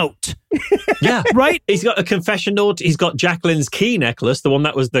confession note. Yeah. Right? He's got a confession note. He's got Jacqueline's key necklace, the one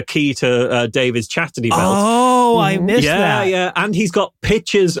that was the key to David's chastity belt. Oh, I missed that. Yeah. And he's got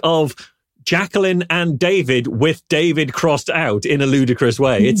pictures of Jacqueline and David with David crossed out in a ludicrous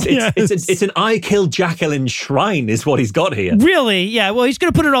way. It's an I killed Jacqueline shrine is what he's got here. Really? Yeah. Well, he's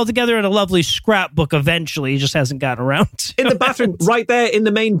going to put it all together in a lovely scrapbook eventually. He just hasn't gotten around to in the bathroom, right there in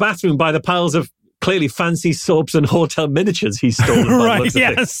the main bathroom by the piles of clearly fancy soaps and hotel miniatures he's stolen. Right,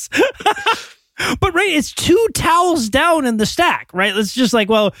 yes. But it's 2 towels down in the stack, right? It's just like,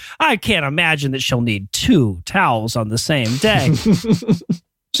 well, I can't imagine that she'll need 2 towels on the same day.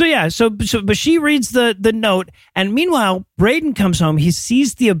 But she reads the note, and meanwhile, Braden comes home. He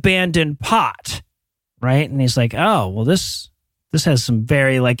sees the abandoned pot, right? And he's like, oh, well, this has some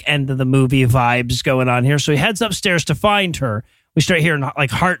very like end of the movie vibes going on here. So he heads upstairs to find her. We start hearing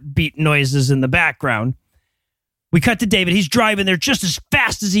like heartbeat noises in the background. We cut to David. He's driving there just as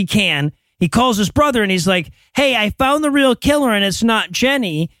fast as he can. He calls his brother and he's like, hey, I found the real killer and it's not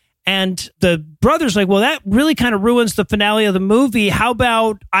Jenny. And the brother's like, well, that really kind of ruins the finale of the movie. How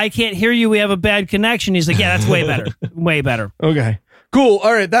about I can't hear you? We have a bad connection. He's like, yeah, that's way better. Way better. Okay. Cool.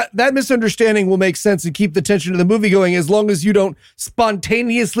 All right. That misunderstanding will make sense and keep the tension of the movie going as long as you don't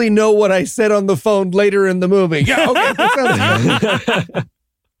spontaneously know what I said on the phone later in the movie. Yeah. Okay. That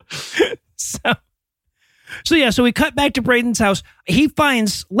sounds good. So we cut back to Braden's house. He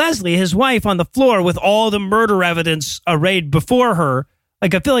finds Leslie, his wife, on the floor with all the murder evidence arrayed before her.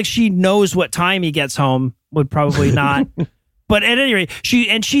 Like, I feel like she knows what time he gets home. Would probably not. But at any rate,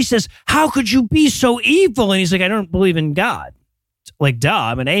 she says, how could you be so evil? And he's like, I don't believe in God. Like, duh,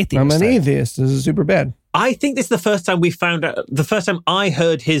 I'm an atheist. I'm an atheist. This is super bad. I think this is the first time we found out, the first time I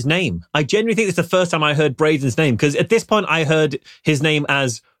heard his name. I genuinely think it's the first time I heard Braden's name, because at this point I heard his name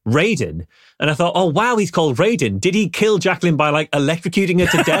as Raiden. And I thought, oh, wow, he's called Raiden. Did he kill Jacqueline by like electrocuting her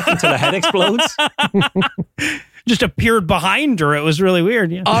to death until her head explodes? Just appeared behind her. It was really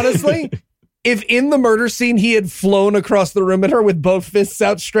weird. Yeah. Honestly, if in the murder scene he had flown across the room at her with both fists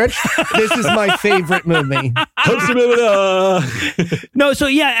outstretched, this is my favorite movie. No, so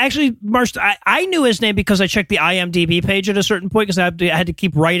yeah, actually, Marsh, I knew his name because I checked the IMDb page at a certain point because I had to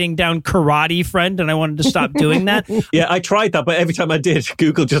keep writing down karate friend, and I wanted to stop doing that. Yeah, I tried that, but every time I did,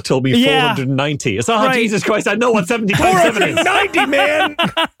 Google just told me 490. It's like, oh, Jesus Christ, I know what 75.7 is. 490, man!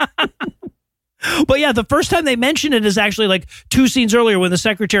 But yeah, the first time they mention it is actually like 2 scenes earlier when the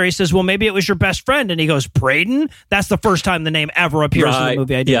secretary says, well, maybe it was your best friend. And he goes, Braden? That's the first time the name ever appears in the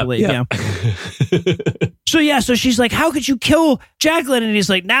movie, I do believe. Yeah. So she's like, how could you kill Jacqueline? And he's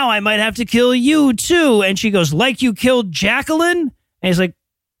like, now I might have to kill you too. And she goes, like you killed Jacqueline? And he's like,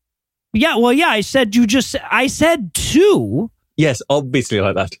 yeah, well, yeah, I said 2. Yes, obviously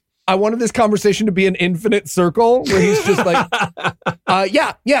like that. I wanted this conversation to be an infinite circle where he's just like,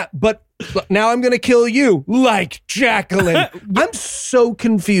 yeah, but now I'm going to kill you like Jacqueline. I'm so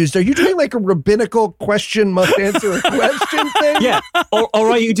confused. Are you doing like a rabbinical question must answer a question thing? Yeah. Or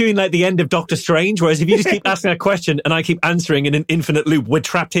are you doing like the end of Doctor Strange? Whereas if you just keep asking a question and I keep answering in an infinite loop, we're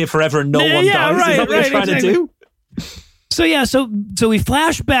trapped here forever and no one dies. Right, is that what you're trying to do? So yeah, so we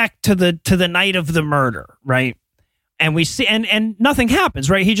flash back to the night of the murder, right? And we see, and nothing happens,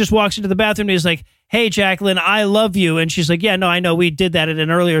 right? He just walks into the bathroom and he's like, hey, Jacqueline, I love you. And she's like, yeah, no, I know. We did that at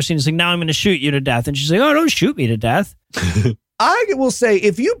an earlier scene. He's like, now I'm going to shoot you to death. And she's like, oh, don't shoot me to death. I will say,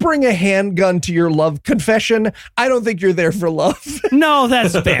 if you bring a handgun to your love confession, I don't think you're there for love. No,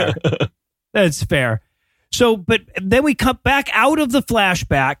 that's fair. That's fair. but then we cut back out of the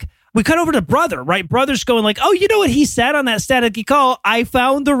flashback. We cut over to Brother, right? Brother's going like, oh, you know what he said on that staticky call? I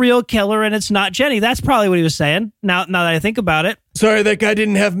found the real killer and it's not Jenny. That's probably what he was saying. Now that I think about it. Sorry, that guy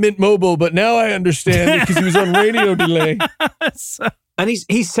didn't have Mint Mobile, but now I understand because he was on radio delay. And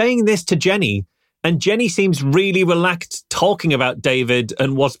he's saying this to Jenny, and Jenny seems really relaxed talking about David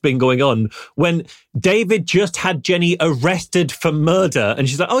and what's been going on when David just had Jenny arrested for murder. And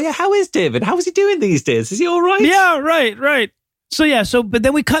she's like, oh yeah, how is David? How is he doing these days? Is he all right? Yeah, right. But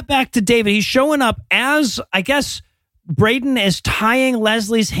then we cut back to David. He's showing up as, I guess, Braden is tying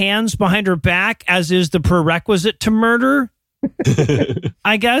Leslie's hands behind her back, as is the prerequisite to murder.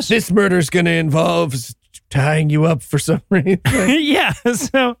 I guess. This murder's going to involve tying you up for some reason.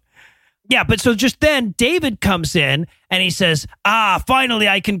 So just then David comes in and he says, finally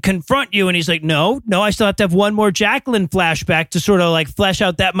I can confront you. And he's like, no, I still have to have one more Jacqueline flashback to sort of like flesh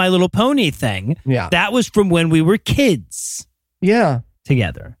out that My Little Pony thing. Yeah. That was from when we were kids. Yeah.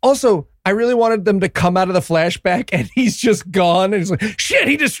 Together. Also, I really wanted them to come out of the flashback and he's just gone. And he's like, shit,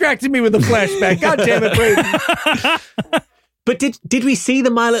 he distracted me with the flashback. God damn it, Braden. But did we see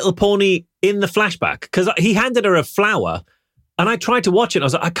the My Little Pony in the flashback? Because he handed her a flower and I tried to watch it. And I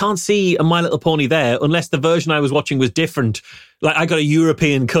was like, I can't see a My Little Pony there unless the version I was watching was different. Like I got a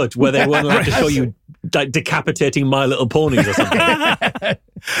European cut where they weren't allowed to show you like decapitating My Little Ponies or something.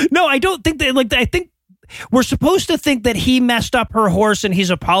 No, I don't think that. I think we're supposed to think that he messed up her horse and he's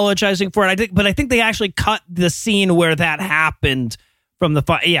apologizing for it. I think they actually cut the scene where that happened from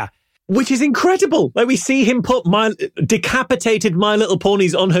the yeah. Which is incredible. Like we see him put decapitated My Little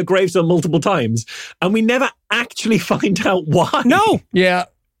Ponies on her gravestone multiple times, and we never actually find out why. No. Yeah.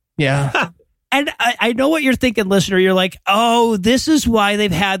 And I know what you're thinking, listener. You're like, oh, this is why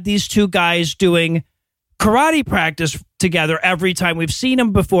they've had these two guys doing karate practice together every time we've seen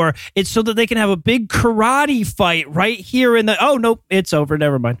them before. It's so that they can have a big karate fight right here in the... Oh, nope, it's over.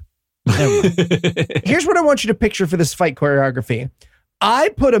 Never mind. Here's what I want you to picture for this fight choreography. I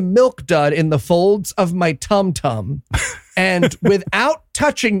put a milk dud in the folds of my tum-tum, and without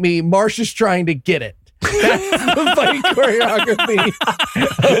touching me, Marsha's trying to get it. That's the fight choreography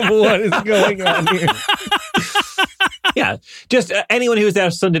of what is going on here. Yeah, just anyone who was there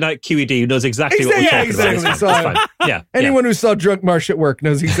Sunday night QED knows exactly what we're talking about. So, anyone who saw Drunk Marsh at work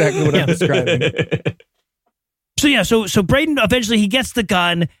knows exactly what I'm describing. So Braden eventually he gets the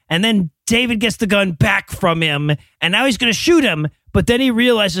gun, and then David gets the gun back from him, and now he's going to shoot him. But then he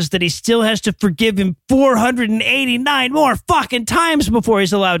realizes that he still has to forgive him 489 more fucking times before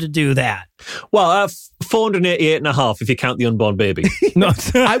he's allowed to do that. Well, 488 and a half if you count the unborn baby. No,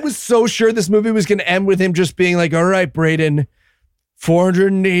 I was so sure this movie was going to end with him just being like, all right, Braden,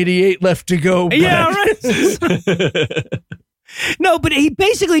 488 left to go. Bud. Yeah, right. No, but he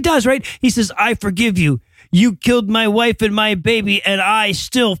basically does, right? He says, I forgive you. You killed my wife and my baby, and I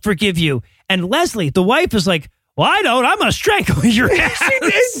still forgive you. And Leslie, the wife, is like, well, I don't. I'm going to strangle your ass.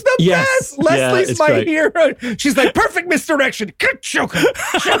 It's the best. Leslie's my hero. She's like, perfect misdirection. Choking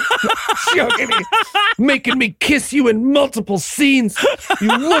me. Making me kiss you in multiple scenes. You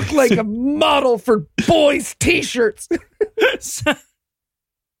look like a model for boys' t-shirts.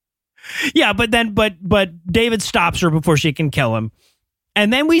 Yeah, but David stops her before she can kill him.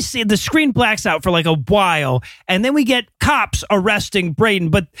 And then we see the screen blacks out for like a while, and then we get cops arresting Braden,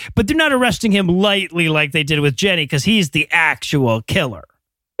 but they're not arresting him lightly like they did with Jenny, because he's the actual killer.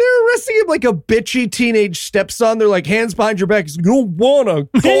 They're arresting him like a bitchy teenage stepson. They're like, hands behind your back. He's like, you don't wanna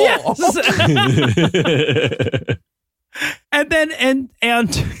go. And then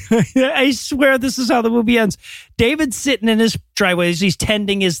I swear this is how the movie ends. David's sitting in his driveway as he's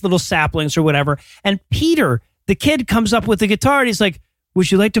tending his little saplings or whatever, and Peter, the kid, comes up with the guitar and he's like, would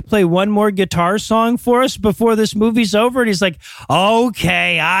you like to play one more guitar song for us before this movie's over? And he's like,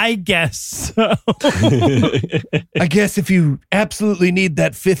 okay, I guess so. I guess if you absolutely need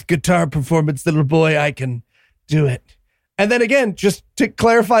that fifth guitar performance, little boy, I can do it. And then again, just to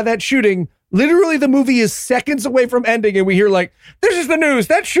clarify that shooting, literally the movie is seconds away from ending and we hear like, this is the news.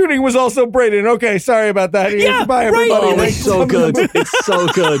 That shooting was also Braden. Okay, sorry about that. Yeah, goodbye, everybody. Oh, it's so good. It's so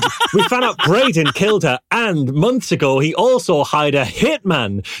good. We found out Braden killed her, and months ago he also hired a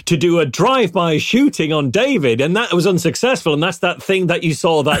hitman to do a drive-by shooting on David, and that was unsuccessful, and that's that thing that you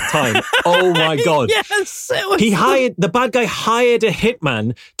saw that time. Oh my God. Yes. The bad guy hired a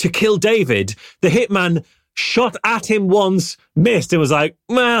hitman to kill David. The hitman shot at him once, missed, and was like,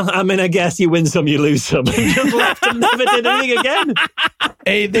 well, I mean, I guess you win some, you lose some. And just left and never did anything again.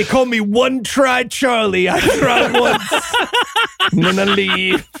 Hey, they call me One Try Charlie. I tried once. I'm gonna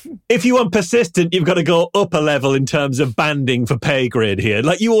leave. if you want persistent, you've got to go up a level in terms of banding for pay grade here.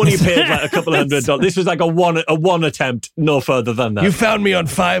 Like, you only paid like a couple $100. This was like a one attempt, no further than that. You found me on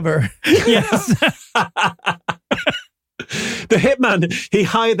Fiverr. Yes. The hitman, he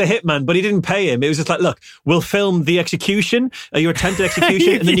hired the hitman, but he didn't pay him. It was just like, look, we'll film the execution, your attempted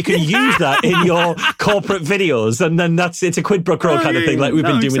execution, and then you can use that in your corporate videos. And then it's a quid pro quo kind of thing, like we've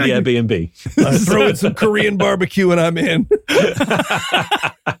been doing with the Airbnb. Throw in some Korean barbecue and I'm in.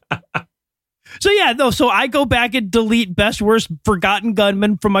 So I go back and delete best, worst, forgotten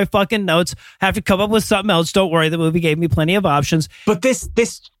gunman from my fucking notes. Have to come up with something else. Don't worry, the movie gave me plenty of options. But this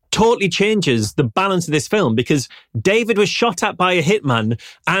totally changes the balance of this film, because David was shot at by a hitman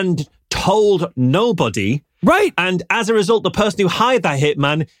and told nobody. Right. And as a result, the person who hired that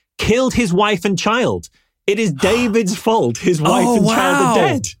hitman killed his wife and child. It is David's fault. His wife and child are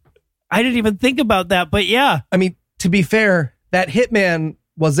dead. I didn't even think about that, but yeah. I mean, to be fair, that hitman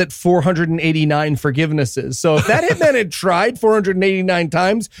was at 489 forgivenesses. So if that hitman had tried 489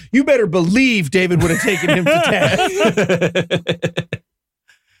 times, you better believe David would have taken him to task.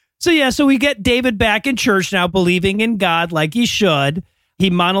 So we get David back in church now, believing in God like he should. He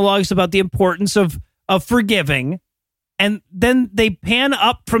monologues about the importance of forgiving. And then they pan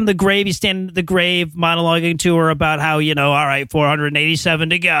up from the grave. He's standing at the grave, monologuing to her about how, all right, 487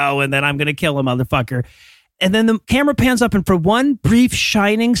 to go, and then I'm going to kill a motherfucker. And then the camera pans up, and for one brief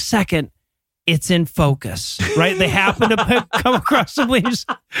shining second, it's in focus, right? They happen to come across some leaves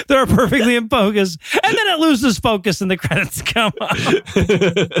that are perfectly in focus, and then it loses focus and the credits come up.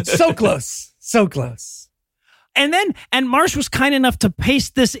 So close. So close. And Marsh was kind enough to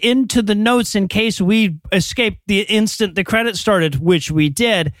paste this into the notes in case we escaped the instant the credits started, which we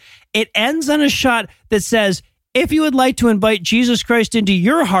did. It ends on a shot that says, if you would like to invite Jesus Christ into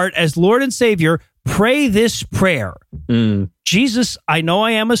your heart as Lord and Savior, pray this prayer. Jesus, I know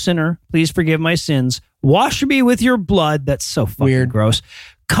I am a sinner. Please forgive my sins. Wash me with your blood. That's so fucking weird. Gross.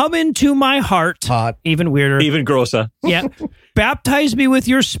 Come into my heart. Hot. Even weirder. Even grosser. Yeah. Baptize me with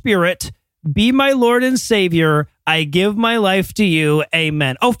your spirit. Be my Lord and Savior. I give my life to you.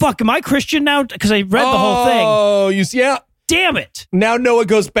 Amen. Oh, fuck. Am I Christian now? Because I read the whole thing. Oh, you see? Yeah. Damn it. Now Noah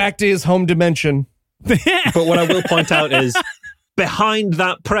goes back to his home dimension. But what I will point out is behind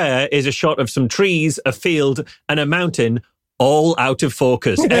that prayer is a shot of some trees, a field, and a mountain, all out of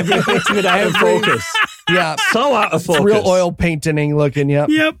focus. Every bit of it out of focus. Yeah. So out of focus. It's real oil painting looking, yep.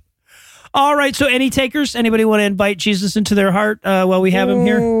 Yep. All right, so any takers? Anybody want to invite Jesus into their heart while we have him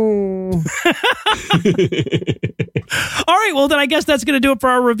here? All right, well, then I guess that's going to do it for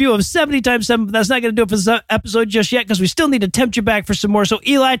our review of 70 times 7, but that's not going to do it for this episode just yet, because we still need to tempt you back for some more. So,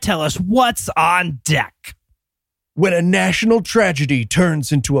 Eli, tell us, what's on deck? When a national tragedy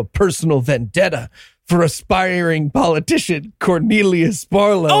turns into a personal vendetta for aspiring politician Cornelius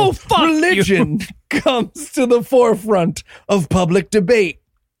Barlow, religion comes to the forefront of public debate.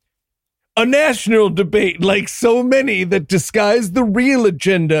 A national debate like so many that disguise the real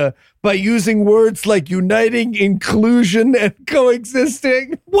agenda by using words like uniting, inclusion, and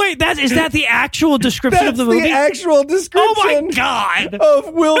coexisting. Wait, is that the actual description of the movie? That's the actual description. Oh my God.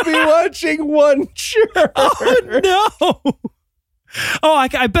 Of we'll be watching one church. Oh no. Oh,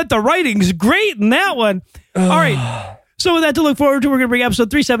 I bet the writing's great in that one. All right. So with that to look forward to, we're going to bring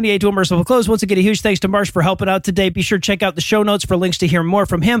episode 378 to a merciful close. Once again, a huge thanks to Marsh for helping out today. Be sure to check out the show notes for links to hear more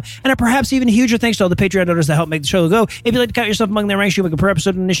from him. And perhaps even a huger thanks to all the Patreon donors that help make the show go. If you'd like to count yourself among their ranks, you make a per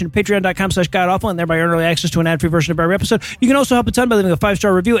episode donation to patreon.com/godawful and thereby earn early access to an ad-free version of every episode. You can also help a ton by leaving a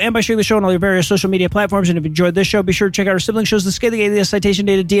 5-star review and by sharing the show on all your various social media platforms. And if you enjoyed this show, be sure to check out our sibling shows, The Scathing Atheist, Citation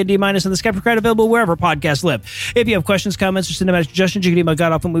Data, D&D Minus, and The Skeptic Crowd, available wherever podcasts live. If you have questions, comments, or cinematic suggestions, you can email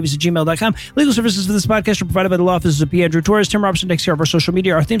godawfulmovies@gmail.com. Legal services for this podcast are provided by the law offices of P. Andrew Torres. Tim Robinson takes care of our social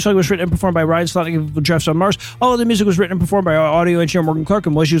media. Our theme song was written and performed by Ryan Slotnick of Drafts on Mars. All of the music was written and performed by our audio engineer Morgan Clark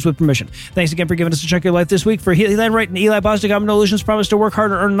and was used with permission. Thanks again for giving us a chunk of your life this week. For Eli Wright and Eli Bosnick, I'm No Illusions. Promise to work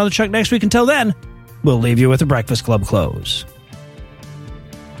hard and earn another chunk next week. Until then, we'll leave you with a Breakfast Club close.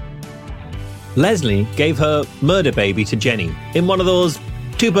 Leslie gave her murder baby to Jenny in one of those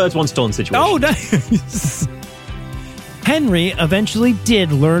two birds, one stone situations. Oh, nice. Henry eventually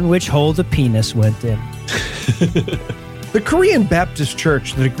did learn which hole the penis went in. The Korean Baptist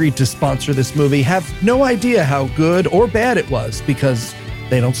Church that agreed to sponsor this movie have no idea how good or bad it was because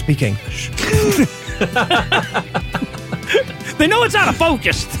they don't speak English. They know it's out of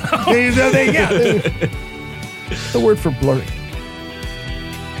focus. The word for blurry.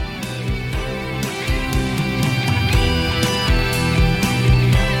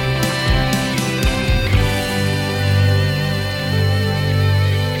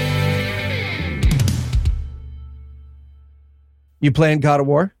 You playing God of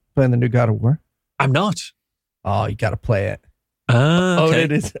War? Playing the new God of War? I'm not. Oh, you got to play it.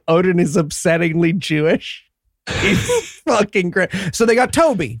 Okay. Odin is upsettingly Jewish. He's fucking great. So they got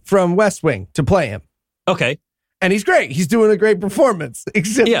Toby from West Wing to play him. Okay. And he's great. He's doing a great performance.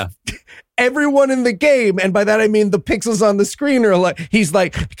 Except Yeah. everyone in the game, and by that I mean the pixels on the screen are like, he's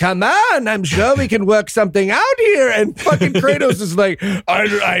like, come on, I'm sure we can work something out here. And fucking Kratos is like,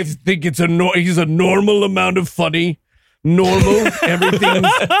 I think it's he's a normal amount of funny. Normal. Everything's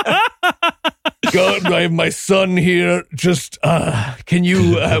good. I have my son here. Just, can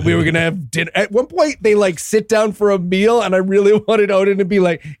you, we were going to have dinner. At one point, they like sit down for a meal, and I really wanted Odin to be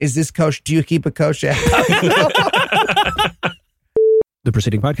like, is this kosher? Do you keep a kosher? The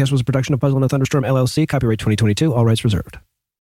preceding podcast was a production of Puzzle and a Thunderstorm LLC, copyright 2022, all rights reserved.